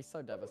me. I'll be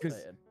so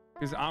devastated.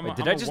 Because I'm. Wait,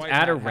 did I'm I a just white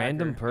add a hat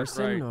random hacker. That's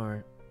person right.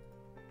 or?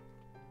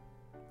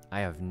 I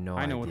have no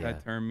idea. I know what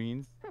that term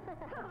means.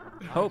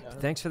 Hope,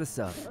 thanks for the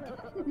sub.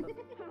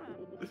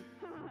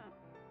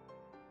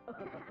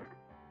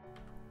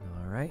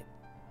 All right.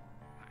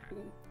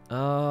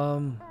 I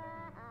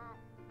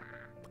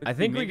Let's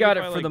see, think we maybe got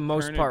if it I, for like, the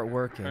most turn part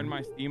working. Turn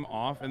my Steam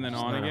off and then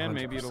Just on not again.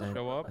 Maybe it'll 100%.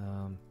 show up.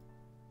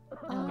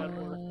 That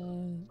works.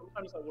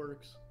 Sometimes that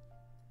works.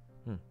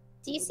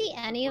 Do you see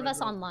any of us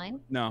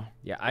online? No.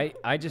 Yeah,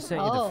 I just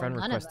sent you the Oh, friend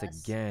none of request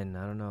us. again.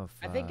 I don't know if.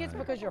 I think it's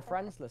because your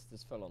friends list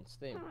is full on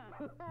Steam.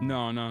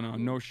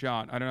 No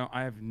shot. I don't know.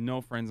 I have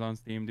no friends on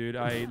Steam, dude.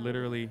 I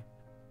literally.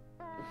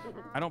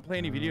 I don't play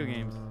any video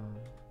games.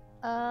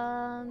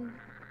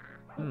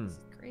 This is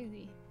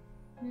crazy.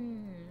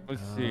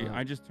 Let's see.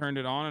 I just turned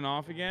it on and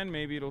off again.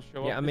 Maybe it'll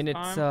show Yeah, up. I mean this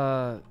it's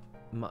time.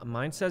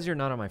 mine says you're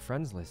not on my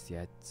friends list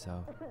yet,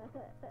 so.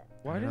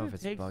 Why I don't know did if it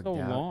it's take bugged so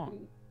out.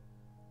 long?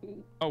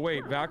 Oh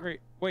wait, Valkyrae.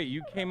 Wait,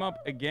 you came up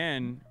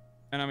again,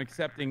 and I'm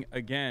accepting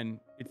again.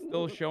 It's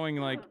still showing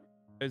like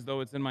as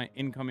though it's in my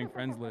incoming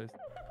friends list.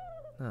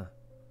 Huh.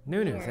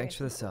 Nunu, Weird. thanks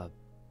for the sub.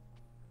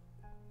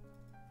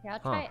 Here, I'll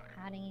try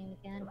adding you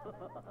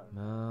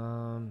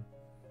again.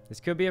 This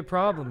could be a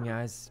problem,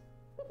 guys.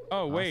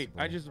 Oh wait,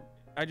 Possibly.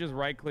 I just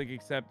right-click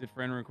accepted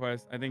friend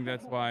request. I think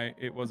that's why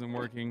it wasn't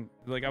working.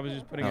 Like I was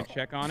just putting a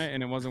check on it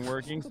and it wasn't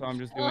working, so I'm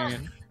just doing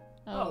it.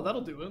 Oh,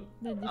 that'll do it.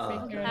 Did you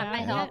figure it That out might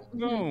yet? help.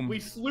 Boom. We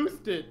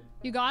sleuthed it.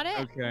 You got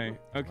it?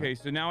 Okay.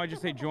 So now I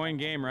just say join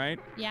game, right?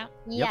 Yeah.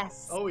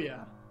 Yes. Oh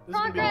yeah. This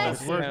is gonna be the Progress.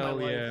 best day of my Hell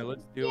life. yeah,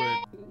 let's do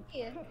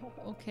it.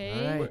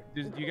 Okay. All right.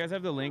 Do you guys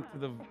have the link to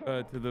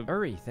the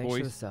Uri, thanks for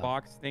the voice sub.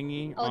 box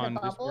thingy Oh, the on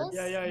Discord? bubbles?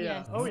 Yeah.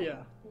 Yes. Oh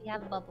yeah. We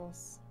have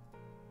bubbles.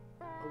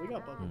 Oh, we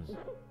got bubbles.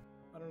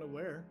 I don't know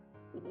where.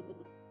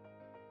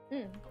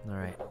 All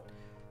right.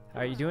 How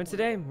are you doing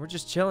today? We're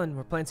just chilling.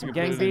 We're playing some You put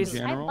it gang in beasts.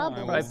 general, I I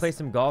bubbles. Probably play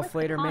some golf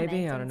later,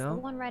 maybe. I don't Comment, and it's know.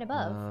 the one right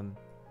above.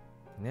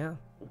 Yeah.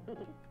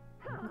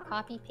 I'm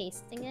copy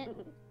pasting it.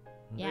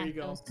 Yeah. There you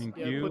go. those- Thank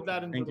Yeah, you. put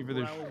that into Thank you for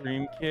the browser.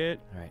 stream kit.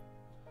 All right.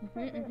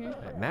 Mm-hmm. All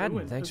right, Madden,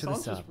 Ruined. thanks for the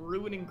Hasan's sub. just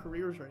ruining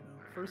careers right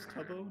now. First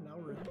Tubbo, now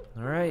we're in.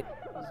 All right.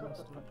 This is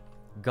messed up.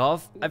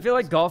 Golf. I feel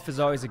like golf is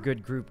always a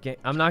good group game.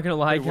 I'm not gonna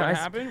lie, Wait, what guys.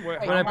 happened?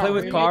 What, When I play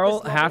with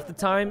Karl, half the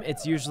time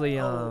it's usually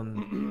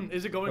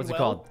Is it going what's it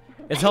well? called?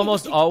 It's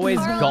almost always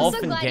Carl, I'm golf so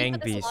and glad you gang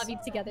put this beasts. lobby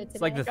together today.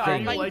 It's like the God,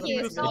 thing. you like Thank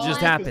you this so It one?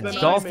 just much. happens.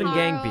 Then Golf I and made-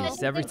 gang Carl,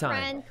 beasts every good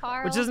time. friend,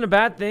 Carl. Which isn't a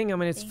bad thing. I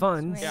mean, it's Thanks,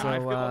 fun. Ray. Yeah, So I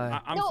feel,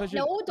 I'm No, such a,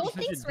 no, I'm don't such a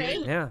thanks, dick. Ray.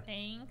 yeah.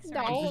 Thanks. No.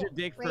 I'm such a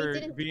dick Ray for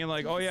didn't being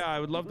like, oh please. yeah, I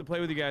would love to play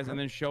with you guys, and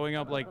then showing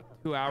up like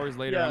 2 hours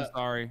later. Yeah. I'm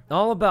sorry.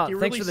 All about. He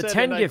Thanks really for the said,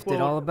 10 and I gifted.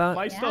 quote, All about.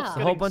 "My Yeah. stuff's A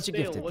whole getting bunch of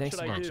stale. gifted. What Thanks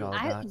should so I much. do?" All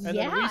I, about. And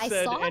yeah, then we I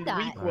said, saw and that.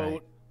 we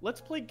quote,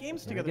 "Let's play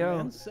games There we together, go.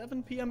 man.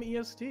 7 p.m.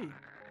 EST."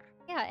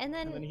 Yeah, and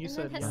then, then he and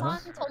said then yes.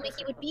 Hasan told me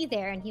he would be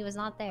there, and he was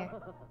not there.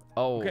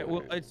 Oh. Okay,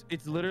 well,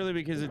 it's literally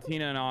because of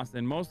Tina and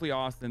Austin. Mostly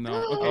Austin though.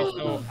 Okay,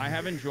 so I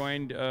haven't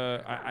joined.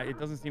 It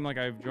doesn't seem like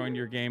I've joined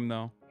your game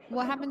though.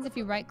 What happens if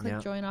you right-click Yeah.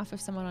 join off of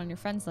someone on your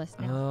friends list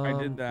now?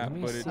 I did that, Let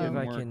me but see it if didn't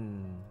I work.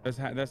 can.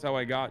 That's how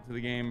I got to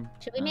the game.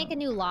 Should we make a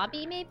new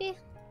lobby, maybe?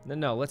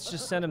 No. Let's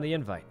just send him the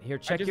invite. Here,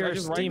 check I your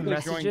just Steam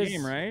right-click join messages.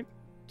 game, right?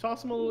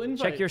 Toss him a little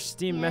invite. Check your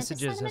Steam Yeah, just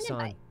messages, send him an Hasan.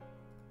 invite.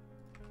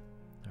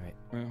 All right.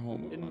 Wait,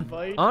 hold on.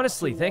 Invite.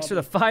 Honestly, to thanks for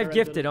the lobby. 5 Or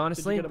gifted, did you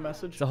honestly. get a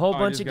message? It's a whole Oh, I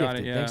bunch just of got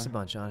gifted. it, Thanks yeah. a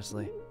bunch,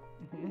 honestly.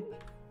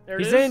 There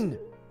He's it is. in.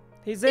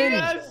 He's in.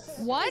 Yes.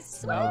 What?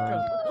 There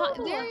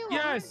you are.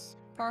 Yes.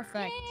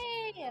 Perfect.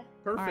 Yay!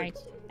 Perfect. Alright.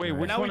 Wait,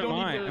 which Now we one am don't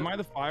I? need to- Am I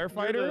the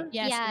firefighter?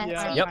 Yes. Yeah,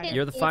 Yeah. so you Yep, can,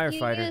 you're the if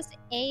firefighter. you use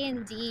A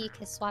and D, you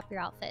can swap your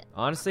outfit.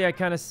 Honestly, I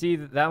kind of see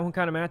that one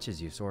kind of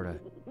matches you, sort of.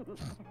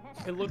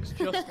 It looks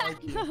just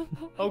like you.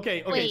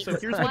 Okay, Wait, so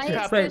here's why what is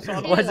happens. there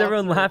I'll two? Why is talk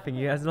everyone through it. laughing?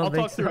 You guys don't I'll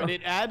think talk through so? it.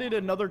 It added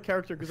another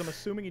character because I'm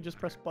assuming you just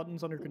press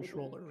buttons on your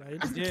controller, right?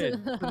 I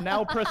did. So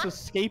now press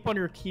escape on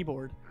your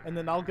keyboard, and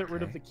then I'll get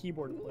rid of the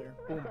keyboard player.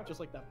 Boom, just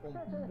like that. Boom.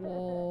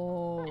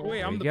 Whoa. Wait,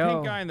 There I'm you the go.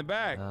 pink guy in the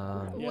back.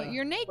 What,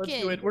 you're naked. Let's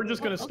do it. We're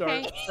just gonna start.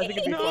 Okay. I think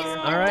it'd be funnier.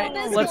 All right,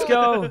 let's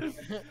go.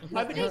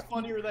 I think it's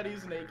funnier that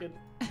he's naked.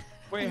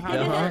 Wait, how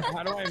do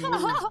I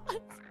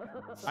move?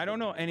 I don't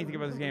know anything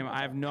about this game.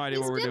 I have no idea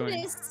what we're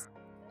doing.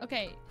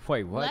 Okay.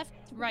 Wait, what? Left,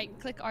 right,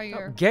 click are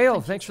your. Gail,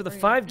 countries thanks for the your-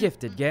 5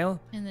 gifted, Gail.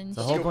 And then It's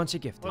a whole shoot. bunch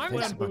of gifted. Let's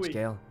Thanks play a bunch, Bowie.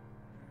 Gail.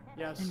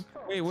 Yes.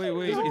 Wait.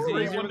 Is it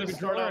Great easier one with to the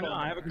start controller? out No, on.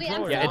 I have a Wait, I'm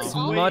controller. Yeah, falling it's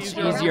all much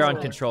easier on easier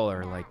on controller.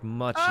 controller, like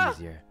much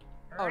easier.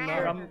 Oh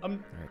no.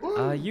 I'm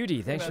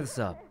Yudi, thanks for the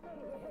sub.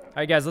 All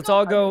right, guys, let's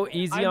all go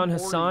easy on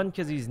Hasan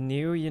because he's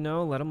new. You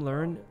know, let him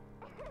learn.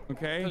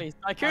 Okay. Please.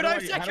 How do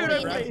Sykkuno,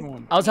 I grab please.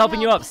 someone? I was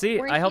helping you up. See,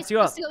 Weren't I you helped you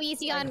up. supposed to go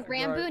easy on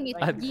Rambo and you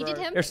yeeted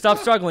him? Here, stop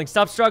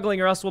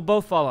struggling, or else we'll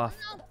both fall off.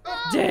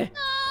 Duh.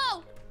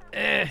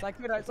 Eh.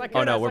 Sykkuno, Sykkuno,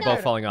 Oh no, we're both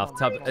Sykkuno. falling off.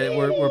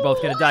 We're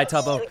both gonna die,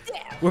 Tubbo.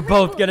 We're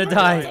both gonna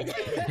die.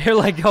 Here,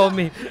 let go of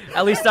me.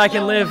 At least I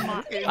can live.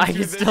 I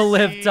can still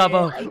live,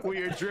 Tubbo.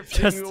 We are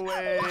drifting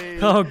away.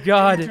 Oh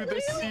God. Into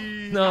the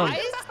sea. No.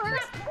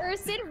 First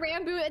person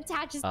Rambo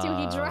attaches to,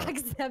 he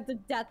drags them to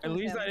death. At with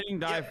least him. I didn't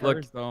die Look,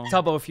 first, though.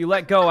 Tubbo, if you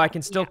let go, I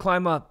can still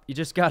climb up. You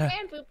just gotta.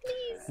 Rambo, please.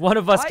 One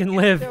of us I can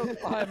live. still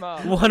climb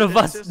up. One of It's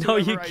us. just No,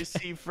 you. whoever I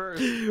see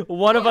first.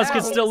 One of us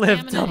can Ow. still live,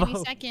 Stamina any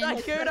Tubbo. second.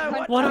 Sykkuno,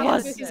 what One of time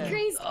us. is It's it?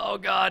 crazy. Oh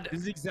God.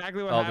 This is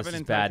exactly what Oh, happened this is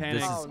in bad.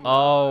 Titanic. This is.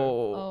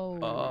 Oh.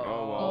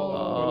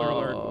 Oh.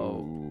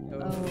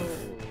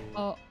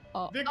 Oh.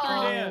 Oh. Victory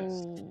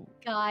dance.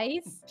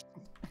 Guys.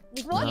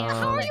 What?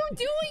 How are you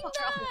doing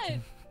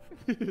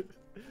that?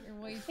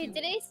 Wait,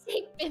 did I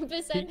say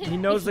Bimbus and He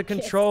knows the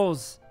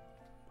controls.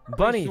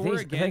 Bunny, So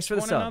we're thanks for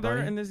the against sub, one another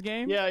Bunny. in this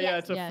game? Yeah, Yes,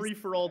 it's a yes.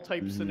 free-for-all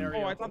type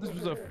scenario. Oh, I thought this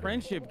was a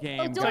friendship game.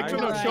 Oh, don't guys.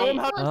 kill him. Show him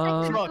how-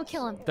 Don't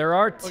kill him. There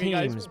are Okay,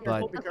 guys, teams, be but.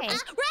 careful, be Okay.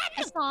 careful.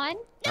 Hasan. All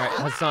right,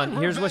 Hasan,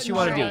 here's what you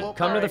want to do.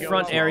 Come to the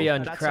front area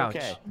and That's crouch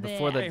okay.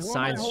 before Hey, the who am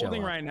I signs show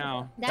holding up. right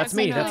now? That's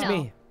me. That's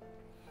me.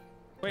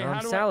 Wait, how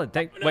do I- Salad.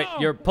 Wait, No!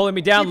 you're pulling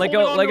me down. Let Keep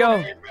go. Let holding go.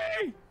 on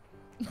to me.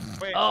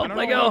 Wait, Oh, I don't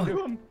let know what go. I'm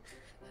doing.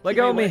 Let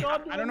go of me.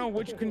 I don't know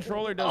which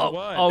controller does Oh,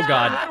 what. oh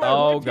God. How do I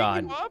Oh pick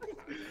God. you up?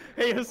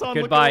 Hey, Hasan,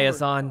 Goodbye, look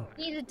over. Hasan.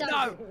 Need a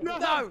duck. No,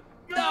 no,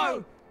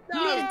 no,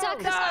 You need a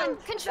duck, Hasan.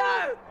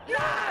 Control.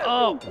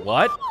 Oh,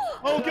 what?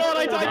 Oh God,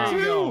 I died There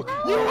you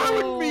too. You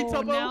ruined me, Oh,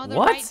 Tubbo. now the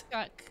What? right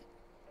truck.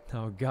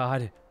 Oh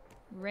God.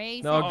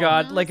 Ray No, said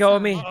God. no Let go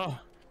of me. sign.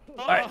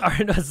 All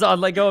right, Hasan,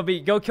 let go of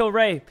me. Go kill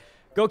Ray.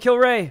 Go kill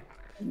Ray.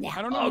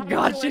 I don't know Oh, how to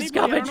God, kill she's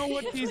anybody. I coming. don't know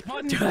what these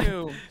buttons Do it.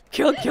 do.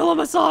 Kill him,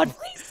 Hasan.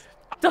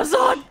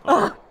 Hasan.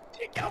 Oh.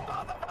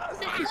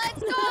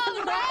 Let's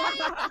go,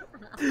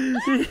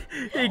 Ray!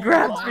 He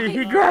grabbed me.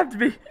 He grabbed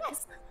me.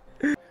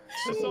 Hasan,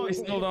 I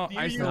still don't- do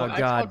you I use still- an Oh,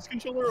 God. Xbox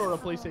controller or a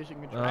PlayStation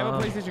controller? I have a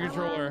Um, PlayStation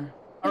controller.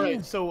 All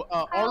right, so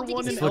Karl, did R1 you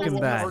and see looking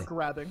L1 bad. are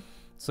grabbing.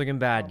 It's looking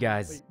bad,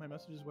 guys. Wait, my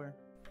message is where?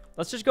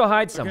 Let's just go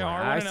hide somewhere.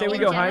 R1 I and say we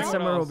L1 go are hide grabbing.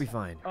 somewhere. We'll be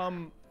fine.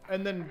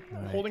 And then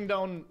holding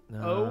down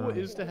O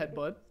is to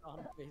headbutt,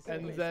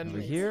 and Over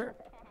then here.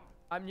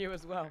 I'm new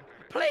as well.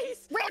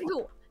 Please.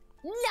 Rambo.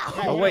 No.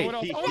 Oh wait. What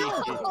else?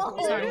 Oh,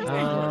 no. Sorry,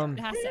 Um.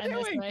 it has to end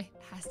this way.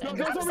 Has to end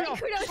No, this don't way. worry.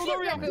 Sykkuno, Don't shoot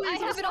worry, Rambo. I please,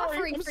 have I'm an sorry,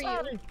 offering I'm for you.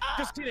 sorry.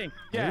 Just kidding.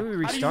 Yeah. Maybe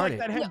we How do you restart like it.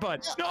 that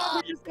headbutt?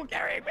 No, you're still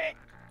carrying me.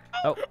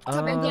 Oh.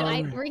 Rambo,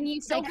 I bring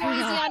you Don't go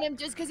easy Sykkuno. on him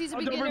just because he's a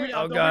Don't bring me beginner.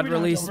 down, Oh, don't God, bring me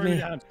down, release don't bring me.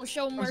 down. We'll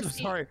show him I'm so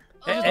mercy. sorry.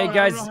 Hey, I'm hey, sorry, I don't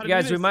guys, know how to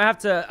guys, do we this. might have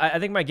to. I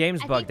think my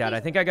game's I bugged think out. we- I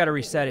think I gotta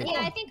reset it. Yeah,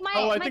 I think my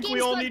Oh, I my think we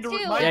game's all bugged need to-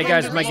 too. my Yeah, game's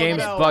guys, just my bugged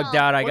game's out. bugged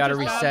out. I What gotta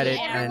just reset it.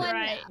 happened? And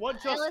Everyone, What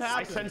just let's- I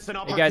happened? sense an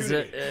hey, guys,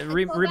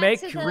 opportunity. Go back remake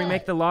to the-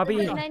 remake the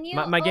lobby. the menu?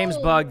 My game's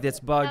Oh, bugged. It's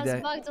bugged.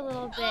 That's bugged a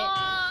little bit.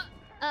 Ah,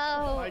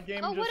 Oh, My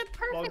game oh, what a just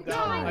perfect bugged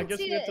out. I time guess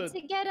we have to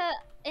to- get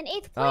an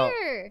eighth Oh.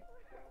 player.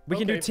 We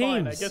can do Okay,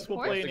 fine. I teams. guess we'll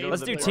play an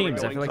Let's eight do player.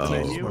 teams. I feel like Oh,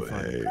 teams is more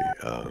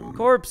fun. hey,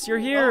 Corpse, you're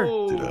here.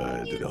 Oh.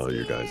 did all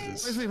your guys'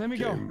 Leslie, let me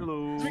go.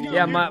 game- Let me go.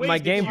 Yeah, Wait, my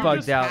did game you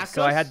bugged just out, hack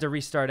so I us? had to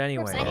restart I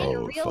anyway. didn't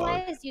Oh, fuck.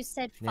 realize you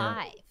said Yeah.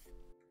 5.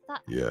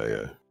 Thought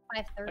Yeah.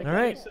 5:30. All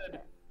right.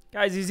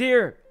 Guys, he's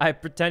here. I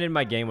pretended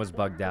my game was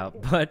bugged out,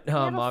 but We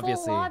have a full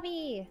obviously.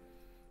 lobby.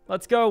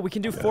 Let's go. We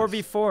can do Yes.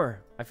 4v4.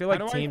 I feel How like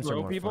do I teams are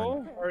throw more people?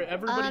 fun. All right,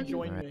 everybody Um,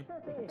 join Alright.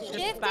 me.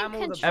 Shift spam and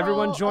all the- control.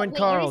 Everyone join wait,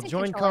 Karl, you're using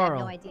join control, I have Karl.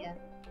 no idea.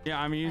 Yeah,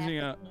 I'm using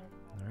a.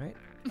 All right.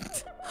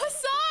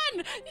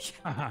 Hassan!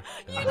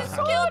 You just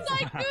killed Get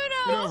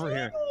Sykkuno! over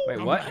here. Wait,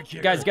 Come what? back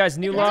here. Guys,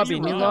 new Guys, lobby,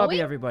 you new going?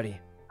 lobby, everybody.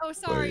 Oh,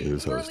 sorry.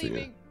 who's We're hosting it?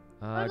 leaving.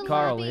 Go to the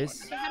Carl lobby.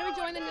 is. Okay, how do we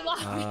join the new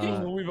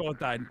lobby? We both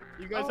died.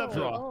 You guys have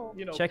Oh. to,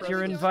 you know, Check press your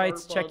the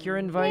invites. start Check your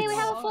button. invites. Hey, we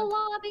have a full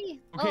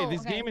lobby. Okay, Oh,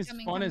 this okay, game is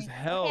coming, fun as coming.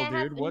 hell, Okay, I have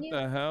dude. the What new-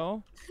 the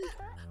hell?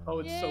 Oh,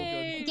 it's so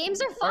Yay. good.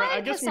 Games are All fun, right,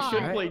 I guess we Hassan. should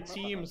Alright. play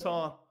teams,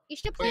 huh? You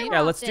should play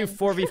Yeah, let's do often.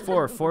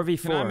 4v4. Can I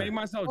 4v4. make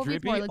myself 4v4,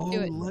 drippy? let's do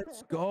Oh, it.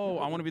 let's go.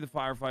 I want to be the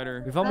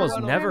firefighter. We've almost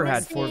no, never we're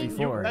had missing-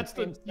 4v4. That's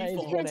the Games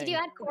default. Did you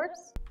add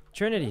corpse?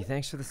 Trinity,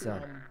 thanks for the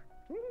sub.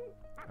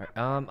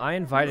 Alright, I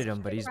invited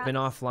him, but he's been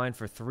offline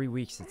for 3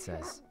 weeks, it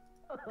says.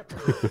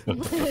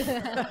 Which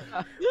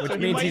So he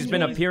means might he's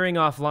been join- appearing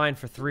offline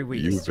for 3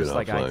 weeks, You've been just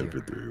like I offline do.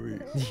 for 3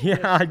 weeks. Yeah,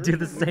 I do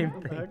the same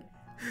thing.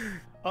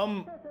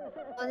 Oh,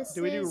 this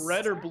Do we do is-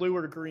 red or blue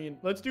or green?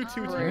 Let's do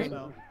two Alright. teams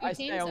now. I Two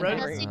stay teams on and red.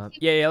 let's green. see-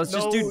 Yeah, let's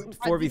just No. do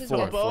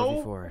 4v4.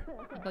 Bow? 4v4.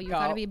 But you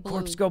gotta be blue.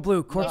 Corpse go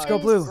blue. Corpse That go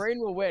is- blue. Green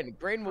will win.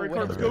 Green will Alright,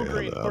 win. corpse go Okay,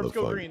 green. how the Corpse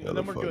go fuck- green, how and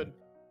then the we're fuck- good.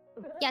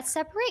 Yeah,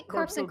 separate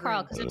corpse and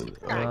Karl because they're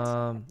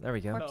correct. There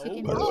we go. Corpse, No. you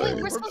can- By the Oh,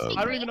 way, we're supposed to be I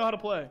don't green? even know how to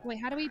play. Wait,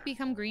 how do we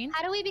become green?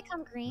 How do we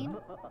become green?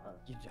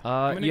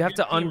 I'm gonna You have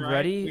get to a team, right?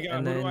 unready We got,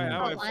 and who do I then.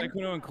 have? I have Hold on.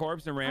 Sykkuno and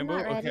Corpse and Rambo.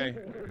 not ready. Okay.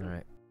 All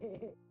right.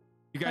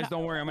 You guys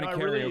don't worry, I'm gonna I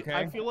carry, really, okay?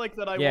 I feel like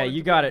that I Yeah, wanted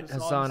you to got be it,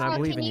 Hasan's Hasan. I Oh,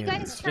 believe can in you you.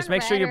 guys turn Just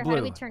make sure red, you're or how do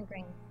blue. we turn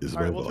green? Is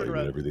Alright, my we'll turn volume red.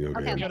 and everything okay?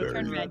 Okay. I'm Gotta very,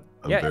 turn red.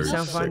 I'm Yeah, you very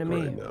sound fine sick to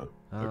me. right now.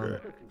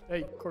 Okay.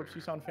 Hey, Corpse,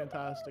 you sound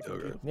fantastic.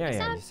 Okay.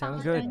 Yeah, you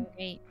sound good.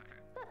 Great.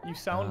 You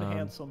sound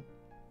handsome.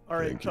 All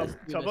right, Thank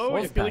you. Tubbo,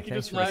 I feel like you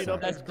Thanks just for made the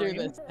up sub. as Let's do green.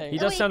 this thing. He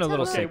does wait, sound a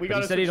little Tubbo. Okay, sick, we but he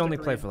gotta said he'd switch to only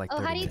play green. for like Oh,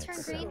 30 how do you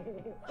minutes. turn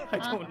green? I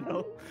don't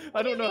know.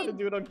 I don't know how to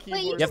do it on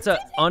keyboard. You have to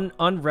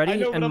unready,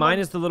 know, but and I'm mine on-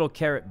 is the little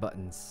carrot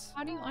buttons.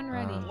 How do you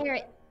unready?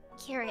 Carrot.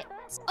 Carrot.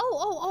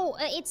 Oh,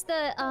 it's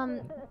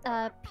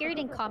the period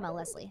and comma,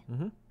 Leslie.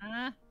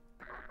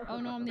 Oh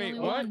no, I'm the Wait, only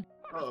what? one.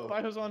 Oh,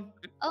 bye, Hasan.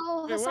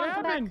 Oh, Wait, what Hasan,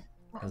 come back. happened?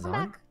 Come Hasan?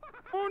 back.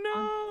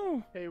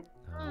 Oh Hey,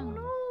 Um,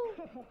 no!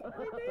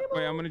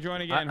 Wait, I'm gonna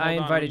join again. I Hold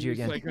on, invited let me you use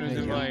again. Sykkuno's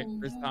There you go.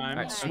 invite this time.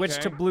 Alright, switch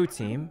to Okay. blue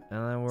team,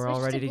 and then we're all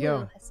Switch ready to blue,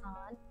 go. Hasan.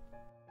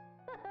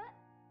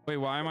 Wait,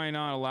 why am I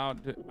not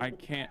allowed to? I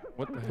can't.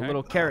 What the The heck?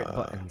 little carrot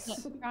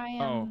buttons. Try,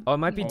 Oh. Oh, it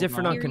might be Hold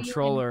different on on. period and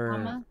controller.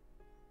 comma.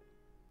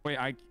 Wait,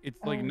 it's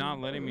like not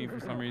letting me for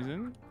some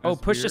reason. Oh,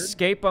 That's push weird.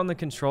 escape on the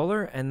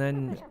controller, and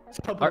then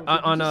Tubbo, or, did you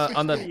on just switch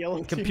on to the yellow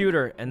team?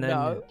 computer, and then.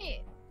 No.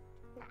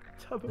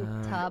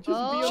 Tubbo. Tubbo. Just be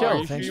Are Chill, you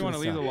sure thanks you for want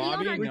the to leave the sub.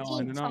 lobby? Leave No,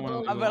 I do not want to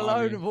leave I'm the a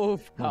lobby. lone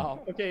wolf,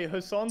 Carl. Okay,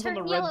 Hasan's on Turn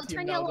the yellow, red team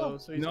turn now, yellow. though,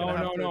 so he's No, gonna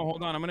have no, to... no.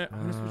 Hold on. I'm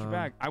gonna switch it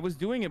back. I was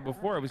doing it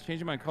before. I was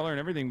changing my color and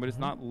everything, but it's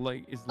not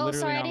like it's Oh, literally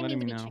sorry, I not didn't letting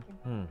mean me to be now.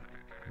 chicken.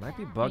 Might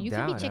be Yeah, bugged you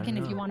out. could be chicken I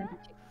if don't you know. want to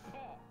be chicken.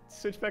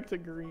 Switch back to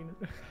green.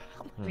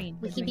 Green.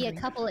 We could be a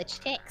couple of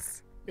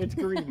chicks. It's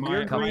green. My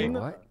You're Couple green.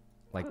 what?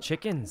 Like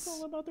chickens?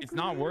 It's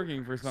not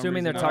working for some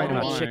Assuming reason. they're I talking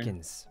don't know about why.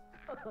 chickens.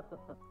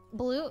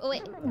 Blue? Oh,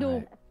 wait, no.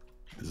 Alright.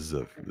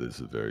 This is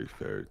very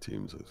fair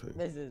teams, I think.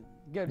 This is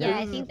good. Yeah,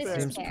 I This think is this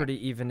is Seems fair.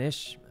 pretty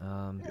evenish.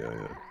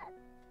 Yeah.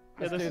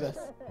 Let's do this.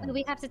 Do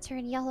we have to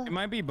turn yellow? It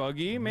might be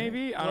buggy,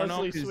 maybe. I don't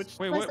know. Leslie, 'cause- switch-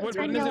 Wait, Leslie, what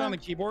turn button is it yellow. on the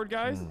keyboard,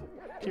 guys?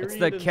 It's Period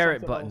the and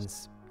carrot something else.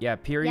 buttons. Yeah,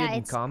 period Yeah, and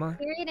it's comma.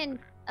 period and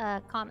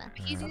comma.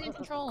 Easy to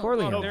control.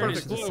 Corleone, Oh, There it thanks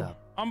is. for the Blue. sub.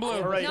 I'm blue.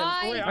 All right.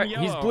 Nice. Wait, I'm Alright,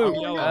 yellow. he's blue.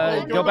 I'm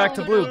yellow. Go back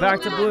to blue.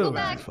 Back to Go blue.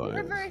 back. Fine,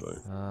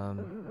 Reverse.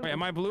 fine. Wait,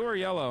 am I blue or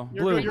yellow?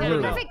 You're Blue, good, you're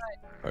blue. good. Perfect.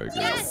 All right, guys.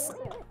 Yes.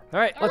 All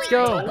right, let's wait,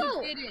 go.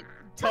 Tubbo. Did it.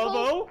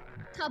 Tubbo,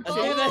 Tubbo.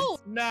 Do this.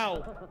 now.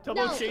 Tubbo,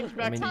 No. change I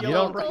back mean, to you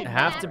yellow don't right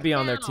have now. to be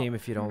on their now. team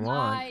if you don't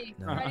want. Nice.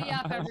 No. Ready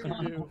up,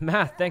 everyone.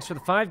 Math, thanks for the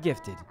 5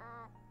 gifted.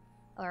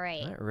 All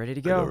right. All right, ready to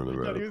I don't go.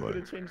 remember I how thought he to was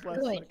play. gonna change last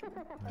Good.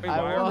 second. Wait,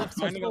 I why are we lost.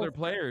 finding other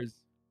players?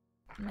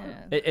 No.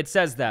 It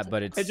says that,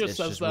 but it's It just it's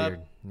says just that.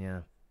 weird. Yeah.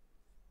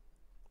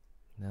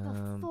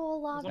 The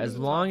full log. As it's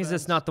long not as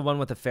it's bad. not the one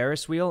with the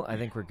Ferris wheel, I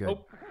think we're good.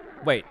 Oh.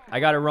 Wait, I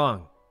got it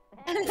wrong.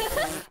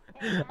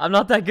 I'm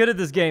not that good at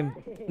this game.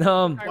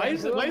 Why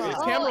is this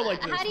Oh, camera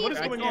like how this? do you What is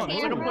fix going the on? It's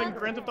like I'm camera? playing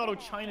Grand Theft Auto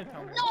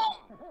Chinatown.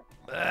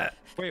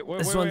 Wait,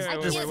 This one's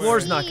this wait,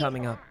 floor's wait. not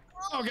coming up.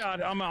 Oh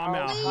God, I'm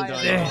out.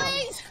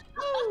 Please.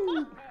 I'm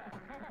done.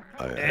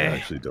 Eh. I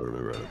actually don't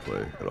remember how to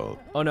play at all.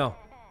 Oh no.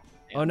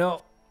 Oh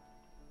no.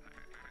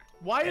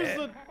 Why is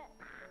the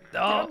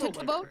Oh. To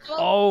the boat.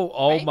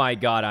 Oh Right? my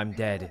God, I'm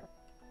dead.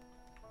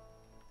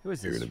 Who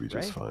is You're this? gonna be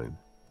just Ray? fine.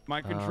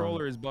 My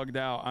controller is bugged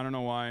out. I don't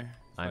know why. It's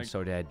I'm like,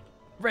 so dead.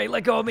 Ray,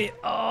 let go of me. some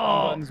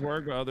Oh. buttons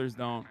work, but others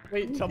don't.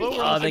 wait, Tubbo?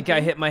 Oh, I think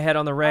I hit my head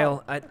on the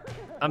rail.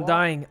 I'm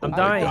dying. I'm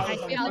dying. I'll I'll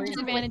jump with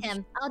disadvantage.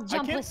 him. I'll I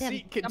jump can't with him.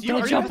 see. Can, Don't you, are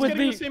you jump guys with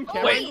getting me. the same Oh,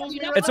 camera Wait, angles you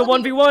here? know It's a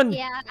what? 1v1.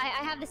 Yeah, I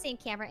have the same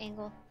camera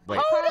angle. Wait.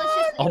 Carl, it's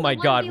just- Oh it's my a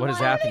God, what is 1v1.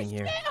 happening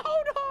here?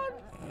 Hold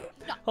on.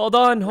 Hold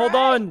on, hold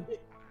on.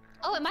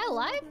 Oh, am I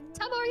alive?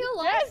 Tubbo, are you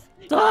alive?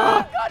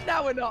 Ah. Oh God,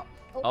 now we're not.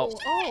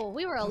 Oh,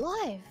 we were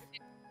alive.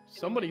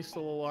 Somebody's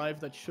still alive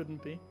that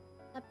shouldn't be.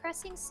 I'm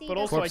pressing C. But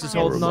to also Corpse I is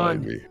can't holding see. on.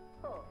 Remind me.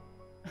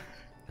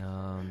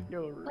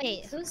 Yo,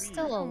 Wait, who's sweet.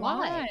 still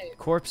alive?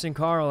 Corpse and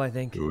Carl, I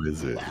think. Who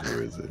is it?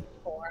 Who is it?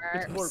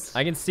 It's Corpse.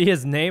 I can see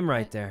his name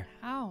right there.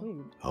 How?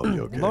 Oh,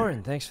 you okay?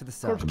 Lauren, thanks for the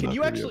sub. Corpse, I'm can not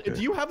you gonna be actually? okay.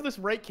 Do you have this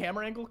right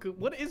camera angle?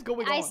 What is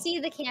going on? I see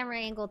the camera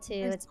angle too.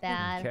 It's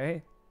bad.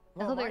 Okay.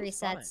 I hope it mine's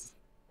fine. resets.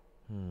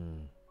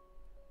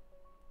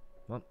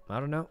 Well, I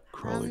don't know.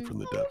 Crawling from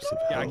the depths of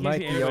Yeah, I hell. can't Might see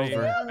be anybody.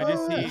 over. I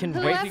just see. You can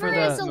I wait see for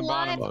Whoever the- is on the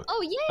alive. bottom.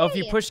 Oh, yay! Oh, if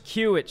you push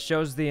Q, it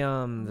shows the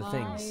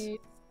things.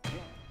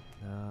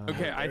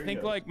 Okay, I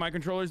think like my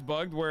controller's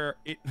bugged where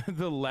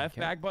the left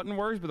Okay. back button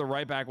works, but the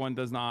right back one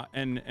does not,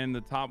 and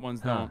the top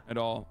ones Huh. don't at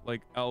all.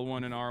 Like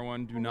L1 and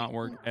R1 do not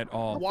work at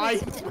all. Why?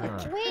 Huh.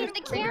 Wait,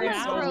 the camera's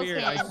It's so broken.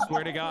 weird. I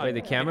swear to God. Wait,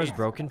 the camera's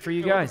broken for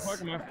you What the guys?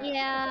 fuck am I-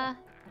 Yeah,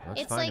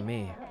 Looks it's fine like to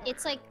me.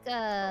 it's like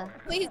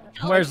Please.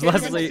 Where's can't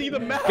even Leslie? see the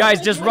map. Guys,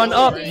 just run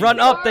up, run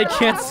up. They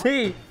can't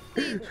see.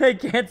 They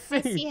can't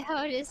I see see.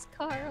 how it is,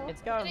 Carl. It's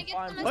going get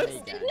fine some for What?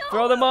 me. guys.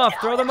 Throw them off.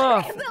 Throw them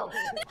off. Rambo,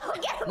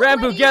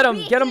 Rambo, get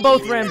them. Get them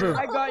both, Rambo.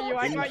 I got you.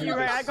 I got you.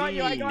 Ray. I got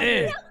you. I got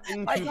Eh. you.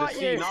 Into I the got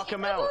sea. you. Knock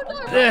him out.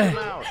 Eh. Knock him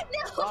out.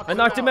 I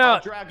knocked him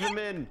out. Drag him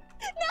in.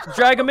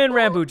 Drag him in,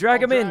 Rambo.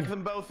 Drag him Drag in.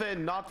 them both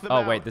in. Knock them Oh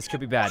out. wait, this could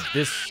be bad.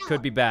 This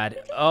could be bad.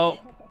 Oh,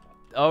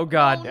 oh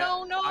God. Yeah.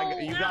 No, no.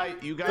 You guys.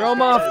 Throw 'em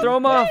got off, it. throw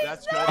 'em off.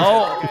 That's good.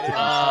 Oh,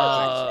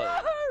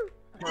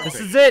 Okay, this perfect.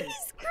 is it.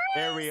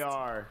 There we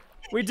are.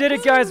 We did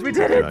it, guys. We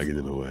did it. Dragging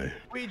him away.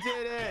 We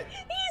did it.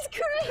 He's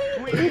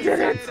great. We did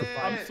it.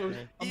 I'm so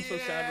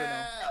sad right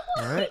now.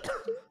 All right.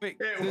 Wait,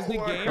 does the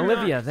game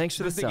Olivia, thanks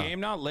for the does the sub. game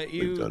not let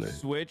We've done you it.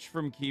 switch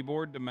from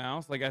keyboard to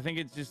mouse? Like, I think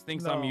it just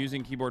thinks I'm No.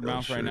 using keyboard Oh,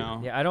 mouse right shit.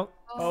 now. Yeah, I don't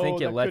Oh, think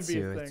that it could lets be a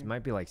you. It thing.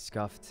 might be like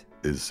scuffed.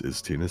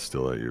 Is Tina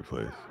still at your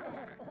place?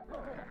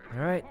 All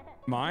right.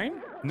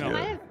 Mine? No. Yeah.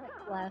 I have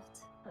left.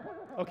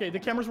 Okay, the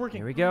camera's Here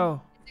working. we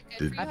go.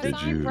 Did, I did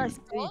think you you? press C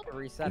to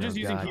reset I'm it. just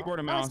using God. keyboard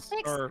and Oh, mouse,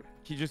 six. or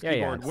just Yeah, yeah,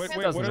 keyboard. it's- Wait, it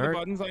what doesn't are the hurt.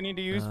 buttons I need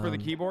to use for the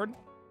keyboard?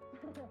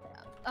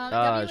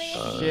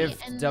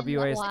 Shift, and then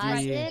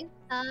WASD.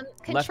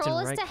 Left Control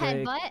and is to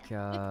right headbutt.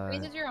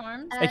 click. Raises your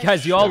arms. Hey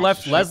guys, you all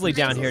left shift Leslie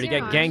down here to raises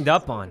get your ganged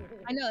up on.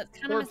 I know it's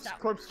kind of messed up.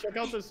 Corpse, check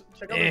out this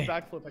Eh.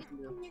 backflip I can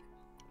do.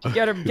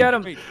 Get him, get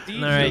him. Wait, All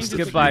right, changes the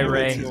goodbye, keyboard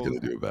Ray. He's gonna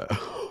do it back.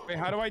 Wait,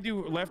 how do I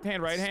do left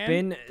hand, right hand?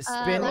 Spin,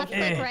 spin. Left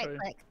click, eh. right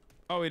click.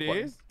 Oh, it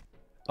is?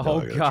 Oh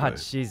I gotta God, try.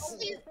 she's.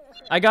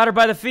 I got her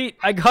by the feet.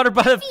 I got her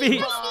by the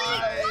feet.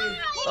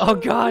 Oh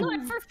God.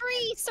 Not for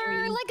free,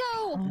 sir. Let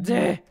go.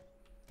 Deh.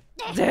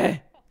 Deh.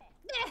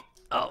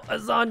 Oh,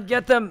 Hasan,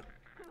 get them.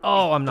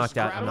 Oh, I'm knocked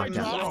out. I'm How do I knocked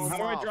drop out. them? How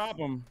do I drop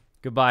them?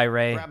 Goodbye,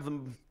 Ray. Grab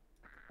them.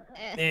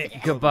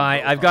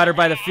 Goodbye. I've got her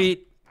by the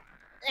feet.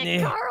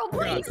 Eh. Carl,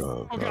 please.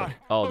 Oh, Oh God.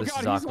 Oh, this God, is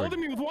he's awkward.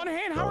 holding me with one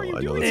hand. How are you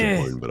I know doing it's Eh.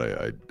 this? important,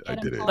 but I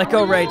did it. Let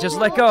go, Ray. Just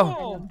let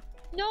go.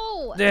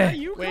 No. Eh.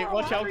 You Wait, Carl,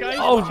 watch how out, are guys.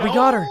 you? Oh, Watch we out.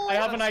 got her. I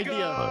have an Let's idea.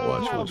 go.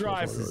 Watch, Mile watch, drive.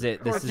 watch, This is watch.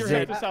 it. This Corpse, is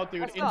check it. this out,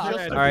 dude. In Let's just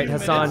go. a All right, few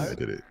Hasan. minutes- I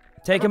did it.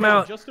 Take him in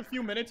out. just a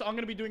few minutes, I'm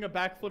gonna be doing a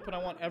backflip, and I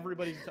want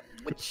everybody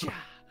to.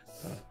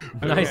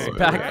 Nice Okay,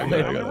 backflip. I'm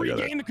I gonna got it.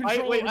 regain the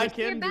control. Wait, over I this.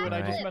 can do it.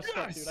 I just Alright. messed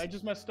up, dude. I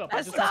just messed up.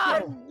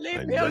 Hasan,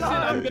 leave me I Listen, know.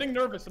 I'm alone. getting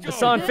nervous. I'm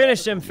Hasan, getting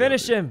finish him.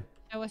 Finish him.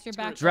 Oh, what's your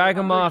back? Drag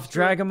him off.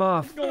 Drag him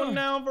off. going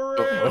down for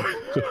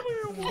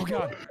Oh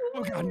God.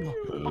 Oh God, no.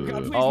 Oh God,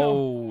 please no.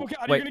 Oh, Oh God,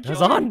 you're wait. gonna kill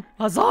Hasan. me.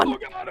 Hasan. Oh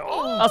God.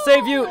 Oh. I'll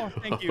save you. Oh,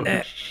 thank you.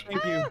 Eh.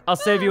 Thank you. I'll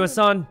save you,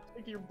 Hasan.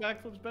 think your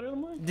backflip's better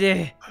than mine? Yeah.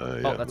 Yeah, Oh,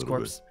 a that's little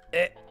corpse.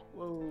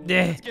 Whoa.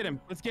 Yeah. Let's get him.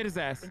 Let's get his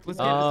ass. Let's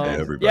get Oh. bit. his Hey,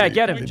 ass. everybody, Yeah,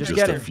 get him. in Just just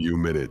get a him. few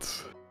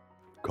minutes,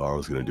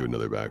 Carl's gonna do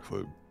another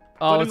backflip.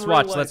 Oh, But let's in real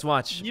watch. life. Let's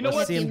watch. You know Let's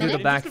what? see him do the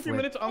In just a few backflip.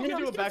 minutes, I'm gonna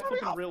do a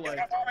backflip in real life.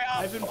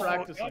 I've been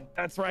practicing.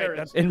 That's right. There,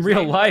 That's it's- In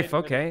real it's life,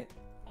 90 okay. minutes.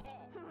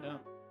 Yeah.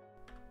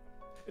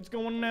 It's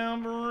going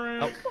down for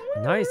Oh,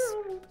 nice.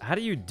 How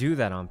do you do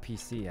that on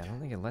PC? I don't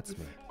think it lets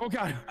me. Oh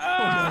God. Oh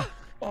God.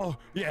 Oh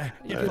yeah.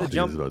 You I do the think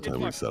jump. it's about time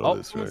we Fuck. settle Oh,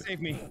 this, Someone right?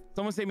 save me.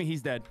 Someone save me.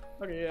 He's dead.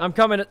 Okay, yeah. I'm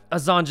coming,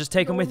 Hasan. Just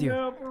take him with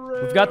you.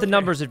 We've got the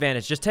numbers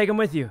advantage. Just take him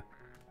with you.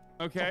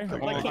 Okay. I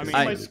Well, can't I see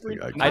mean, my screen.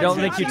 I don't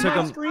think you took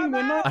him. Screen,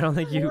 they're not I don't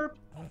think you. warped.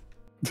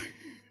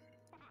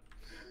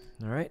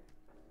 All right.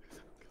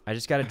 I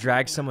just gotta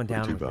drag someone We're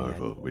down. too with me.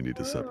 powerful. We need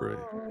to separate.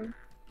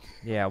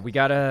 Yeah, we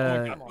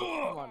gotta. Come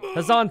on.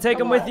 Hasan, take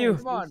him with you.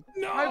 Come on.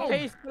 No. No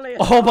pace, please.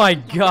 Oh my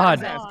Get his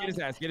God. ass. Get his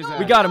ass. Get his ass.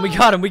 We got him. We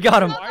got him. We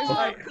got him. Why is my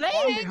arm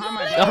behind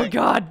my Oh back?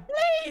 God.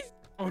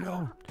 Oh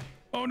no.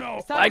 Oh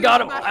no. I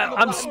got him.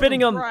 I'm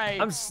spinning him.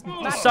 I'm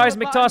the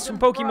seismic toss from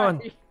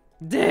Pokemon.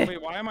 Deh.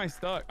 Wait, why am I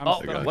stuck? I'm Oh, I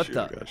stuck. got what you,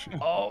 the? I got you.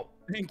 Oh.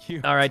 Thank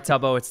you. All right,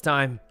 Tubbo. It's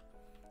time.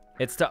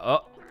 It's time.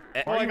 Oh.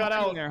 Oh, I got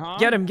out. There, huh?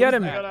 Get him. Get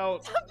him. I got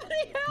out.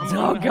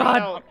 Oh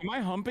God. Am I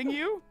humping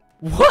you?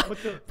 What?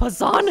 What the?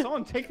 Hasan?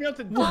 Someone take me out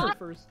to dinner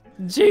first.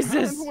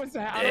 Jesus. I don't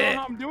know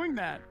how I'm doing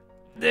that.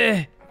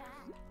 Eh.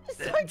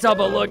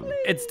 Tubbo, look,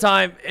 it's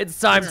time. It's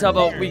time,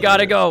 Tubbo. We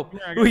gotta go.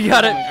 We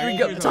gotta.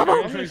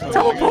 Tubbo,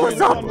 Tubbo, pull us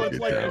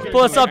up.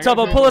 Pull us up,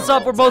 Tubbo. Pull us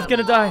up. We're both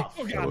gonna die. Oh,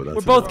 Oh, God. that's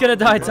We're both enough. gonna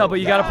die, Tubbo.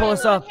 You gotta pull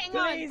us up. Hang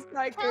on. Please,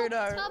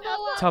 Sykkuno.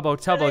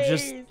 Tubbo,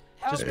 just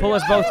Please. pull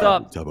us both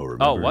up. Tubbo,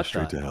 remember, Oh, what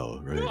straight the? to hell,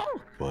 right?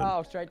 One.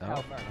 Oh, straight to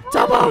hell.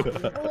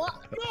 Tubbo. No,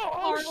 oh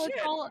Carl, it's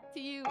shit. all up to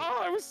you.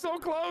 Oh, I was so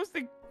close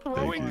to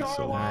throwing you so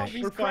Carl much. off.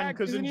 He's We're fine, cracked,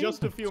 because in isn't he?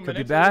 just a few Could be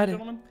minutes, bad. ladies and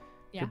gentlemen,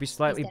 Yeah. Could be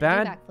slightly He's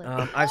gonna bad. do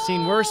backflip. I've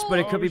seen worse, but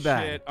it could Oh, be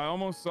bad. shit. I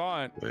almost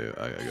saw it. Wait,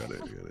 I got it. I got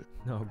it.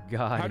 Oh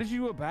How God. did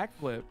you do a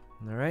backflip?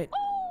 All right.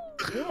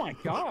 Oh my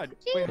God.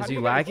 Wait, how Is do he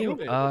you guys lagging?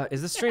 do it?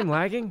 Is the stream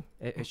lagging?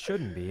 It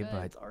shouldn't be,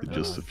 but In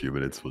just a few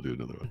minutes, we'll do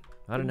another one.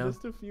 I don't in know.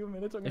 just a few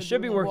minutes, I'm It gonna should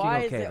do be another working Why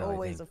is okay, it though, I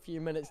always think. a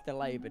few minutes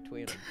delay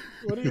between them?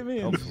 one. What do you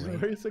mean? Hopefully.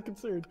 Why are you so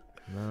concerned?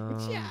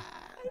 Alright.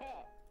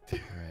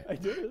 I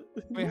did it.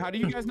 Wait, how do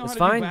you guys know It's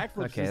how to fine. do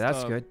backflips? Okay, and that's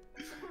stuff? good.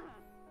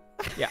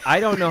 Yeah, I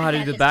don't know how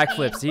to do the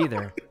backflips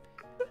either.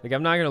 Like,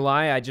 I'm not gonna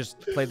lie, I just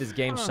play this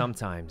game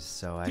sometimes,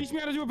 so I Teach me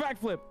how to do a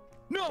backflip.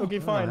 No. Okay,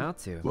 don't know fine. how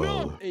to.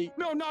 Well,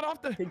 No, not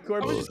off the. Hey,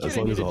 Corpse, well, just as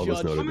kidding. long as You all of us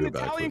judge. know how I'm to an do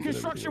a backflip. Italian then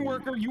construction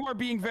everybody- worker. You are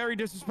being very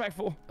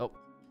disrespectful.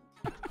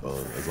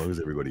 As long as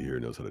everybody here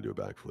knows how to do a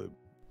backflip.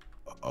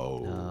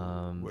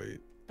 Oh, wait.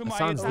 To my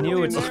Hasan's Italian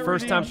new. It's his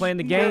first time heritage. playing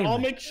the Yeah, game. I'll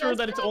make sure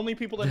that it's only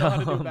people that know how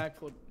to do a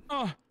backflip.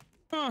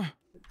 Uh,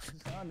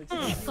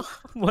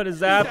 What is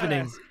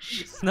happening?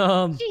 Jesus.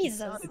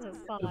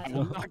 I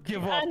will not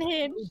give up.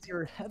 Unhinged.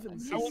 Your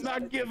heavens. I will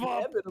not give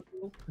up.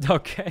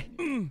 Okay.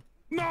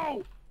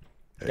 No.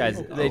 Guys,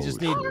 Hey, they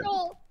just need.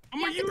 Carl, I'm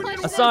you a have to union.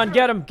 close Hasan,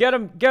 get him, get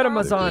him, get him,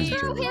 Hasan.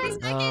 Carl,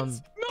 10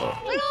 seconds. No.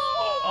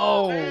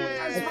 Oh.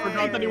 I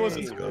forgot that he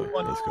wasn't. Let's go.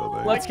 Let's go,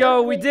 baby. Let's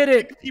go. We did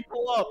it.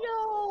 People up. No.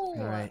 All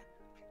right.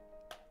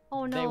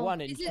 Oh no. They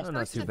won Is it. it Oh, not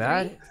first too to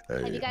bad.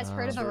 three? Have you guys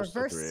heard of a First to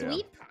reverse three, yeah.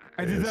 sweep?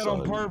 I did that on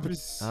Hasan.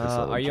 purpose.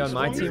 Are you on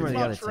my team or the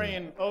other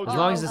team? Oh, As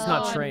long as it's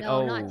not Oh, train. no,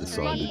 Oh. not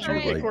Hasan, train. did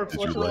Okay, you Corpse, like?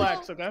 let's Did you like?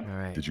 relax, okay? All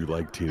right. Did you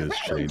like Tina's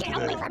chain today?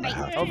 I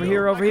have to Over know.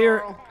 here. Over here.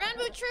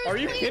 Rainbow Truth, Are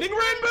you please. kidding,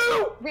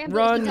 Rainbow? Rambo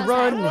Run, does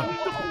run. that. I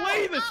want to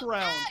play this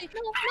round.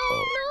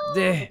 No.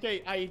 There.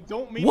 Okay, I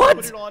don't mean What? to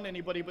put it on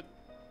anybody, but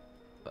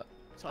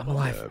I'm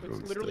alive. Yeah, It's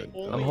everyone's literally dead.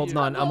 only I'm holding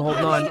you. on. I'm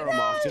holding Just on. throw him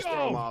off. Just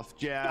throw him off.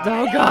 Yeah.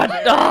 Oh God.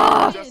 There,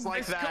 Ah. Just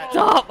like that.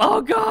 Stop.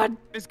 Oh God.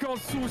 It's called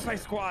Suicide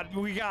Squad.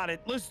 We got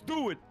it. Let's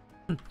do it.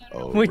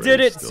 Oh, We Ray's did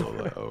it. still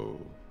alive.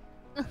 Oh.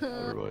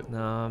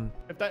 Everyone.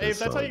 If that's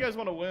how you guys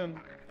want to win,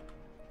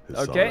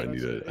 Hasan, Okay. I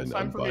need it's an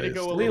time for me to unbiased.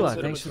 go a Leela, little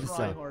bit thanks of for a the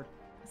try sub. hard.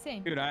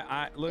 Same. Dude,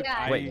 look.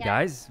 Yeah. Wait, Yeah.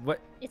 guys. What?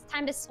 It's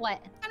time to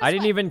sweat. I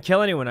didn't even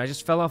kill anyone. I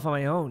just fell off on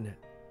my own.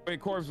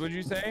 Wait, Corpse, what'd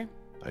you say?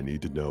 I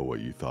need to know what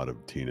you thought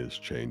of Tina's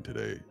chain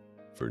today,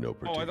 for no Oh,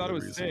 particular I thought it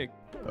was reason. sick.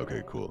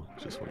 Okay, cool.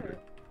 Just wondering.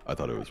 I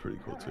thought it was pretty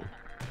cool too.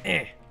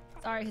 Eh.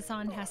 Sorry,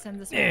 Hasan has to send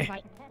this Eh. one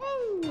fight.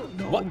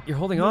 What? You're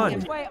holding on.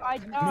 Wait, I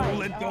died.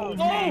 let go of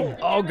me.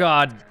 Oh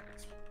God.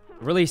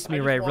 Release me, I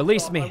just Ray. walked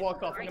Release off. I me.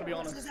 walked off. I'm gonna be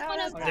honest.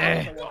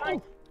 Eh.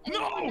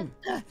 No!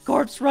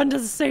 Corpse, run to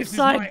the safe This is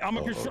side. I'm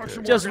a Oh, construction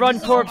okay. Just worker. run,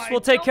 This is Corpse. my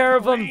We'll take care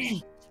of him.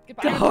 domain.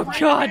 Goodbye. Oh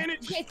God.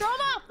 Okay, throw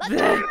him off. Let's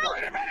Eh. go.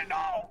 Wait a minute,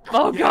 no!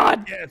 Oh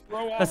God. Yeah,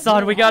 throw off.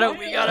 Hassan, we gotta.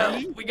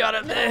 Ready? We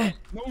gotta. Eh.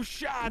 No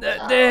shot.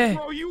 Eh.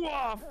 Throw you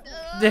off.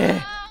 Eh.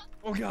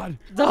 Oh God.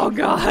 Oh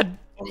God.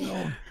 Oh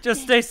no.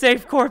 Just stay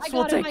safe, Corpse. I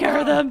We'll got him, take I care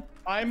got of them.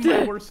 I'm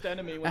my worst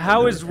enemy. when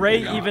How I'm is there.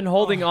 Ray even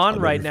holding on I'll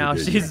right never now?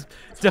 forget you. She's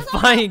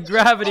defying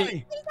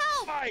gravity.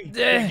 Hey,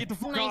 Eh. get the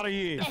fuck out of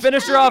here.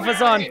 Finish her off,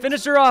 Hassan.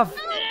 Finish her off.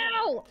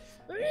 No.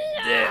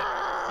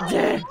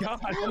 God.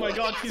 Oh my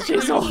God, she's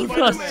She's doing old.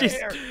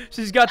 Spider-Man.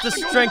 She's got the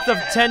strength of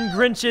 10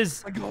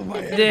 Grinches. Let go of my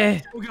Eh.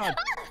 head. Oh God.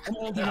 I'm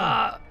holding on.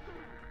 Ah.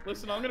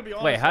 Listen, I'm gonna be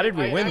honest. Wait, how did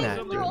we I win that?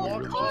 accidentally Oh,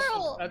 walked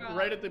Karl. off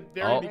right at the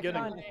very Oh.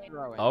 beginning.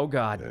 Oh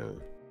God. Yeah.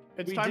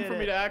 It's We time did for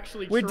me it. to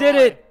actually We try. did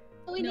it.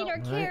 We need our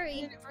Right.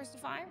 carry. First to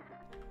five.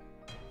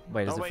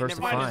 Wait, is Oh, it wait, first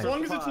to never mind, Fine, as five?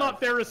 long as it's not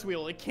Ferris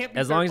wheel. It can't be.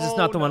 As long as it's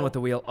not the one with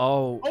the wheel.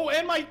 Oh. Oh,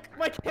 and my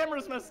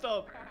camera's messed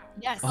up.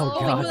 Yes. Oh,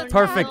 we God. will-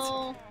 Perfect.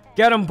 No.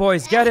 Get him,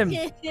 boys. Get him.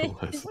 Bless.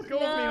 Let go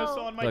of me,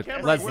 Hassan. My Look,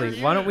 camera.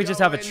 Leslie, why don't we just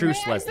have a truce,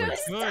 Leslie? Good.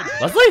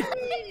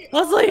 Leslie?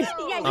 Leslie? Yeah,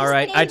 All just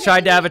right, stay I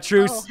tried to have a there.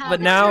 truce, Oh, how but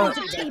the now,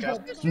 hell is the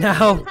table? now,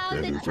 How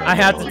the I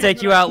have to table-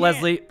 take you out,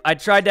 Leslie. I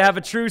tried to have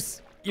a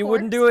truce. You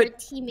wouldn't do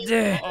Corpse, it. your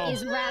teammate Duh.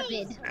 is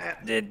rabid.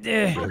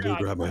 Grab,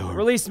 grab my arm.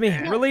 Release me.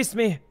 Release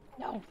me.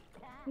 No.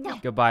 No.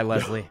 Goodbye,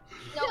 Leslie.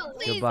 No,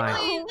 please, Goodbye.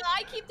 please.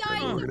 I keep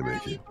dying. We're gonna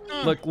make Really, it.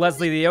 please. Look,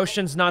 Leslie, the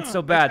ocean's not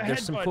so bad.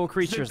 There's Headbutt. some cool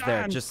creatures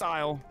there. Zidane Just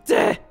style.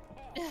 Duh.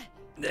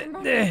 Duh.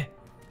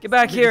 Get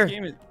back This here.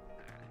 game is-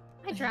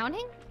 Am I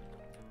drowning?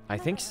 I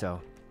think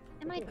so.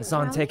 Am I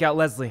Hassan, drowning? take out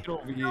Leslie. Get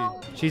over here.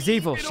 She's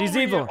evil. Get She's over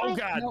here. evil. Oh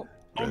God. No.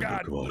 Oh Rainbow,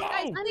 God. come on. No.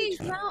 I'm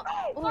drowned.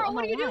 Oh, Carl,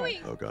 what are you my God. doing?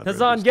 Oh God.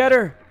 Hassan, Rainbow's get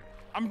her.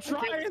 I'm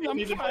trying. I'm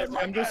Neither trying. am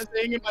I. I'm just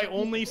staying in my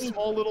only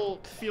small little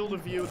field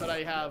of view that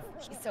I have.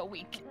 She's so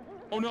weak.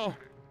 Oh no.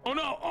 Oh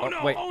no. Oh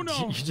no. Wait, Oh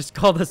no. you just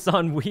called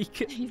Hassan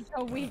weak? He's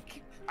so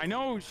weak. I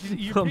know.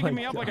 You're Oh my picking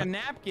me up like a God.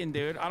 napkin,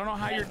 dude. I don't know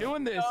how you're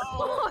doing this.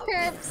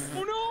 Corpse.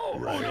 Oh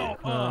no.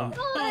 Oh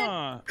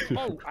no.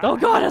 Oh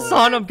God,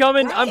 Hassan, I'm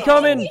coming. I'm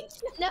coming.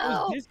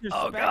 No.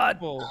 Oh God.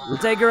 Disrespectful.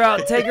 Take her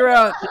out. Take her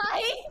out.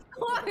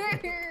 Corpse.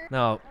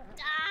 No,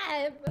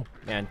 Dive.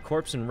 man,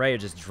 Corpse and Ray are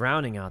just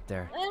drowning out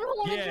there. I don't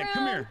want to Yeah, drown.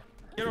 come here.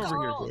 Get over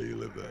here. Where you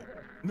live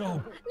at?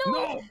 No. No.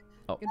 No.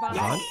 Oh, Goodbye.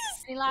 Hassan?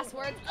 Any last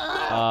words?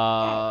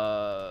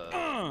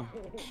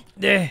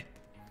 Eh.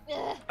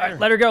 All right,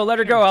 let her go. Let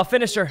her go. I'll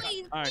finish her.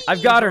 All right.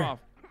 I've got throw her. off.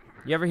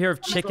 You ever hear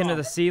of chicken of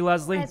the sea,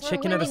 Leslie? Guys, we're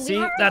Chicken of the winning. sea?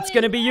 We are That's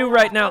gonna be you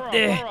right now. Throw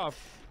Eh. off.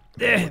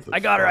 Eh. I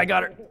got her. I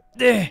got her.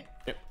 Eh.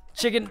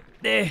 Chicken.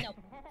 Eh.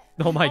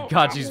 Oh my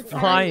God, she's Come on,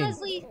 flying.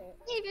 Leslie,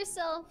 save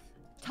yourself.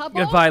 Tubbo?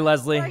 Goodbye,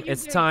 Leslie. What are you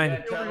It's doing?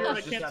 time. Over here,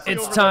 I can't see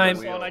It's over time.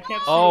 this one. I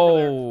can't see over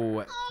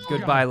there. Oh,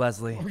 goodbye,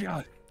 Leslie. Oh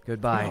God.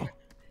 Goodbye.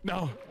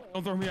 No.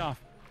 Don't throw me off.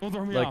 Don't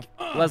throw me Look,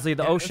 off. Leslie,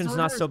 the Yeah, it's ocean's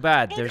not reversed. so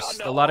bad. Oh, There's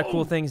God, a lot of no.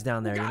 cool things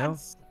down there, you know?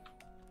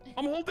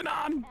 I'm holding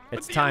on.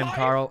 It's With the time, life.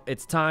 Carl.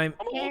 It's time.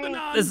 I'm holding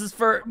on. This is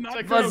for I'm not Sykkuno,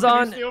 gonna- can you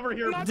Hassan. stay over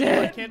here?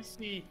 Dead. I can't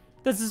see.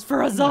 This is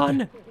for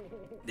Hassan.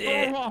 Throw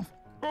Eh. him off.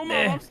 Throw him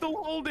Eh. off. I'm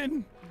still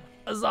holding.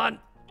 Hassan,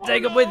 Oh,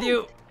 take him no. with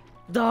you.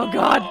 Oh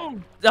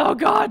God. Oh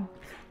God.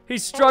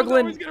 He's Oh,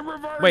 struggling. he's gonna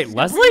reverse. Wait, He's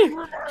gonna Leslie?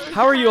 reverse.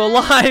 How are you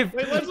alive?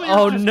 Wait, Leslie,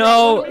 Oh you're just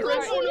no. grabbing me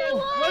right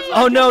now. Leslie,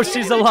 Oh no, I can't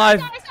she's see. alive.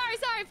 Sorry.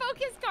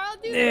 Focus, Carl.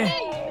 Do Eh. the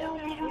thing.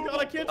 Oh, God,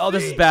 I can't Oh,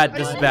 this see. is bad. I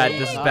This is can't bad. see.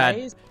 This is bad.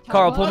 Guys,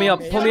 Carl, pull me up.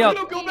 Pull me up.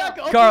 Sykkuno, go back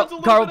upwards Carl, a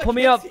little Carl, bit. I pull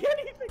me can't up. see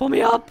anything. Pull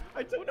me up.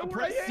 I don't know where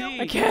Press I am.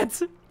 C. I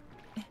can't.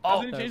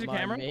 Oh, Doesn't it change the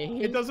camera?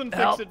 It doesn't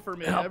Help. fix it for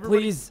me. Help,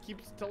 Everybody please.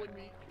 keeps telling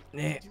me.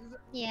 Eh.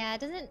 Yeah,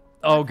 it doesn't.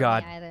 Oh work for me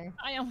God. Either.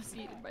 I almost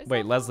eated myself.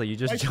 Wait, Leslie, you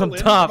Am I just still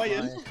jumped in? off. Am I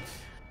in?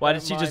 Why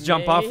did she just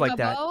jump off like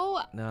that?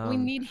 Tubbo, No. we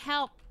need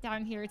help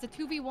down here. It's a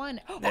 2v1.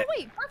 Oh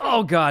wait, perfect.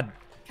 Oh God.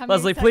 Come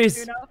Leslie, here,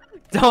 please.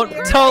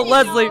 Sykkuno. Don't,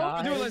 Leslie.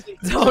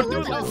 Don't.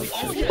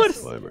 What?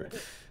 Slimer.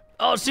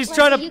 Oh, she's Leslie,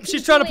 trying you to, can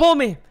she's trying to do pull it.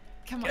 me.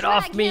 Come on. Get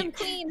off Drag me, him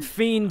clean.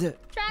 fiend. Drag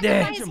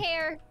Yeah. him by his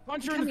hair.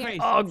 Punch her in the face.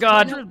 Oh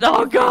God.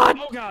 Oh God.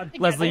 Oh God.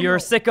 Leslie, you're a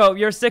sicko.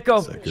 You're a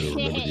sicko. Sykkuno,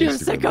 remember the You're a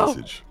Instagram sicko.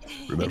 message.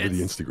 Remember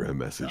the Instagram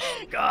message.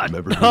 God.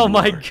 Remember who Oh you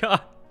my are.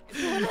 God.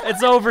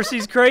 It's over.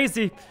 She's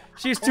crazy.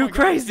 She's too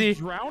crazy. She's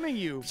drowning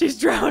you. She's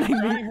drowning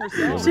Drowning me.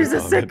 herself. She's a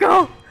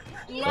sicko.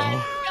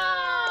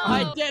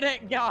 I did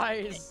it,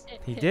 guys.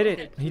 He did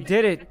it. He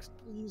did it.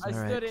 I All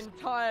stood right.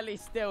 entirely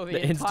still the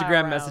The entire Instagram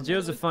round. message. It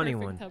was a funny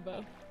one.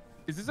 Tubbo.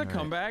 Is this a right.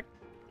 comeback?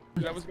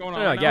 Is that what's going on?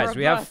 No, no, now? guys,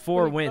 we have Reverse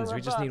 4 sweep, wins.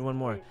 We just need reverse one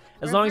more. sweep.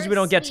 As long as we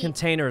don't get Reverse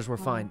containers, we're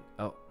fine.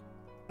 Oh.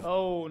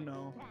 Oh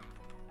no.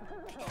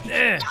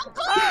 Eh.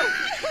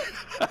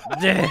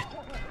 Eh.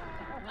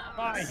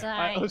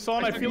 Sorry.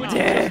 Hasan, I feel like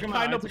Yeah. you just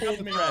kind of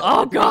pulled me.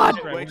 Oh God.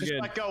 Wait, just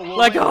let go. We'll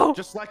Let win. go.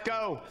 Just let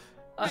go.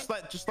 Just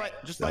That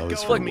let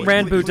was go. fun. of me, Look,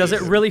 Ranboo, does it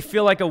please. really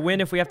feel like a win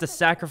if we have to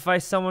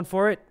sacrifice someone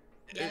for it?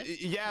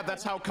 Yeah,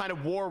 that's how kind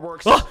of war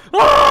works. Oh,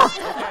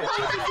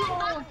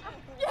 ah!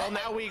 Well,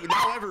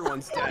 now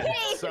everyone's dead.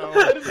 So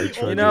I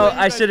tried You know, to,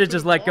 I should have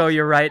just let go.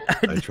 You're right.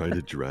 I tried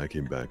to drag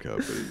him back up,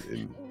 but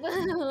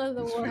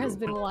The war has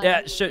been won. Yeah,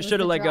 It was should the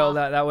have let draw. go.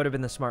 That would have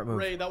been the smart move.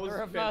 Ray, that was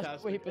Reverse fantastic.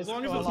 sweep As is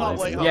long as still it's not alive.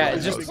 lighthouse. Yeah, Oh,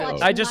 just no.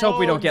 I just hope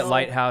we don't get no.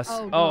 lighthouse.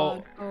 Oh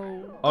Oh,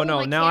 God. Oh. no!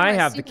 my Now I camera's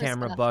have the super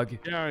camera stuck. bug.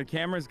 Yeah, the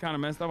camera's kind of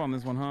messed up on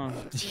this one, huh?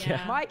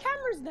 Yeah. My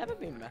camera's never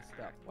been messed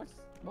up.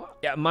 What?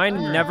 Yeah, mine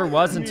never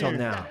was until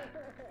now.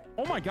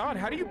 Oh my God,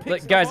 how do you pick Look,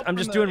 stuff guys, up I'm from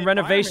just the doing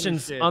environment and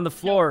renovations shit? on the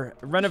floor.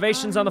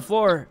 Renovations on the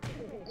floor.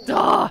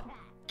 Duh!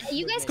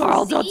 You guys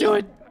Carl, can don't see? do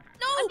it.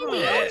 I'm in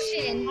the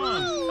ocean.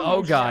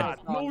 Oh God.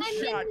 No I'm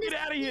shot. in the Get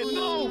out of here.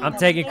 No. I'm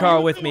taking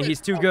Carl with me.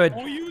 He's too good.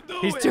 Oh, you do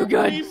He's it. too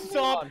good. Please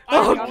stop.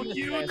 Oh, got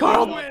this.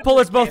 Carl, pull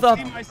us both up.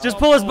 Just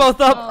pull us both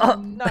up.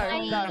 No, no.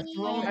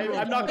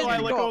 I'm not gonna lie, I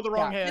let go of the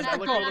wrong hand. I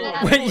let go of the wrong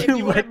hand. Wait, If you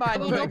you let wouldn't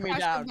mind Oh, no putting me pressure,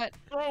 down. but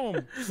Throw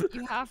him.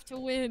 you have to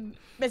win.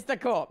 Mr.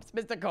 Corpse,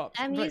 Mr. Corpse.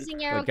 I'm please.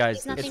 using arrow Look, guys,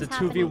 keys. Nothing's it's a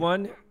happening.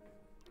 2v1.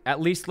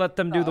 At least let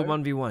them do the No.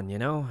 1v1, you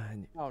know?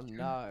 Oh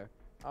no.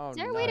 Oh Is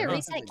there a no. way to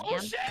This reset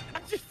is-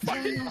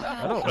 cam?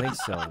 I don't think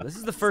so. This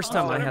is the first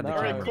time I had the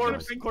no. camera.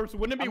 Alright, corpse,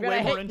 wouldn't it be I'm gonna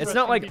way more hit- interesting? It's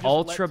not like if you just let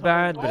ultra Tubbo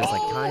bad, go? but it's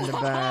like kind of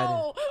Oh!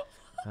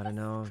 bad. I don't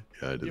know.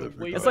 yeah, I did You that for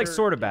wait. It's Carl. like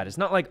sort of bad. It's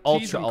not like Cheese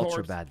ultra, 'em, ultra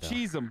corpse. bad, though.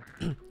 Cheese him.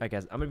 Alright,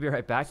 guys, I'm gonna be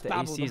right back. The Spam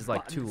all AC the is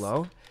like too buttons.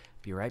 low.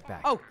 Be right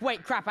back. Oh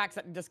wait, crap!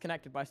 Accidentally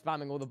disconnected by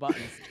spamming all the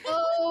buttons.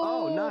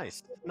 Oh,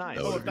 nice. That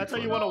Oh, would if be that's how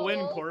you fun. want to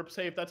win, corpse.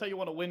 Hey, if that's how you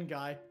want to win,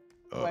 guy.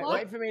 Wait, What?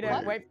 wait for me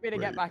to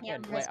get back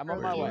in. Camera's Wait, I'm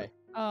on my broken. way.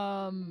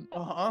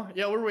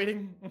 Yeah, we're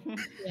waiting.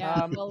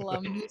 Yeah.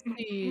 Well, you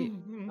see.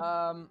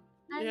 I'm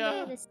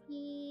Yeah. gonna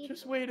see.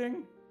 Just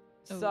waiting.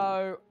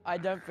 So I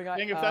don't think I.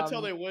 Dang, if that's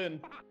how they win.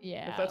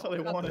 Yeah. If that's how they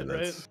want it, Yeah,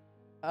 right?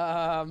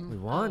 that's- We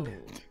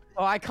won.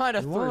 Oh, I kind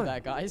of We threw won.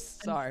 that, guys.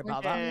 Sorry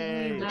about that.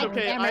 Hey. My It's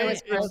okay. camera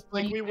was It's like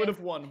broken. we would have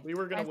won. We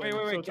were gonna win.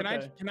 Wait, so it's Can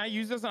okay. I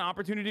use this as an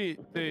opportunity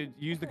to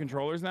use the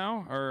controllers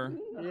now, or?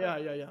 Yeah.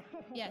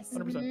 Yes.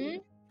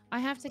 100%. I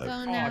have to go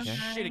Oh, now. okay.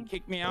 Shit, it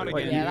kicked me out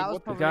Wait, again. Yeah, that was you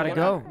probably gotta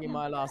gonna go. be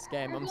my last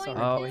game. I'm sorry,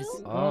 Oh,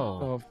 boys.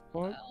 oh.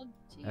 What? Oh,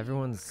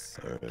 Everyone's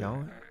Alright.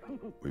 going?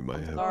 We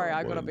might have. Sorry,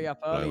 I gotta one- be up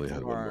I early only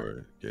had one tomorrow.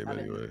 more game I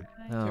didn't-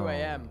 anyway. 2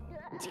 a.m.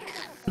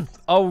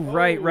 Oh,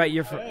 right.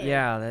 You're from. Okay.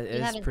 Yeah, that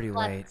is haven't pretty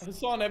slept. late.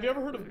 Hasan, have you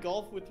ever heard of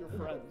golf with your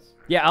friends?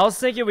 Yeah, I was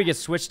thinking we could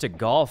switch to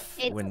golf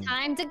It's when.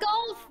 time to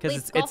golf. 'Cause Wait,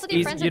 it's golf with your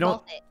easy- friends you or don't-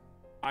 golf it?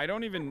 I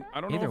don't know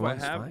Either if I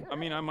one's have. fine. I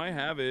mean, I might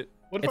have it.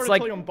 What if It's I like-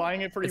 tell you I'm buying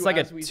it for you? It's like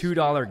a as we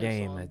 $2 speak,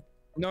 game. Hasan?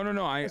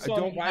 No, I Hasan,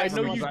 don't buy I it.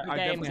 know I you-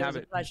 definitely have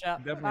it. Pleasure.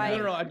 Definitely Bye. have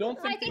No, it. I don't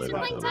Hi, think thanks it's for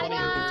Bye, playing bye.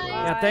 tie-dye.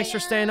 Yeah, thanks for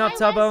staying up, Hi,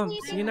 Tubbo. Leslie.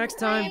 See you next Bye,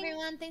 time.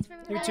 everyone. Thanks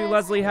for You too,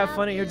 Leslie. Have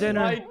fun at your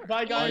dinner.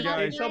 Bye, guys. Bye,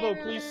 Hey, guys.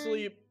 Tubbo, please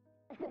sleep.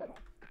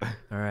 All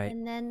right.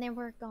 And then they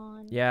were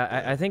gone.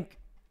 Yeah, I think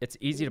it's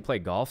easy to play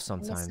golf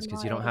sometimes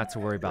because you don't have to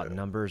worry about Yeah,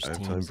 numbers, I have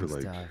time teams, for and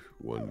like stuff.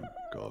 one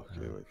golf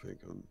game, I think.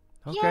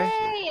 Okay.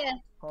 Yay!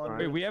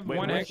 Wait, we have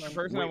one which- extra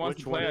person that wants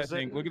which to one play. I is it?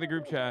 think. Look at the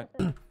group chat.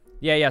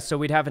 Yeah. So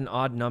we'd have an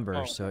odd number,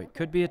 Oh. so it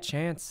could be a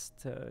chance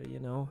to, you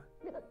know.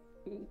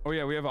 Oh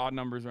yeah, we have odd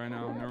numbers right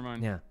now. Never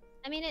mind. Yeah.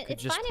 I mean, Could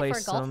it's just fine play if we're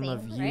some golfing,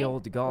 of right? ye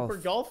old For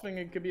golf. golfing,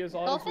 it could be as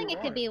odd Golfing, as we it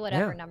could want. be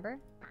whatever Yeah. number.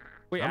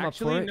 Wait, I'm up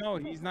for actually, it. no,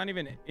 he's not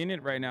even in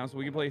it right now, so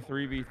we can play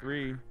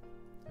 3v3.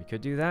 We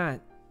could do that.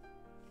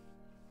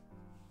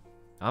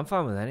 I'm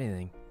fine with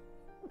anything.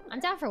 I'm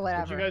down for Would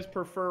whatever. you guys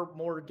prefer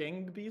more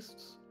gang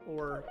beasts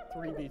or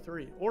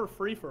 3v3 or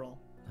free for all?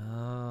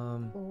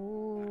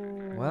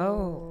 Ooh.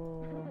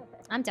 Well-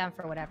 I'm down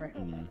for whatever.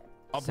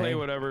 I'll play Same.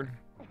 whatever.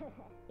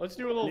 Let's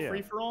do a little Yeah.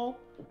 free for all.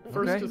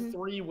 First Okay. to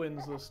 3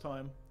 wins this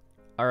time.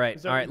 All right.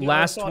 Is that- All right. yeah,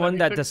 Last Hasan, have one you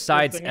that fixed your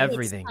decides thingy?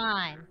 everything. It's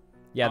fine.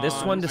 Yeah,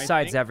 this one I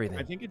decides think- everything.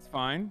 I think it's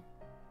fine.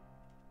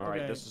 All right,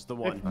 Okay. this is the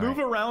one. If, move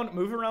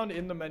around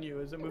in the menu.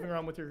 Is it moving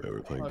around with your? Yeah, we're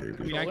playing game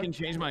I mean, I can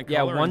change my Yeah,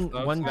 color. one- and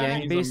stuff, one so that gang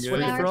means I'm beast good. would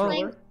be Yeah, for we're all?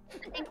 playing,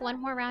 I think one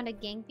more round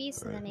of Gang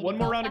Beasts and then maybe One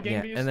more golf round of after. Gang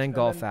Yeah, Beasts, and then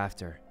golf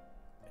after.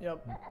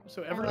 Yep.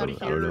 So everybody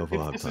I don't know here, if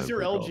I'll have if this time is your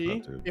for golf LG,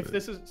 after, if but-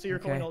 this is, so you're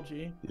calling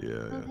Okay. LG.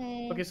 Yeah.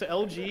 Okay. Okay, so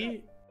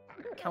LG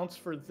counts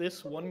for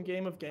this one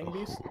game of Gang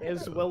Beast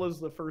as well as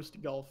the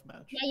first golf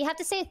match. Yeah, you have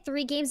to say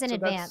 3 games in So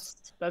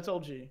advance. That's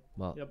LG.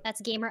 Well, Yep.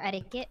 That's gamer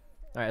etiquette.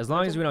 all right. As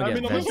long as we don't I get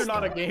mean, unless Vince. you're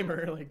not a though.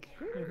 gamer, like.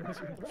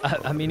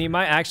 I mean, he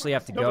might actually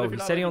have to No, but go. if He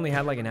you're said not he a only gamer-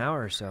 had like an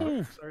hour or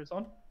so. Sorry,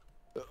 son.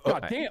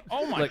 God damn!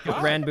 Oh my Look,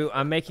 god! Ranboo,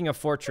 I'm making a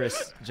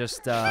fortress.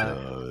 Just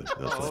That's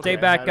stay Okay,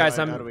 back, how do guys.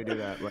 I- I'm. How do we do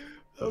that?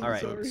 All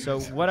right. So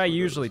what I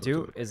usually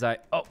do is oh,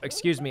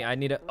 excuse me. I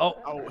need a. Oh.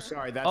 Oh,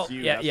 sorry, that's Oh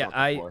you. yeah, that's yeah.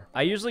 not the floor.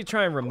 I usually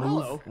try and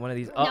remove hello. one of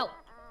these. No.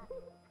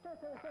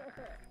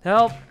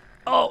 Help!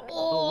 Oh,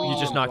 Oh. you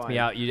just knocked me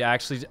out. You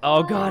actually.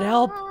 Oh God,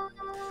 help!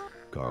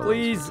 Carl,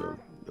 Please.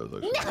 That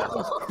was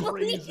actually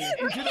Crazy.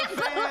 Into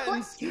the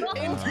fans! Into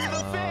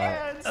the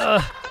fans!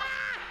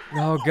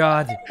 Oh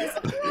God.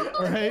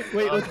 All right,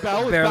 wait, let's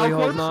bow. Let's Barely bow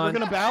holding first. on. We're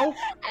gonna bow.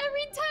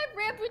 Every time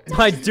Rambo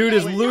My touches dude me,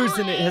 is I'm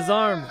losing dying. his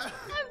arm. Every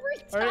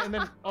All right, time. and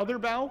then other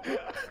bow.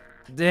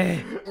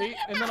 Dang. Wait,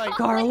 and then I.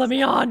 Carl, let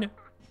me on.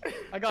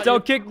 I got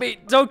Don't kick me.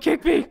 Don't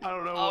kick me. I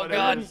don't know Oh what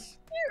God. it is.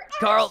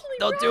 Carl, Actually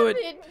don't do it.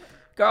 rabid.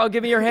 Carl,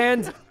 give me your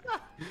hand.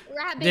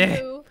 Rabbit Dang.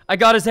 you. I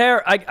got his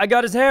hair. I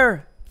got his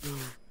hair.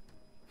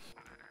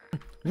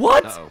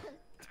 What? Uh-oh.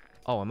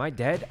 Oh, am I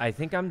dead? I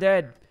think I'm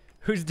dead.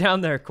 Who's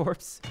down there,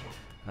 corpse?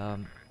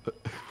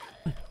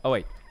 Oh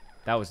wait,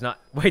 that was not.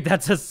 Wait,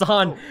 that's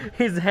Hasan.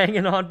 He's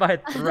hanging on by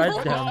a thread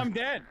Oh, down. I'm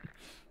dead.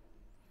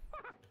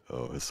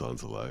 Oh,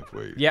 Hasan's alive.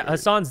 Wait. Yeah, wait.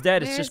 Hassan's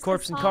dead. It's Where's just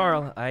corpse and Hasan?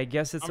 Carl. I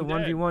guess it's a I'm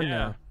dead, 1v1 yeah.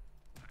 now.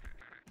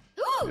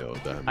 Yo,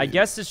 that I means-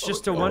 guess it's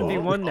just a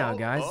 1v1 now,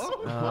 guys.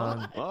 Oh,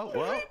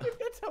 well.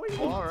 That's how we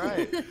All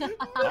right.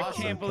 I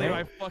can't believe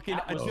I Okay. fucking.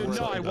 Oh, no, I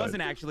sorry,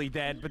 wasn't actually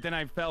dead, but then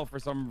I fell for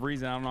some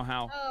reason. I don't know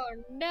how. Oh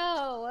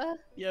no.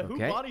 Yeah, who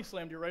Okay. body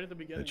slammed you right at the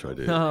beginning? I tried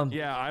though? to.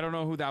 Yeah, I don't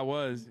know who that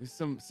was. It's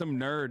some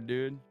nerd,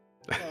 dude.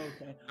 Oh,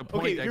 okay. The Okay,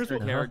 point here's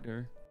what.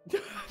 character.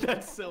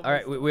 That's so. All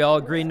right, we all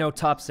agree no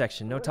top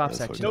section. No top That's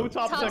section. No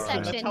top, Top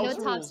section. section, That's no house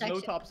top rules. No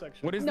section. top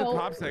section. What is No. the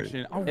top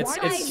section? Oh, It's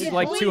why it's did you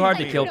like leave too hard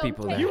to me? kill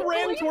people there. You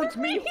ran towards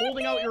me,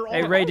 holding out your arm.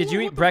 Hey Ray, did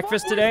you eat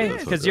breakfast today?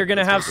 That's Because okay, you're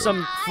gonna have that's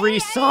some free.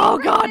 Oh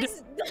God.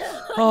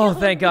 Oh,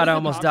 thank God, I The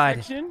almost top died.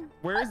 section?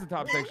 Where is the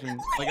top section?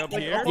 Like up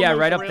Like, here? up Yeah, on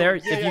right those up there.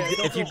 rails. Yeah, yeah,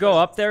 If you don't go go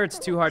up there, it's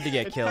too hard to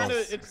get It's kills.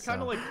 It's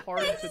kind of so. like hard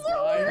to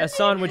die.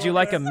 Hassan, would you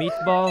like a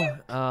meatball?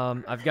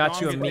 I've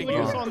got you a No, I'm Like,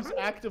 getting meatball. Hassan's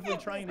actively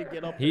trying to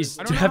get up. He's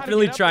there. I don't know how to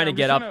definitely get up trying there. to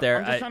get up there.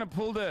 I'm just trying to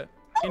pull the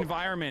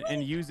environment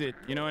and use it.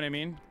 You know what I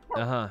mean?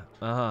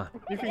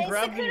 You can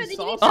grab Sykkuno, these did you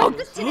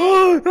sausages.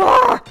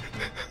 Oh!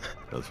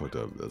 That's fucked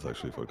up. That's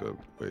actually fucked up.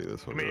 Wait,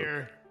 that's fucked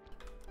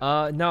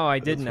up. No, I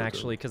That's didn't okay.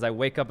 actually, because I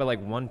wake up at like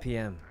 1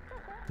 p.m.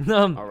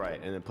 All right,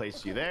 and then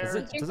place you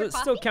there. Does it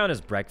still count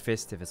as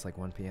breakfast if it's like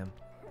 1 p.m.?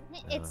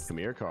 It's. Come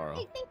here, Carl.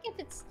 I think if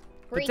it's.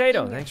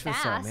 Potato, breaking thanks for your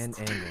the sub, man.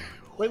 fast.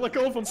 Wait, let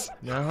go of him.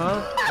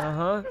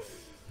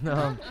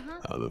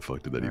 How the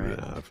fuck did that even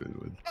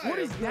happen? What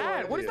is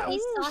that? What is that?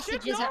 These Oh, shit,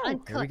 sausages are no.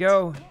 uncooked. Here we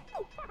go.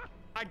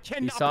 I These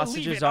cannot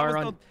sausages believe it. I was are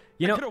on. the-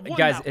 You I know, could've won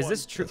guys, that is one.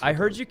 this true? I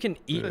heard you can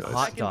eat Yeah,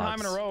 hot Second time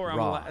in a dogs row where I'm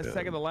raw. the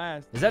second to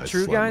last. Is that I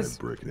true, slammed my guys?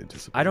 brick in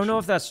I don't know anticipation.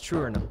 if that's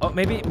true or not. Oh,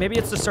 maybe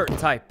it's a certain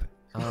type.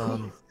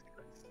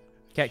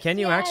 Can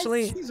you Yes.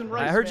 actually? Cheese and I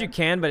rice, heard you man.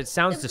 can, but it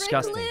sounds The brick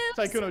disgusting.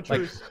 lips. Sykkuno,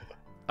 truce.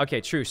 Okay,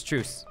 truce.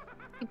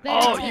 You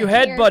better Oh, take you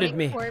care of headbutted my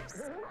me.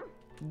 corpse.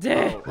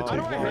 Dang. Oh, How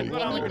do I whoa, headbutt whoa,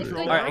 under whoa.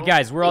 control? All right,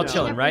 guys, we're all Yeah.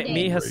 chilling, right? Me,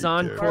 Great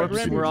Hassan, character. corpse,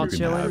 Everything we're all you can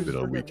chilling. have it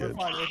on We're weekends.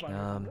 fine, we're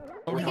fine.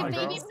 Oh, We can God,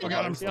 babysit oh,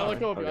 God, I'm it. Yeah, let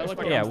go of you. I let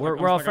go of you. Yeah,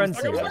 we're all friends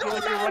I feel here. like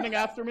you're running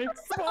after me.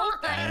 so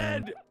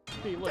bad.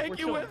 Hey, look, Take we're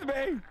you chilling. with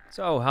me.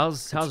 So,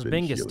 how's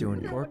been Bingus healing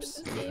doing, me.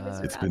 corpse?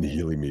 It's been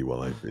healing me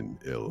while I've been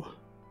ill.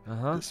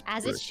 This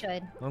As it brick.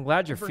 should. I'm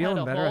glad you're Ever feeling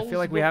had a better. I feel Halls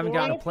like we haven't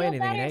before? gotten to play You'll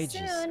feel anything in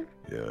better ages.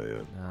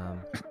 soon.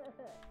 Yeah.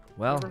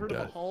 Well, Ever heard of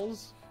Yeah. the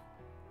halls?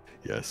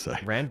 Yes.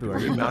 Ranboo, are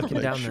you knocking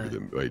I down chew the?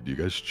 them. Wait, do you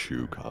guys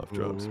chew cough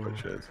drops by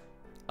chance?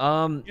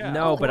 Yeah.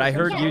 No, but I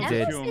heard Yeah, you Emma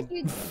did. said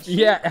you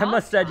Yeah, chew Emma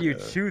off said them. you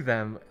chew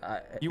them.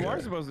 You are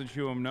supposed to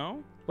chew them,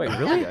 no? Wait,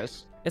 really?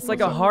 Yes. It's like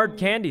a hard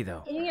candy,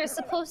 though. And you're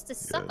supposed to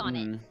suck on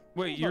it.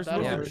 Wait, you're not that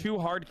supposed hard. to chew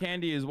hard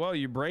candy as well.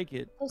 You break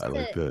it. Supposed I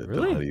like to- the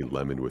Really? honey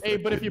lemon with Hey,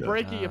 the but if you kidney.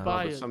 break it, you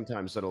buy But it.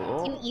 sometimes it'll.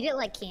 Do you Oh, eat it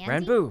like candy?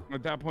 Ranboo.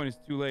 At that point, it's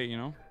too late, you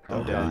know?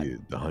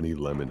 The honey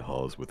lemon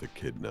halls with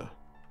echidna.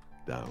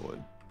 That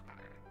one.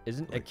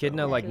 Isn't Like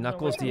echidna that like one.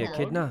 Knuckles the Echidna.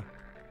 echidna?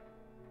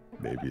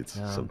 Maybe it's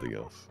No. something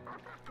else.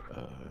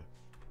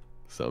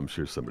 So I'm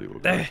sure somebody will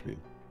correct me.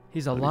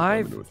 He's Honey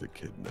alive? lemon with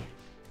echidna.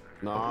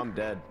 no, I'm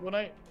dead.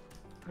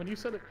 When you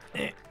said it.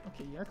 Okay,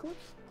 yeah,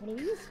 Clips? One of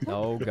these?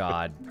 Oh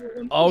God.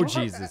 Oh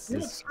Jesus. Yeah,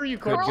 This screw you,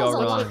 could Carl. go Carl's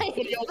wrong. alive.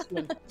 Somebody else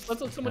win.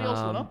 Let's let somebody else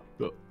win, huh?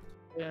 Oh,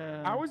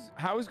 Yeah.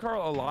 How is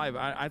Carl alive?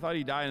 I thought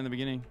he died in the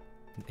beginning.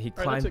 He All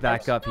right, climbed that's it, back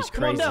guys. up. He's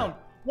Come on crazy. down.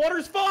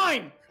 Water's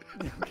fine.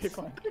 Okay,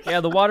 fine.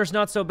 Yeah, the water's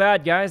not so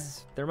bad,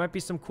 guys. There might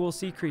be some cool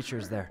sea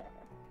creatures there.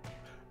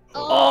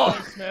 Oh,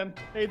 Thanks, man.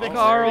 Hey, thanks,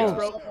 Carl.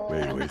 thanks, bro.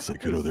 wait,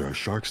 Sykkuno, there are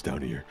sharks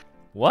down here.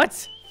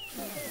 What?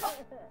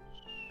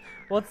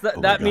 What's that? Oh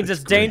my That God, means it's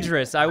it's great.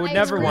 dangerous. I would I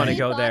never want to really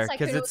go thought there Sykkuno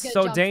because was it's gonna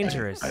so jump there.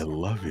 dangerous. I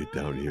love it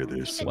down here.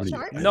 There's so Is it many.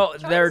 sharks? No,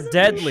 they're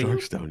deadly.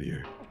 Sharks down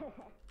here.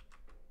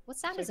 What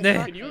sound is Nah.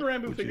 it? Can you and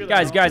Rambo figure that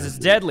Guys, out? guys, it's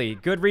deadly.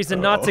 Good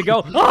reason not to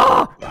go.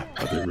 Ah!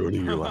 Are they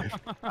ruining your life?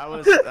 That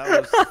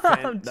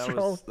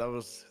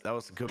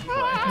was a good play.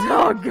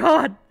 Oh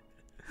God.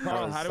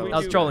 Carl, how do we I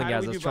was do, trolling, how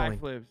guys, do I we was do trolling.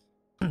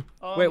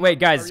 backflips? Wait,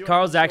 guys, are you on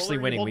Carl's the actually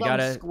controller? winning. Hold We down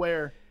gotta.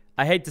 Square.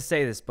 I hate to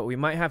say this, but we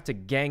might have to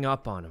gang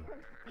up on him.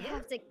 You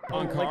have to.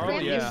 On Oh, Carl,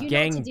 Rambo, yeah. you know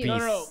Gang what to do. No,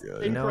 no, no. beasts. Yeah,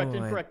 Incorrect,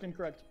 no,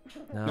 incorrect.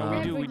 No,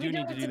 we do. We Rambo, do you know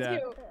need to what do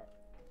that.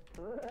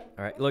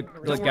 All right, look,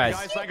 Don't look, worry,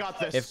 guys. I got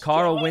this. If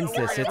Carl Don't wins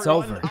worry, this, it's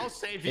everyone. over. I'll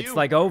save you. It's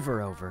like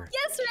over.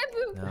 Yes,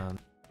 Rambo.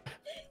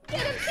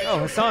 Oh,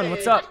 Hasan,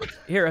 what's up?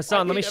 Here,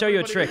 Hasan, let me show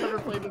you a trick.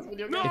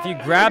 If you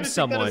grab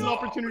someone,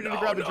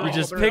 you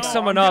just pick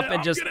someone up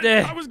and just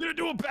I was gonna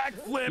do a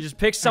backflip. You just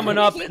pick someone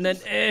up and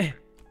then.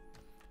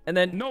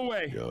 No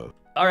way. Yeah.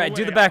 All right,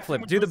 do the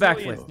backflip. Do the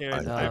backflip.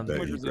 I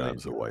bet he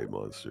grabs a white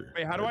monster.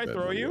 Wait, how do I bet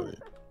throw money you? on it.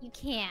 You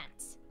can't.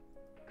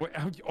 Wait,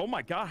 oh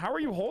my God, how are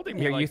you holding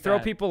me Here, like you throw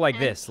that? people like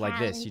this.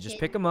 You just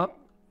pick them up.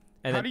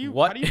 And How then do you-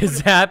 what how do you is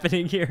put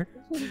happening here?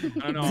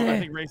 I don't know. I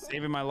think Ray's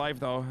saving my life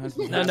though. That's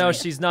what's No, happening.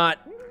 she's not.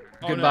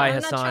 Oh, Goodbye, no.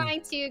 I'm not Hasan.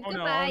 trying to. Oh, no,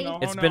 Goodbye. oh, no.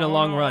 It's been a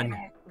long run.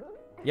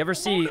 You ever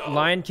see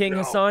Lion King,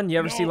 Hasan? You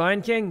ever see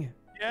Lion King?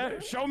 Yeah,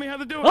 show me how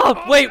to do it.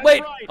 Oh, wait. that's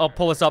right. Oh,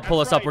 pull us up.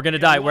 That's right. We're gonna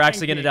Yeah, die. We're Lion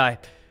actually gonna King. die.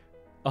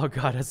 Oh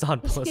God, Hasan,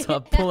 pull us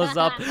up. Pull us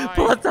up.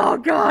 Oh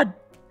God.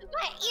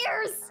 My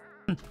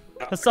ears.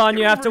 Hasan,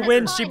 you have to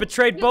win. She Hasan,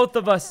 betrayed both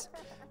of us.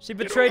 She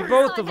betrayed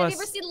both of Have you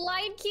ever us. seen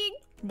Lion King?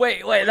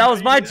 Wait, that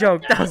was my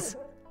joke. That was.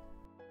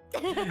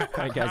 All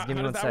right, guys, give me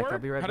How one does that sec. work? I'll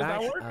be right How back.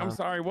 does that work? I'm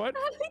sorry, what?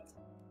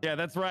 Yeah,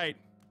 that's right.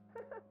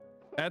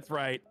 That's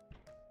right.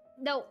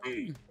 No.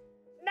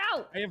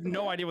 No. I have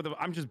no idea what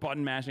I'm just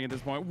button mashing at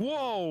this point.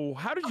 Whoa,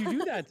 how did you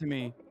do that to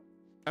me?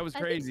 That was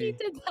crazy. I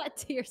think you did that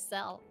to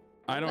yourself.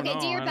 I don't know. Okay,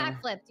 do your I don't know.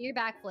 backflip. Do your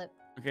backflip.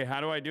 Okay,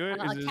 how do I do it?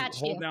 I'll Is catch it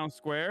hold you. down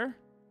square?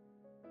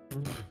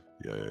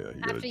 Yeah.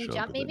 After you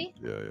jump, and then- maybe?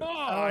 Yeah.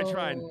 Oh, I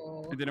tried.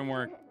 It didn't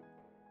work.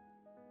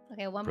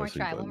 Okay, one more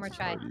Pressing try. One more buttons is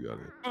try. hard, you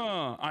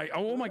got it.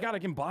 Oh my God, I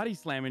can body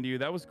slam into you.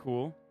 That was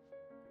cool.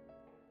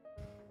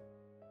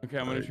 Okay,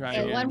 I'm gonna Alright, try Okay,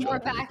 again. one more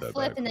Jump with that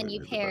backflip and then backflip, you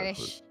hit the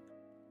perish.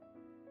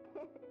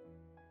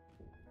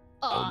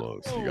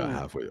 Almost. You got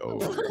halfway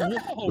over.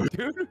 Whoa,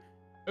 dude.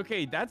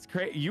 Okay, that's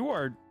crazy. You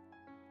are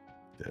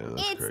Yeah,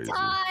 that's It's crazy.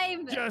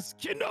 time.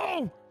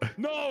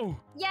 no.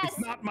 Yes. It's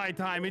not my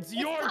time. It's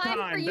your It's time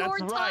time. for your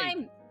That's right.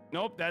 time.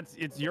 Nope,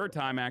 it's your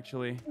time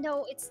actually.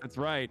 No, it's That's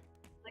right.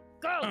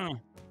 go.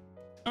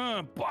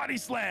 Body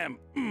slam.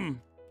 I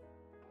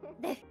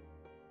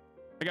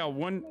got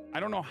one. I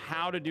don't know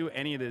how to do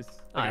any of this.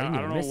 I Like, didn't I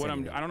even don't know miss what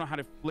anything. I don't know how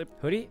to flip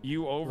Hoodie?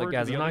 you over. Look,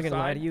 guys, to I'm the not other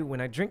gonna lie to side, you.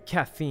 When I drink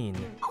caffeine,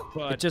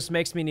 But it just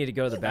makes me need to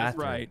go to the that's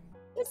bathroom. right.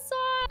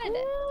 Hasan.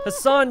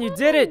 Hasan, you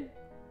did it.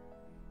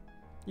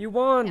 You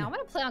won. Now I'm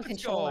gonna play on Let's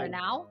controller go.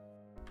 now.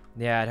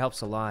 Yeah, it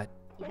helps a lot.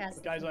 Yes.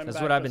 Guys, I'm That's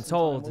back what I've been just in time.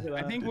 told. Look at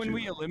I that. think Did when you?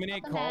 we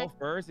eliminate Welcome Carl back.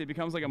 first, it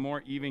becomes like a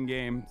more even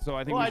game. So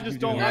I think Well, we I should just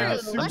keep doing don't No,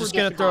 like that. it. I'm let's just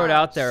get gonna throw it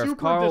out there. If Super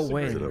Carl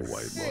disagree. Is it a wins,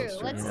 white True.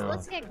 monster? Let's know.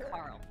 let's get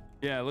Carl.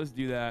 Yeah, let's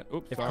do that.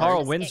 Oops, if sorry. Carl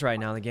Let's wins get- right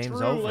now, the game's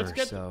True, over. let's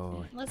get-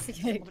 So Let's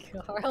get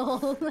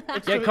Carl.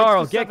 Get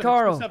Carl, get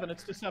Carl.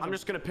 It's to 7. I'm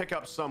just gonna pick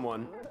up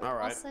someone. All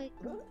right. Also,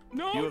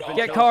 No, You have no. been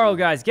get chosen. Carl,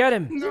 guys. Get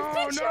him. No,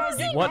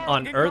 get What Carl,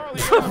 on get earth?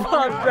 Carl, Come yeah.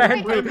 on,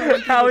 Rambo.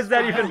 How is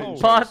that even Oh,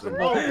 possible?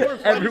 Oh, of course. Why are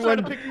you trying Everyone.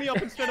 to pick me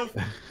up instead of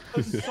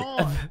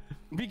Hasan?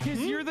 Because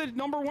you're the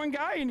 #1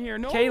 guy in here.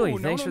 No, Kaylee, no,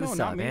 thanks no, for the no,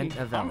 sub, not man. me.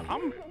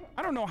 Yvonnie.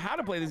 I don't know how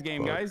to play this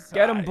game, guys.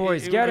 Get 'em,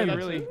 boys, get would 'em.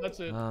 be Really, That's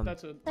it. Um,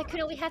 That's it.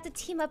 Sykkuno, we have to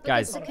team up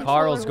Guys, against the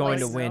Carl's controller going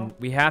to boys. win.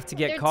 We have to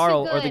get They're too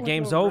Carl or the good.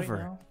 game's Right over.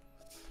 now.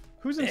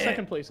 Who's in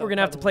second place? We're gonna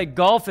have to by play the way?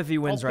 golf if he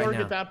I'll wins right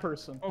target now. that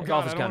person. oh, Golf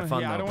God, is I don't kinda wanna-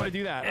 fun, yeah, I though, don't want to but-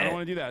 do that. I don't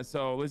want to do that.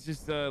 So let's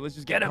just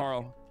Get get him.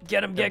 Carl.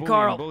 Get him, Yeah, get bully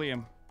Carl. Him, bully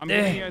him. I'm Eh.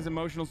 giving you guys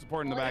emotional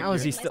support in the back. How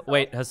is here. he still?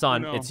 Wait,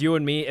 Hasan, No. it's you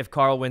and me. If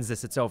Carl wins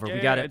this, it's over. Yeah, We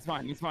yeah, gotta. It's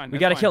fine. It's fine. We that's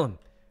gotta fine. kill him.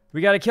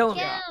 We gotta kill him.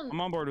 Yeah. I'm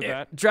on board with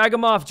that. Drag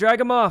him off.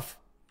 Drag him off.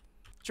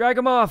 Drag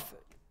him off.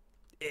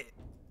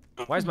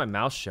 Why is my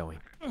mouse showing?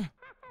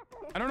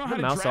 I don't know The how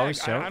to mouse drag.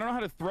 always show? I don't know how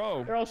to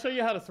throw. Here, I'll show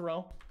you how to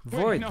throw.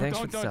 Void, no, thanks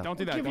for the sub. don't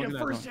do that. Give Don't you do a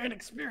that. first-hand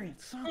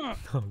experience.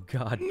 Oh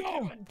God.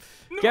 No.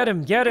 Get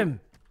him. Get him.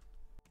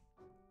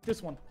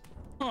 This one.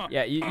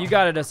 Yeah, you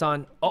got it,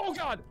 Hasan. Oh Oh,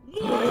 God.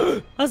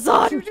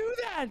 Hasan. You do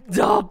that.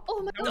 Stop.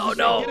 Oh my No, God.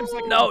 no, Get him,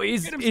 Sykkuno. no.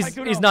 He's Get him, he's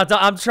Sykkuno. he's not done.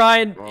 I'm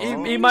trying.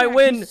 He might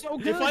win. He's so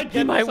good. If I He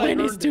get might this, I win.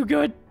 He's earned too it.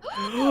 good.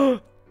 Oh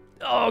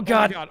Oh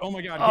God. my God. Oh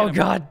my God. Oh Get him.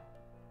 God.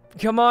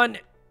 Come on.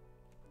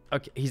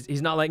 Okay,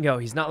 he's not letting go.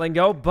 He's not letting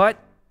go. But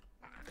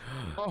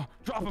Oh,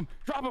 drop him.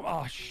 Drop him.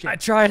 Oh shit. I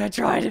tried. I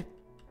tried.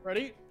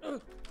 Ready?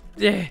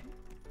 Yeah.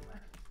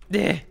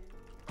 Yeah.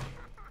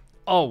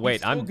 Oh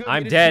wait, so I'm good.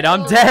 I'm It is dead. so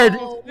I'm dead.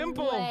 No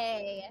Simple.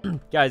 way.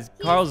 Guys,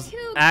 Carl's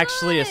too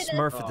actually a good.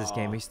 smurf at this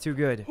game. He's too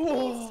good.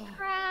 He's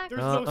cracked.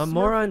 There's no A Smurf.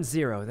 moron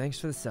zero. Thanks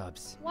for the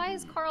subs. Why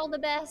is Carl the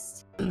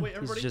best? Wait, He's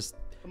everybody. just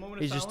a moment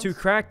of he's just silence. too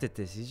cracked at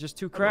this. He's just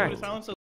too A moment of cracked. silence.